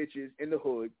hoe-ass bitches in the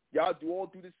hood. Y'all all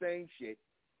do the same shit,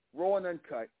 raw and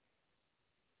uncut.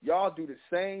 Y'all do the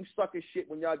same sucker shit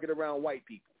when y'all get around white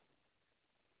people.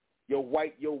 Your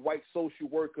white social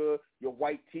worker, your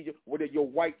white teacher, your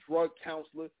white drug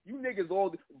counselor. You niggas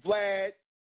all, Vlad,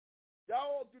 y'all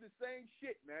all do the same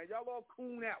shit, man. Y'all all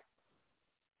coon out.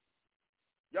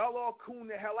 Y'all all coon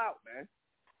the hell out, man.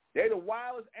 They the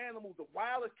wildest animals, the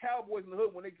wildest cowboys in the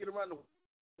hood. When they get around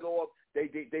the off, they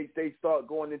start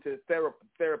going into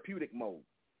therapeutic mode.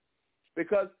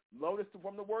 Because notice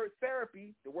from the word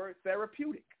therapy, the word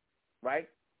therapeutic, right?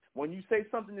 When you say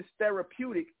something is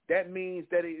therapeutic, that means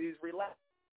that it is relaxed.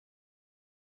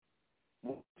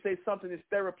 When you say something is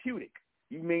therapeutic,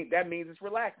 that means it's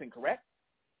relaxing, correct?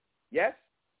 Yes?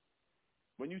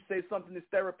 When you say something is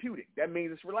therapeutic, that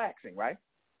means it's relaxing, right?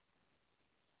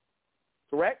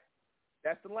 Correct?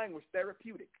 That's the language,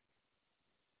 therapeutic.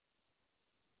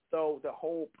 So the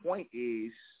whole point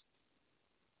is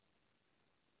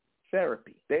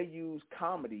therapy. They use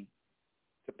comedy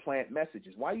to plant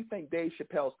messages. Why do you think Dave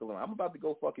Chappelle's still around? I'm about to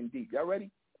go fucking deep. Y'all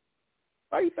ready?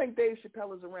 Why do you think Dave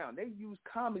Chappelle is around? They use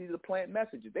comedy to plant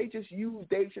messages. They just use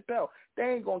Dave Chappelle. They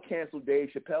ain't going to cancel Dave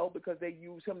Chappelle because they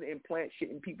use him to implant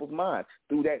shit in people's minds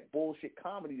through that bullshit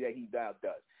comedy that he now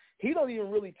does. He don't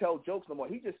even really tell jokes no more.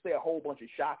 He just say a whole bunch of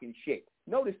shocking shit.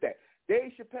 Notice that.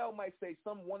 Dave Chappelle might say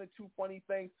some one or two funny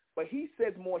things, but he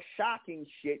says more shocking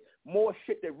shit, more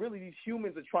shit that really these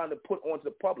humans are trying to put onto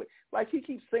the public. Like he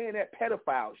keeps saying that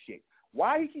pedophile shit.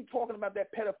 Why he keep talking about that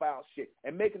pedophile shit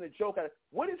and making a joke out of it?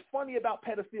 What is funny about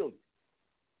pedophilia?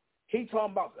 He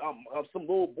talking about some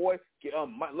little boy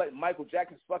letting Michael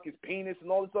Jackson suck his penis and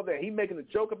all this stuff. He making a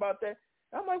joke about that.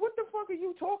 I'm like, what the fuck are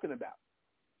you talking about?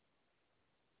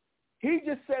 He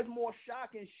just says more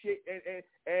shocking shit,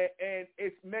 and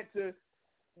it's meant to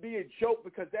be a joke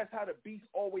because that's how the beast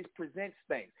always presents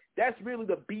things. That's really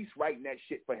the beast writing that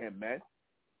shit for him, man.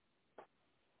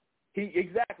 He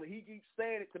keeps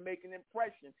saying it to make an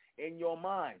impression in your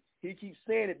mind. He keeps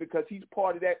saying it because he's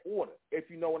part of that order, if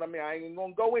you know what I mean. I ain't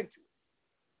going to go into it.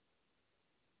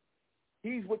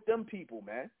 He's with them people,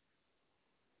 man.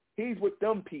 He's with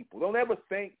them people. Don't ever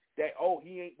think that, oh,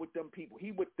 he ain't with them people.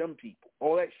 He with them people.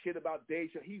 All that shit about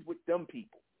Deja, he's with them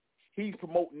people. He's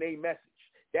promoting their message.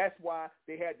 That's why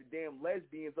they had the damn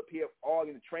lesbians up here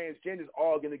arguing, the transgenders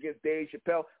arguing against Dave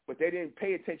Chappelle, but they didn't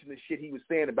pay attention to shit he was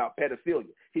saying about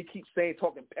pedophilia. He keeps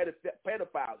talking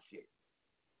pedophile shit.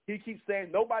 He keeps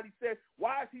saying, nobody said,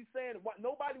 why is he saying,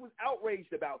 nobody was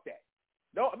outraged about that.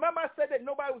 No, remember I said that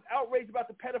nobody was outraged about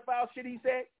the pedophile shit he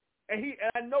said? And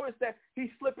I noticed that he's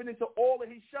slipping into all of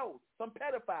his shows, some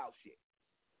pedophile shit.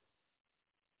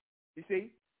 You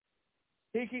see?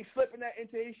 He keeps slipping that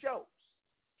into his shows.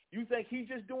 You think he's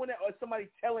just doing that, or is somebody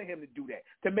telling him to do that,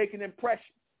 to make an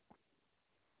impression?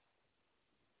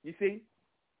 You see?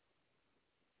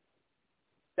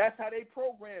 That's how they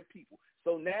program people.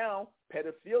 So now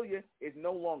pedophilia is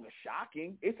no longer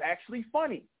shocking. It's actually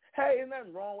funny. Hey, ain't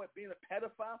nothing wrong with being a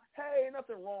pedophile. Hey, ain't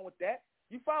nothing wrong with that.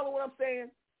 You follow what I'm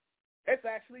saying? It's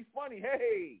actually funny.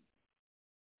 Hey,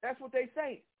 that's what they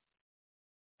saying.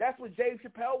 That's what Dave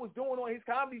Chappelle was doing on his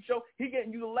comedy show. He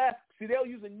getting you to laugh. See, they'll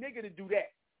use a nigga to do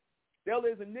that. They'll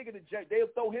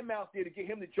throw him out there to get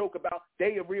him to joke about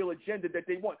their real agenda that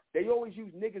they want. They always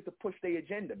use niggas to push their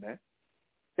agenda, man.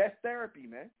 That's therapy,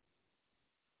 man.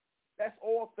 That's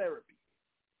all therapy.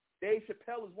 Dave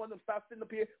Chappelle is one of them. Stop sitting up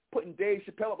here putting Dave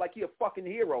Chappelle up like he a fucking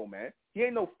hero, man. He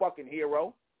ain't no fucking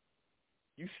hero.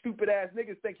 You stupid ass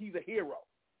niggas think he's a hero.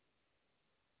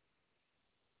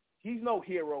 He's no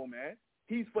hero, man.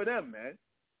 He's for them, man.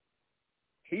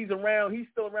 He's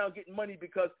still around getting money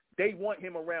because they want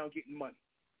him around getting money.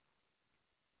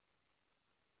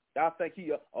 Y'all think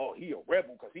he a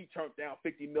rebel because he turned down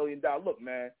 $50 million. Look,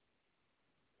 man,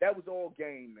 that was all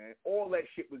game, man. All that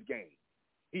shit was game.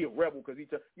 He a rebel because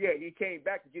he came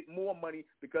back to get more money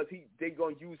because they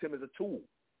gonna use him as a tool.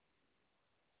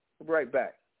 We'll be right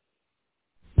back.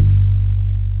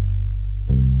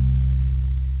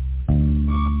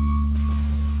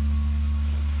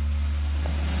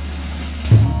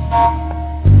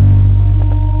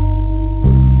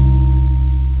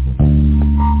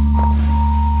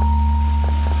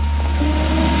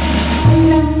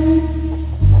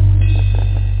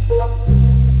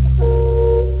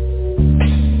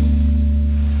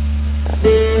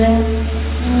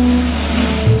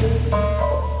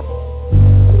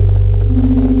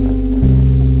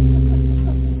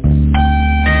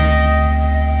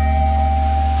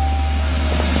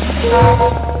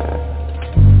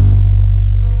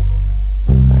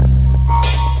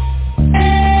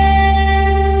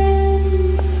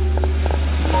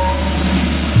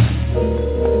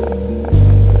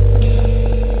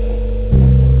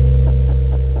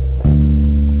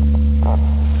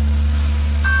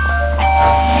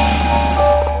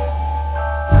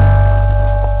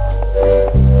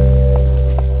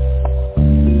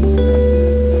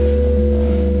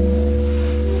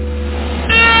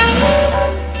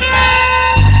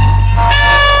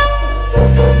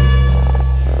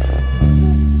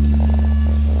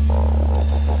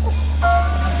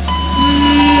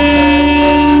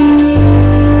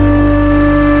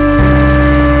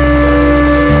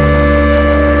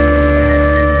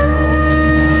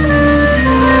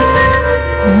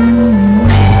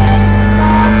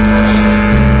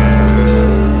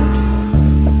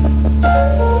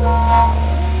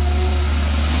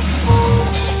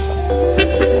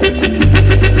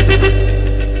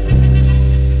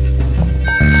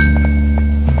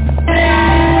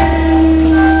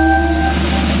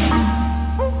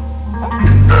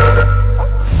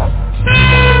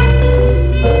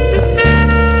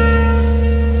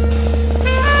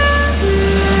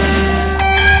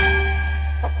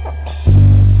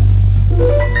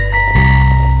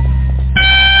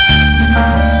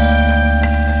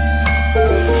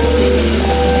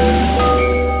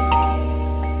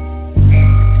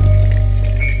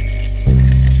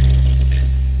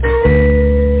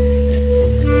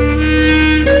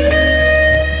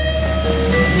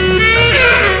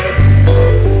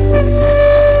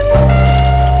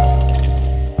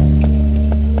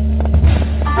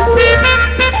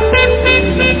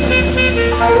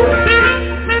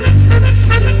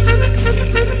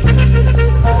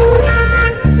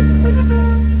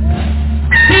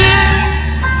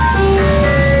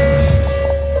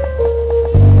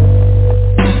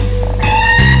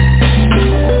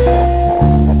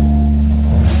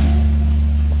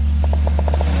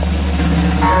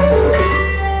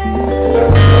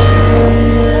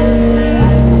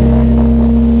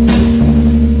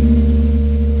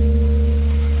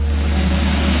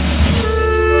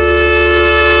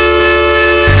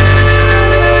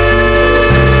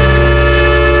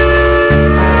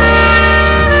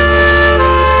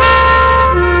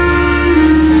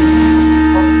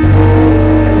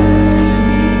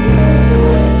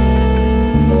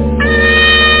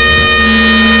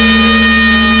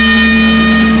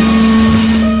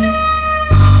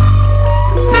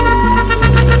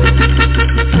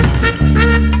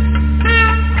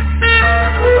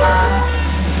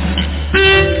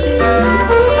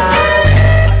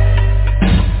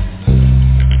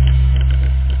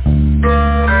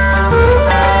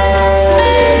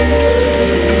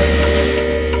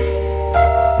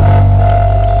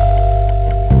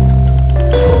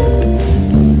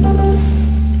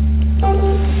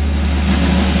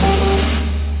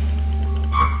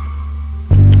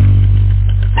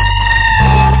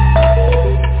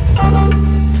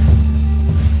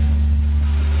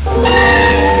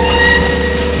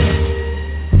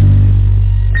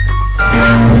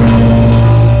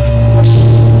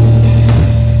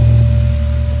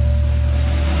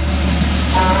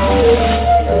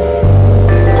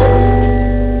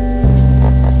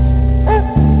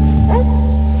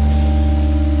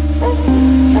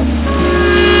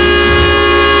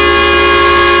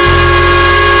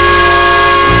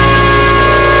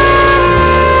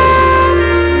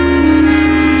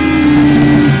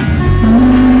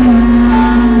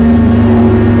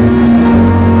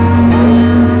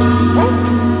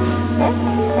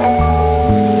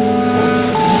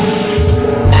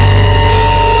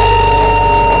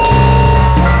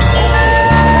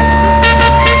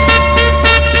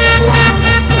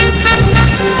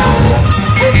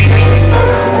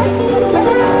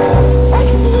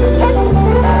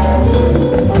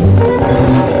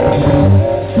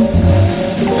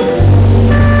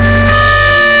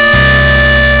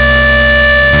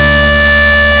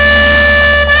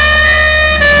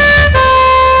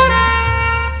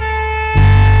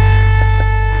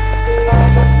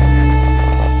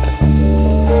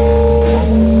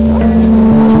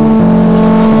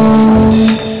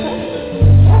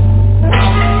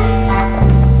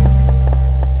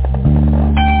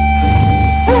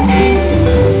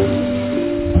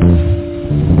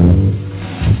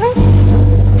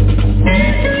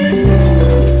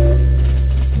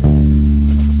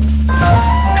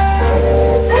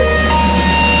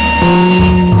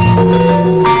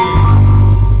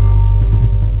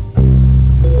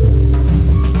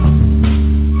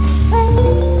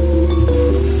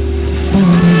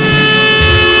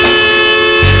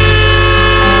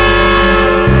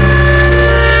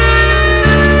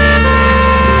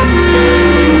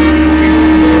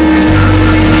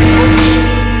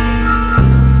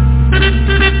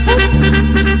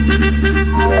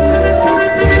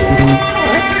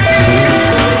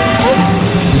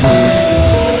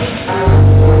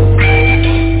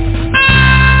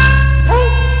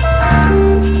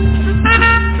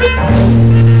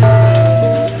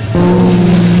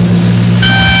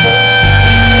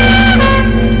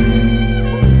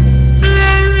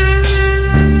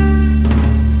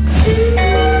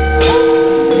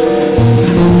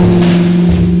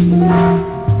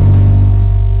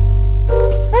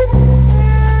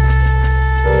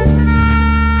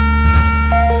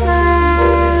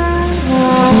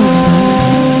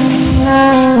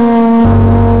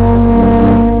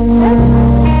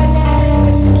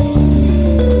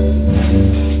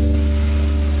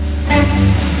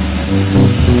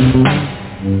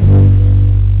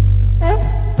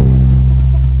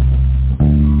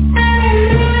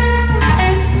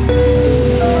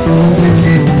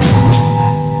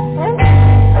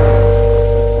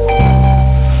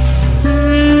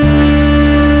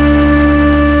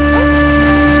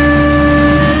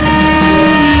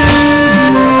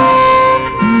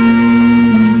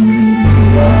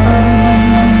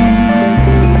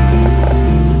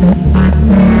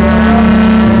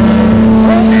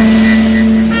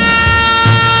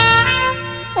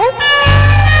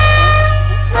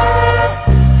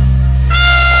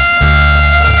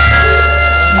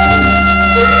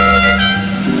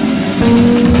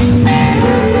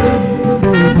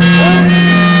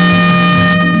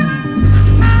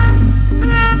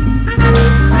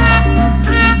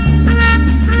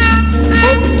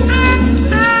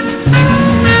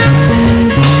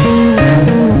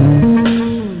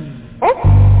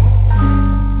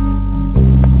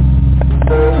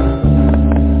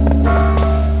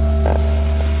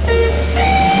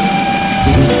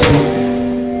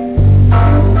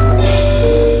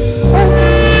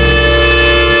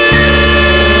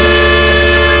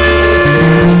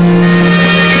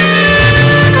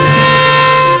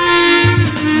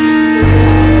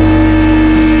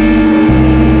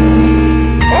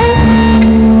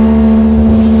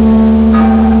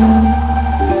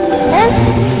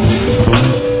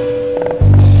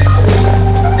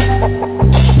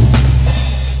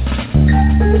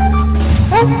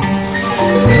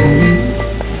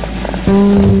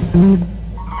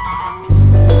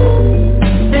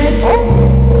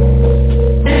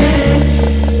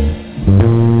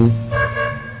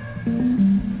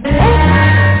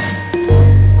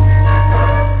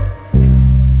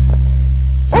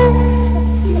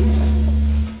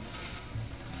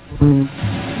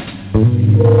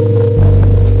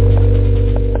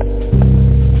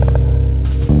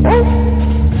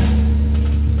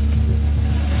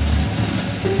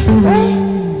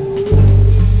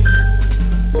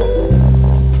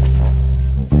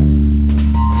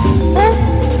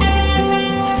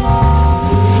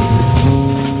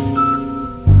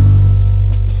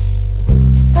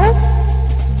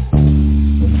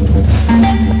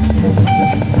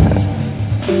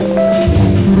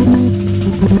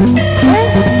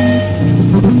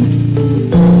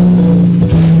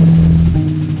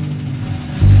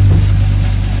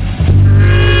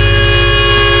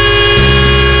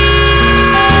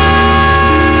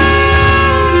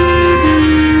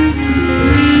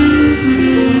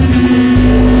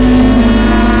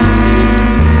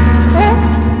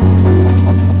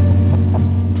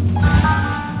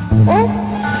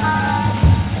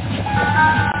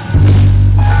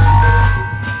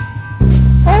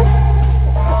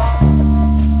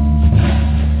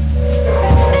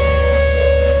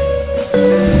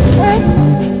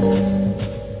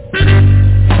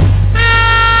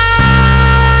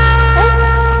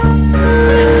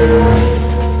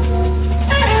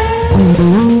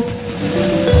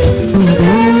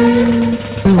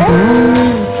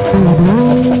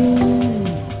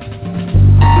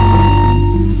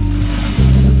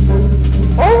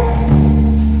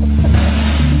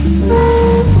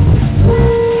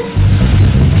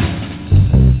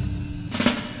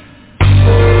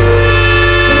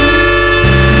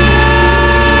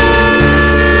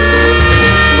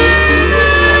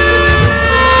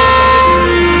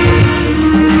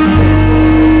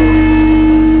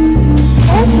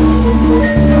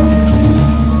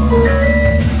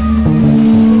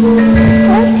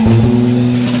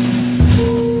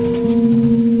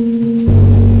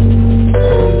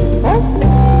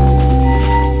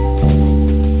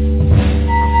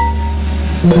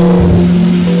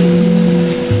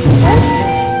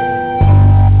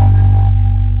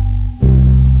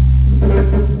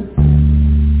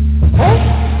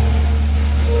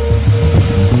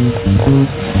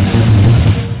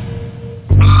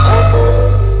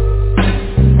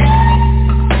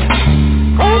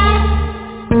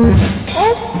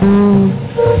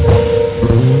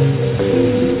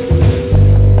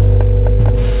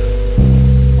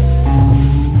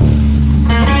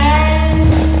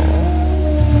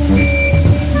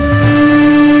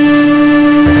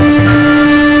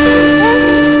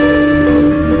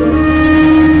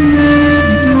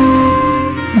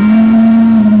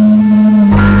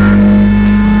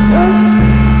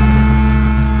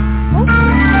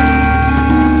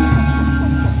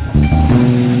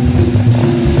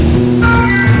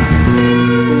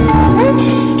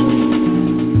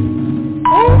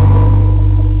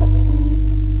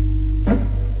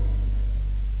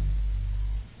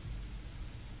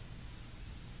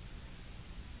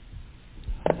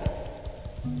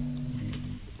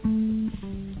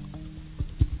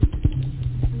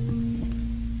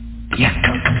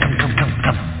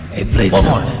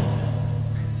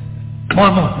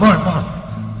 One more. More.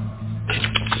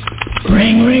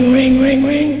 Ring, ring, ring, ring,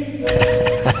 ring.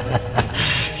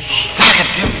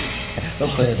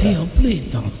 Don't play it. Hell,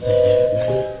 please don't say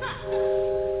that.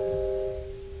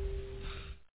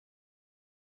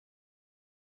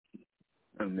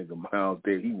 That nigga Miles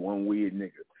there, he one weird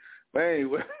nigga. But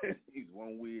anyway, he's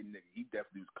one weird nigga. He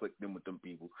definitely was clicked in with them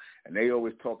people. And they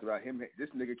always talked about him. This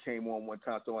nigga came on one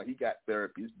time, so he got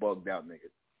therapy. He's bugged out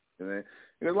nigga. And then,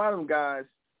 there's a lot of them guys,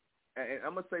 and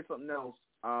I'm going to say something else.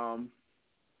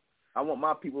 I want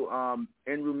my people,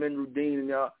 Enru, Dean, and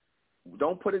y'all,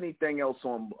 don't put anything else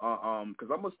on, because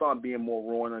I'm going to start being more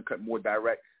raw and uncut, more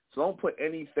direct. So don't put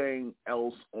anything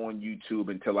else on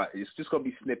YouTube until it's just going to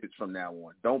be snippets from now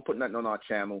on. Don't put nothing on our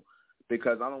channel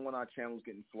because I don't want our channels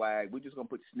getting flagged. We're just going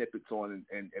to put snippets on,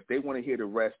 and if they want to hear the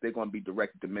rest, they're going to be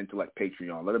directed to MENTELLECT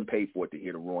Patreon. Let them pay for it to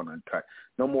hear the raw and uncut.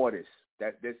 No more of this.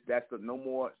 No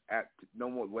more,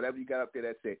 whatever you got up there,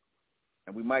 that's it.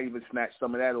 And we might even snatch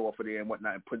some of that off of there and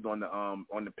whatnot and put it on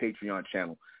the Patreon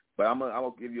channel. But I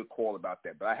will give you a call about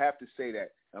that. But I have to say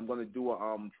that I'm going to do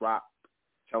a drop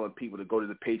telling people to go to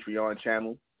the Patreon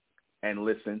channel and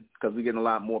listen because we're getting a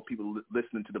lot more people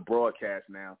listening to the broadcast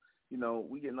now. You know,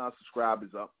 we're getting our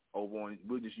subscribers up over on.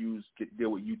 We'll just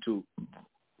deal with YouTube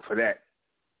for that.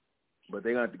 But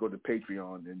they're going to have to go to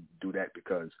Patreon and do that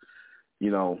because,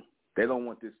 you know, They don't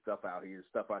want this stuff out here.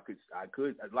 Stuff a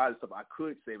lot of stuff I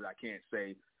could say, but I can't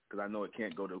say because I know it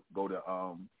can't go to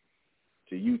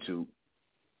YouTube.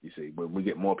 You see, but we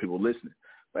get more people listening.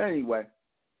 But anyway,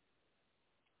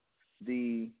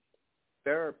 the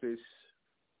therapist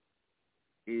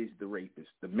is the rapist,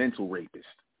 the mental rapist.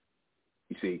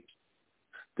 You see,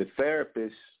 the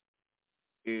therapist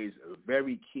is a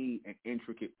very key and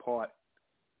intricate part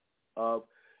of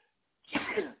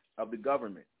the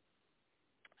government.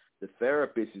 The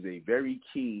therapist is a very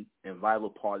key and vital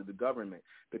part of the government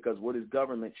because what is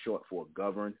government short for?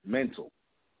 Governmental,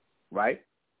 right?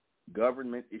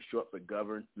 Government is short for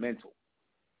governmental,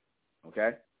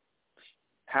 okay?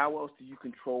 How else do you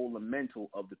control the mental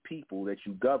of the people that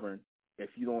you govern if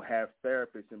you don't have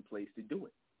therapists in place to do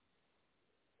it?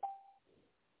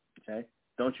 Okay?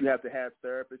 Don't you have to have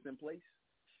therapists in place?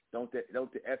 Don't the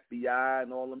FBI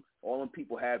and all them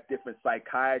people have different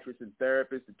psychiatrists and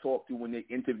therapists to talk to when they're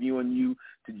interviewing you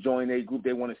to join their group?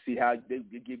 They want to see how they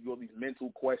give you all these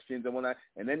mental questions and whatnot.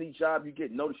 And any job you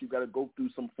get, notice you got to go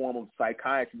through some form of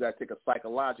psychiatry. You got to take a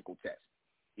psychological test.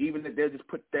 Even if they'll just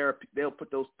put therapy, they'll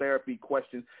put those therapy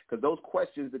questions because those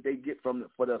questions that they get the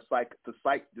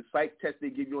psych test they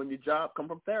give you on your job come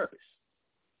from therapists.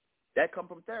 That come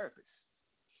from therapists.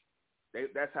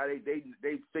 That's how they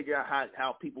figure out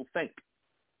how people think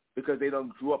because they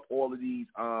don't drew up all of these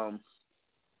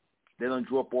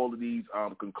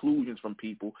conclusions from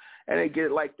people and they get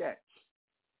it like that.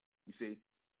 You see,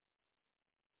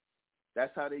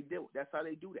 that's how they do. That's how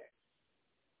they do that.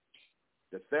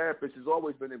 The therapist has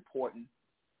always been important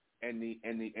in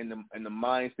the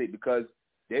mind state because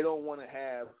they don't want to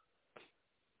have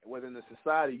within the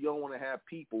society. You don't want to have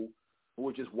people who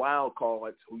are just wild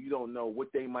cards, who you don't know what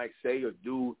they might say or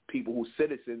do, people who are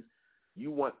citizens.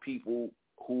 You want people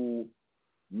who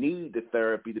need the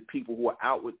therapy, the people who are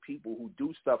out with people who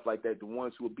do stuff like that, the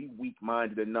ones who will be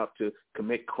weak-minded enough to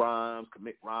commit crimes,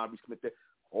 commit robberies, commit that.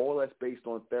 All that's based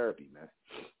on therapy, man.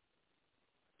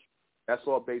 That's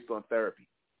all based on therapy.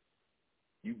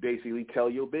 You basically tell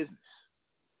your business.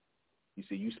 You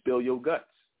see, you spill your guts.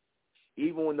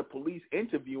 Even when the police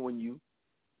interviewing you,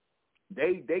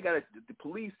 They got the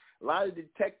police. A lot of the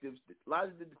detectives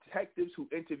who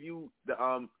interview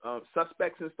the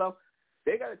suspects and stuff,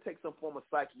 they got to take some form of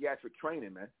psychiatric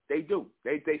training, man. They do.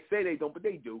 They say they don't, but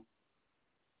they do.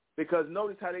 Because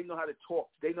notice how they know how to talk.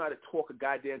 They know how to talk a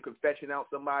goddamn confession out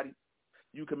somebody.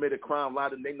 You commit a crime, a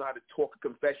lot of them, they know how to talk a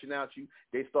confession out you.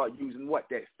 They start using what?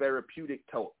 That therapeutic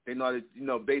talk. They know how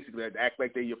to, basically act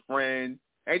like they're your friend.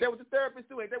 Ain't that what the therapists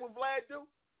do? Ain't that what Vlad do?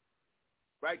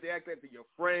 Right? They act like they're your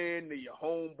friend, they're your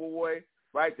homeboy,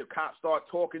 right? The cops start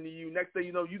talking to you. Next thing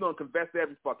you know, you're going to confess to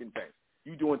every fucking thing.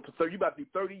 You about to do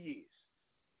 30 years.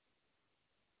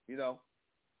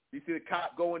 You see the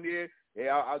cop go in there,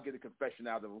 yeah, I'll get a confession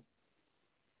out of him.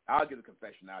 I'll get a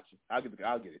confession out you. I'll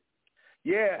get it.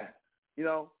 Yeah,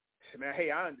 man,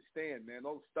 hey, I understand, man,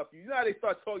 all the stuff. You know how they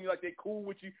start talking you like they cool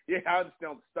with you? Yeah, I understand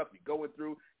all the stuff you're going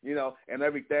through, and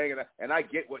everything, and I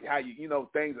get how you,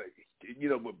 things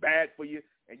are, were bad for you,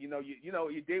 and you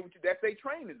did what you. That's their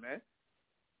training, man.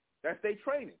 That's their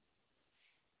training.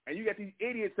 And you got these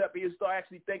idiots up here who start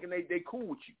actually thinking they cool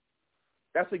with you.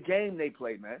 That's a game they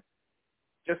play, man.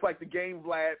 Just like the game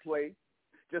Vlad played,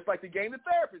 just like the game the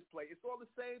therapist play. It's all the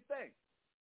same thing.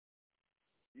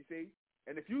 You see?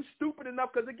 And if you stupid enough,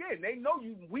 because again, they know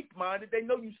you weak-minded, they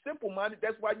know you simple-minded,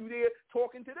 that's why you there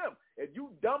talking to them. If you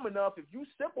dumb enough, if you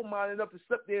simple-minded enough to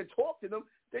sit there and talk to them,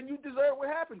 then you deserve what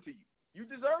happened to you. You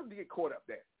deserve to get caught up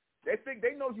there.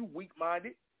 They know you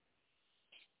weak-minded.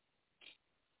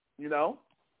 They know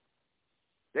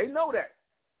that.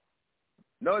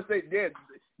 Notice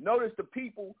notice the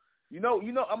people, I'm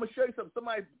gonna show you something.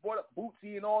 Somebody brought up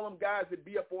Bootsy and all them guys that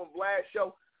be up on Vlad's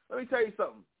show. Let me tell you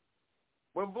something.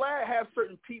 When Vlad has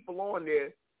certain people on there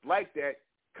like that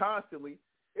constantly,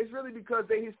 it's really because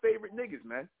they his favorite niggas,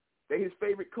 man. They his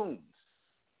favorite coons.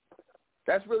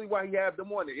 That's really why he have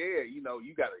them on there. Yeah, you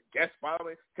got a guest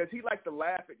following because he likes to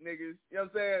laugh at niggas. You know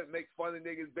what I'm saying? Make fun of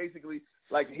niggas. Basically,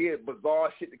 like to hear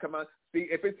bizarre shit to come out. See,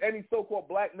 if it's any so-called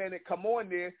black man that come on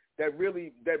there that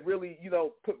really,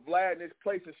 put Vlad in his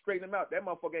place and straighten him out, that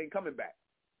motherfucker ain't coming back.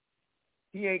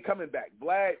 He ain't coming back.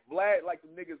 Vlad like the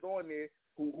niggas on there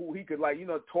who he could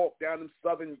talk down them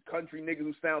southern country niggas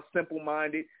who sound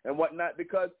simple-minded and whatnot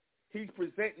because he's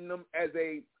presenting them as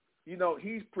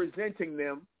he's presenting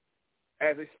them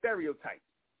as a stereotype.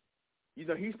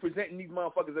 He's presenting these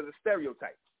motherfuckers as a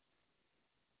stereotype.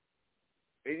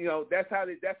 And, that's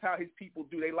how his people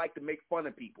do. They like to make fun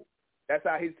of people. That's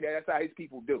how his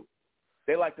people do.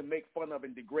 They like to make fun of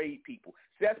and degrade people.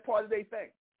 See, that's part of their thing.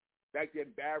 Like to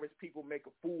embarrass people, make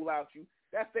a fool out you.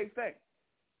 That's their thing.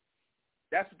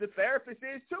 That's what the therapist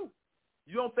is too.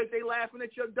 You don't think they laughing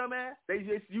at your dumb ass? They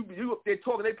just they're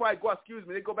talking. They probably go, excuse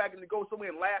me. They go back and they go somewhere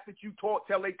and laugh at you,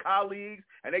 tell their colleagues,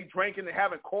 and they drinking and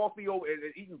having coffee over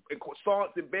and eating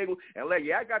croissants and bagels, and like,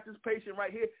 yeah, I got this patient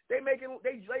right here. They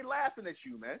laughing at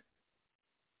you, man.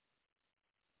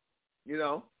 You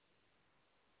know,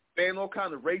 saying all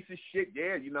kind of racist shit.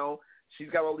 Yeah, you know,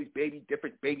 she's got all these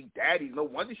different baby daddies. No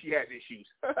wonder she has issues.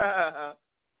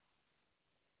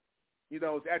 You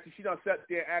know, after she done sat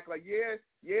there and act like,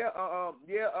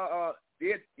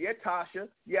 Tasha.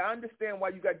 Yeah, I understand why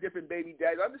you got different baby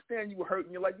daddies. I understand you were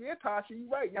hurting. You're like, yeah, Tasha, you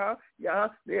right. Yeah,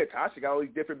 Tasha got all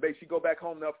these different babies. She go back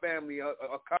home to her family, her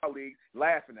colleagues,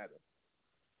 laughing at her.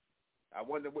 I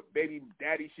wonder what baby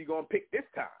daddy she gonna pick this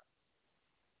time.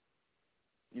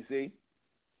 You see?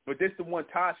 But this the one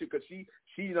Tasha, because she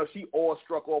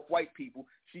awestruck off white people.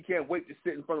 She can't wait to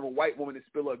sit in front of a white woman and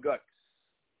spill her guts.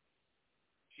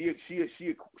 She a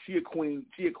queen.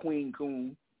 She a queen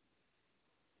coon.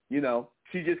 You know,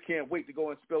 she just can't wait to go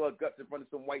and spill her guts in front of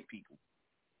some white people,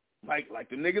 like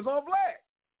the niggas on Vlad.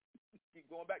 Keep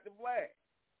going back to Vlad.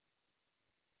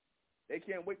 They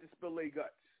can't wait to spill their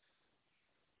guts,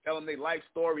 tell them their life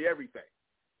story, everything.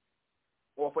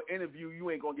 Or for interview, you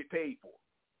ain't gonna get paid for.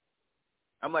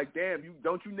 I'm like, damn,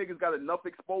 don't you niggas got enough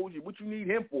exposure? What you need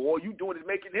him for? All you doing is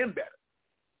making him better.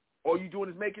 All you doing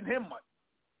is making him money.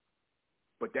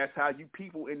 But that's how you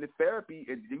people in the therapy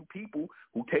and you people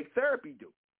who take therapy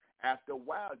do. After a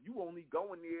while, you only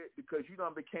going there because you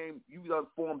done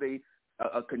formed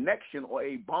a connection or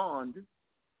a bond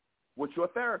with your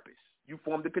therapist. You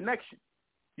formed a connection.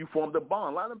 You formed a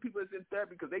bond. A lot of them people that's in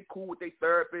therapy because they cool with their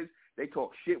therapist. They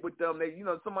talk shit with them. They,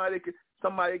 somebody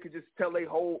could just tell they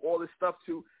all this stuff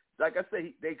to. Like I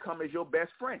say, they come as your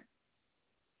best friend.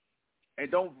 And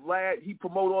don't Vlad, he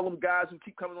promote all them guys who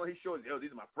keep coming on his shows. Yo,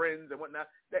 these are my friends and whatnot.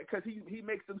 Because he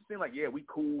makes them seem like, yeah, we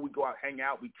cool. We go out, hang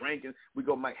out, we drink, and we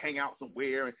go might hang out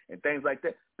somewhere and things like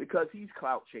that. Because he's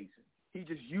clout chasing. He's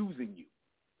just using you.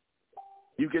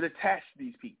 You get attached to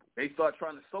these people. They start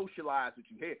trying to socialize with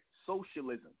you. Here,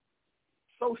 socialism.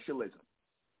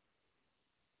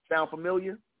 Sound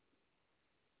familiar?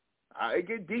 It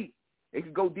get deep. It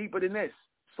could go deeper than this.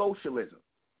 Socialism.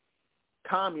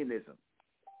 Communism.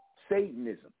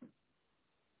 Satanism.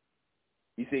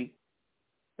 You see?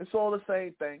 It's all the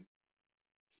same thing.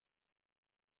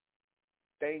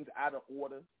 Things out of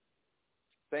order.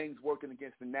 Things working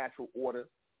against the natural order.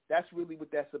 That's really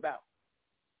what that's about.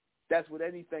 That's what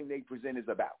anything they present is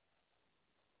about.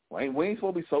 We ain't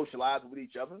supposed to be socializing with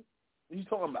each other. What are you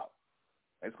talking about?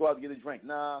 Let's go out and get a drink.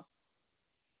 Nah.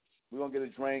 We're going to get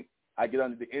a drink. I get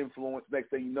under the influence.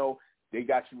 Next thing you know, they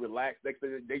got you relaxed. Next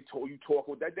thing they told you talk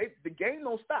with that. The game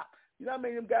don't stop. You know what I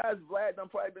mean? Them guys, Vlad done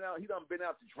probably been out. He done been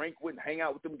out to drink with and hang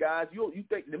out with them guys. You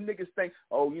think them niggas think,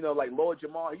 oh, like Lord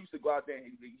Jamal, he used to go out there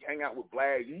and he hang out with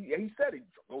Vlad. He said he'd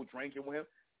go drinking with him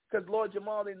because Lord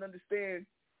Jamal didn't understand.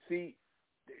 See,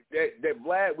 that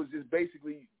Vlad was just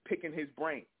basically picking his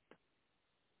brain.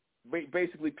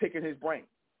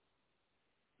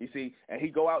 You see, and he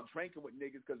go out drinking with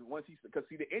niggas because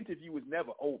the interview was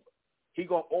never over. He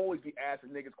gonna always be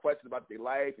asking niggas questions about their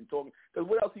life and talking. Because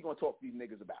what else he gonna talk to these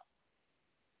niggas about?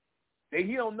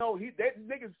 He don't know. That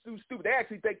niggas too stupid. They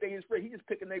actually think they his friend. He just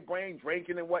picking their brain,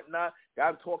 drinking and whatnot.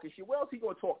 Guys talking shit. What else he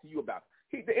gonna talk to you about?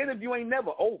 The interview ain't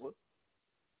never over.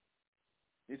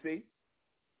 You see,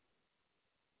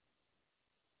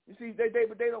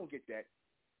 but they don't get that.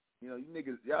 You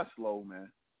niggas, y'all slow,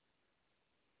 man.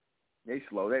 They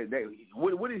slow.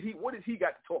 What is he got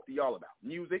to talk to y'all about?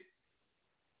 Music?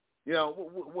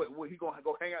 What he gonna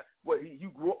go hang out?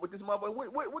 You grew up with this motherfucker?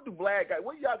 What do Vlad got?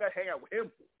 What y'all got to hang out with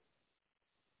him for?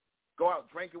 Go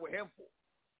out drinking with him for?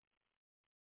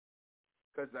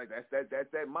 Because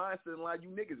that's that mindset in a lot of you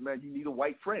niggas, man. You need a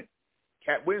white friend.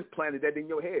 Cat Williams planted that in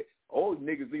your head. All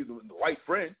niggas need a white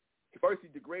friend. First he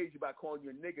degrades you by calling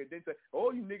you a nigga, then say,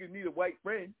 oh, you niggas need a white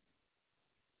friend.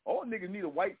 All niggas need a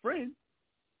white friend.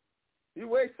 You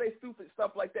always say stupid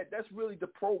stuff like that. That's really to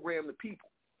program the people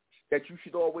that you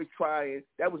should always try. And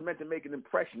that was meant to make an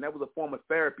impression. That was a form of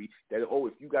therapy that,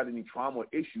 if you got any trauma or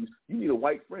issues, you need a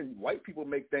white friend. White people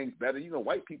make things better.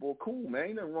 White people are cool, man.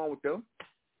 Ain't nothing wrong with them.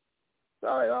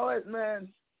 All that, man.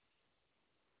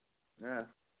 Yeah.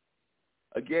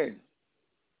 Again,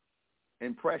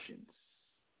 impressions,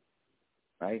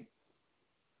 right?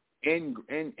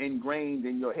 Ingrained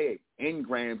in your head.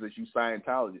 Engrams, as you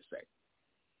Scientologists say.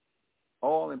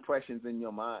 All impressions in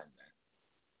your mind, man.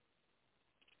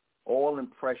 All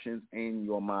impressions in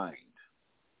your mind.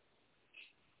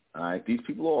 All right? These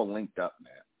people are all linked up,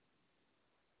 man.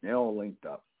 They're all linked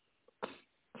up.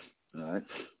 All right?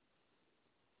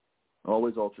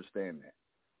 Always understand that.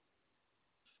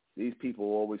 These people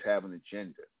always have an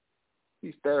agenda.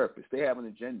 These therapists, they have an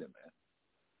agenda, man.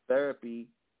 Therapy,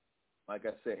 like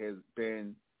I said, has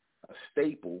been a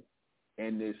staple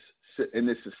in this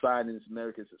society, in this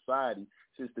American society,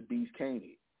 since the bees came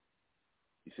here.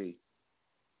 You see,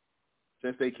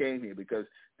 since they came here, because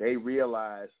they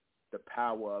realized the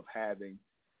power of having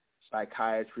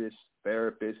psychiatrists,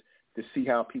 therapists, to see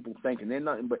how people think. And they're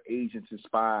nothing but agents and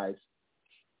spies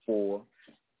for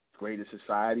greater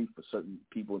society, for certain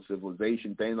people in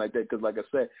civilization, things like that. Because like I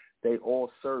said, they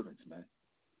all servants, man.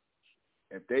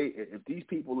 If these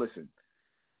people listen,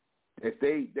 if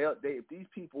these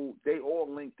people, they all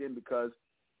linked in, because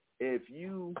if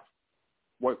you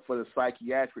work for the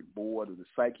psychiatric board or the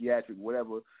psychiatric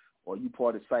whatever, or you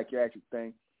part of the psychiatric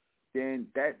thing, then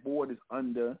that board is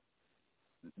under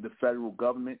the federal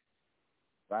government,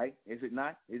 right? Is it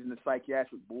not? Isn't the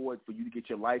psychiatric board, for you to get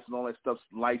your license and all that stuff,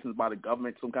 licensed by the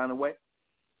government some kind of way?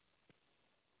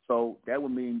 So that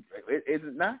would mean, is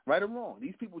it not? Right or wrong?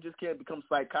 These people just can't become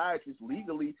psychiatrists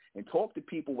legally and talk to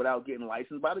people without getting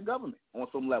licensed by the government on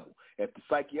some level. If the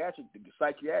psychiatric,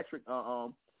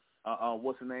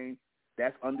 what's the name?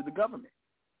 That's under the government.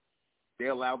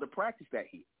 They're allowed to practice that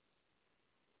here.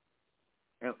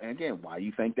 And again, why do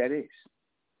you think that is?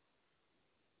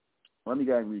 Let me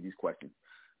go ahead and read these questions.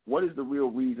 What is the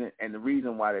real reason, and the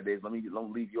reason why that is? Let me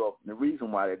leave you off. The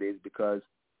reason why that is because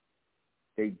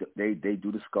they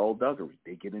do the skullduggery.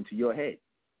 They get into your head.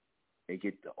 They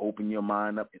get to open your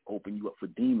mind up and open you up for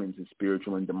demons and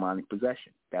spiritual and demonic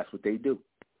possession. That's what they do.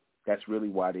 That's really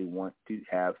why they want to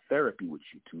have therapy with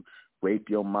you, to rape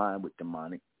your mind with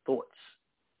demonic thoughts,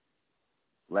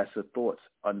 lesser thoughts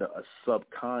under a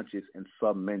subconscious and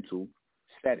submental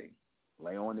setting.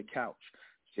 Lay on the couch,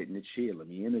 sit in the chair, let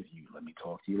me interview you, let me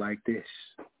talk to you like this.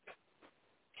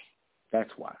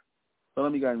 That's why. So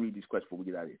let me go ahead and read these questions before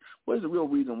we get out of here. What is the real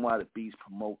reason why the Beast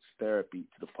promotes therapy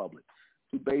to the public?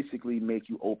 To basically make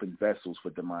you open vessels for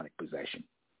demonic possession.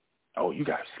 Oh, you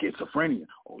got schizophrenia.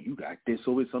 Oh, you got this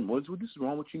or something. What's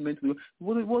wrong with you mentally?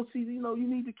 Well, see, you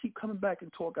need to keep coming back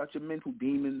and talk out your mental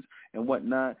demons and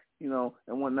whatnot, and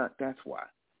whatnot. That's why.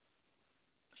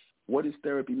 What is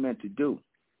therapy meant to do?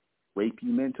 Rape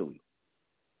you mentally.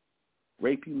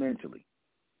 Rape you mentally.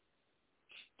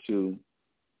 To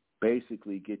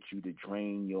basically get you to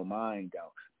drain your mind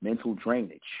out. Mental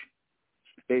drainage.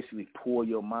 Basically pour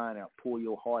your mind out, pour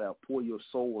your heart out, pour your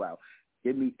soul out.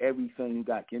 Give me everything you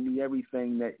got. Give me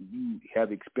everything that you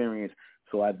have experienced,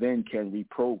 so I then can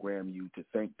reprogram you to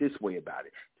think this way about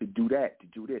it, to do that, to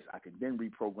do this. I can then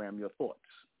reprogram your thoughts,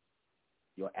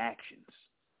 your actions.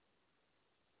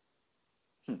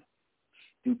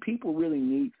 Do people really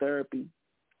need therapy?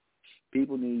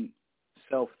 People need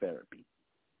self-therapy.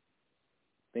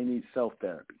 They need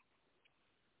self-therapy.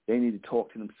 They need to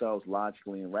talk to themselves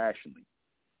logically and rationally,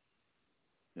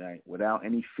 right? Without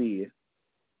any fear,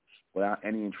 without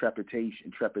any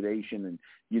trepidation, and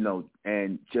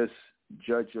and just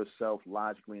judge yourself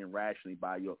logically and rationally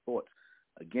by your thoughts.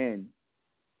 Again,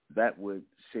 that would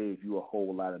save you a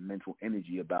whole lot of mental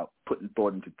energy about putting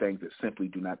thought into things that simply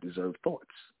do not deserve thoughts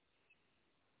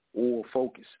or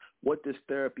focus. What does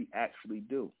therapy actually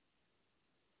do?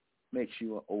 Makes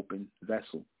you an open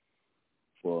vessel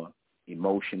for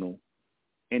emotional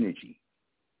energy,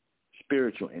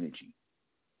 spiritual energy,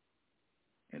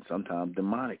 and sometimes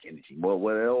demonic energy. Well,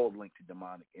 they're all linked to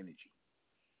demonic energy.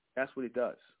 That's what it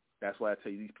does. That's why I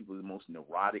tell you, these people are the most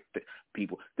neurotic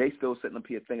people. They still sitting up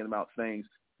here thinking about things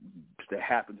that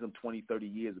happened to them 20, 30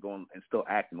 years ago and still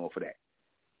acting off of that.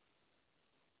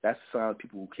 That's the sign of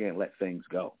people who can't let things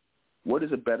go. What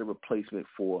is a better replacement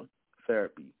for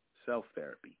therapy,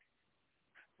 self-therapy?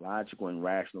 Logical and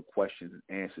rational questions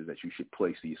and answers that you should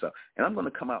place to yourself. And I'm going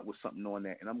to come out with something on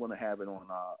that, and I'm going to have it on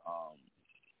our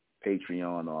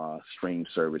Patreon or our stream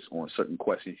service on certain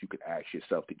questions you could ask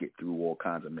yourself to get through all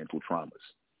kinds of mental traumas.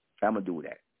 I'm going to do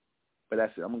that. But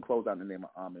that's it. I'm going to close out in the name of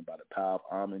Amen, by the power of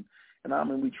Amen. And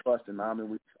Amen we trust, and Amen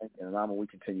we thank, and Amen we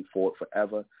continue forward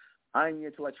forever. I'm the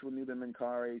intellectual Nuben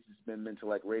Menkarayzz. This has been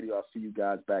Mentellect Radio. I'll see you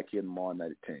guys back here tomorrow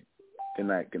night at 10. Good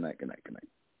night, good night, good night, good night.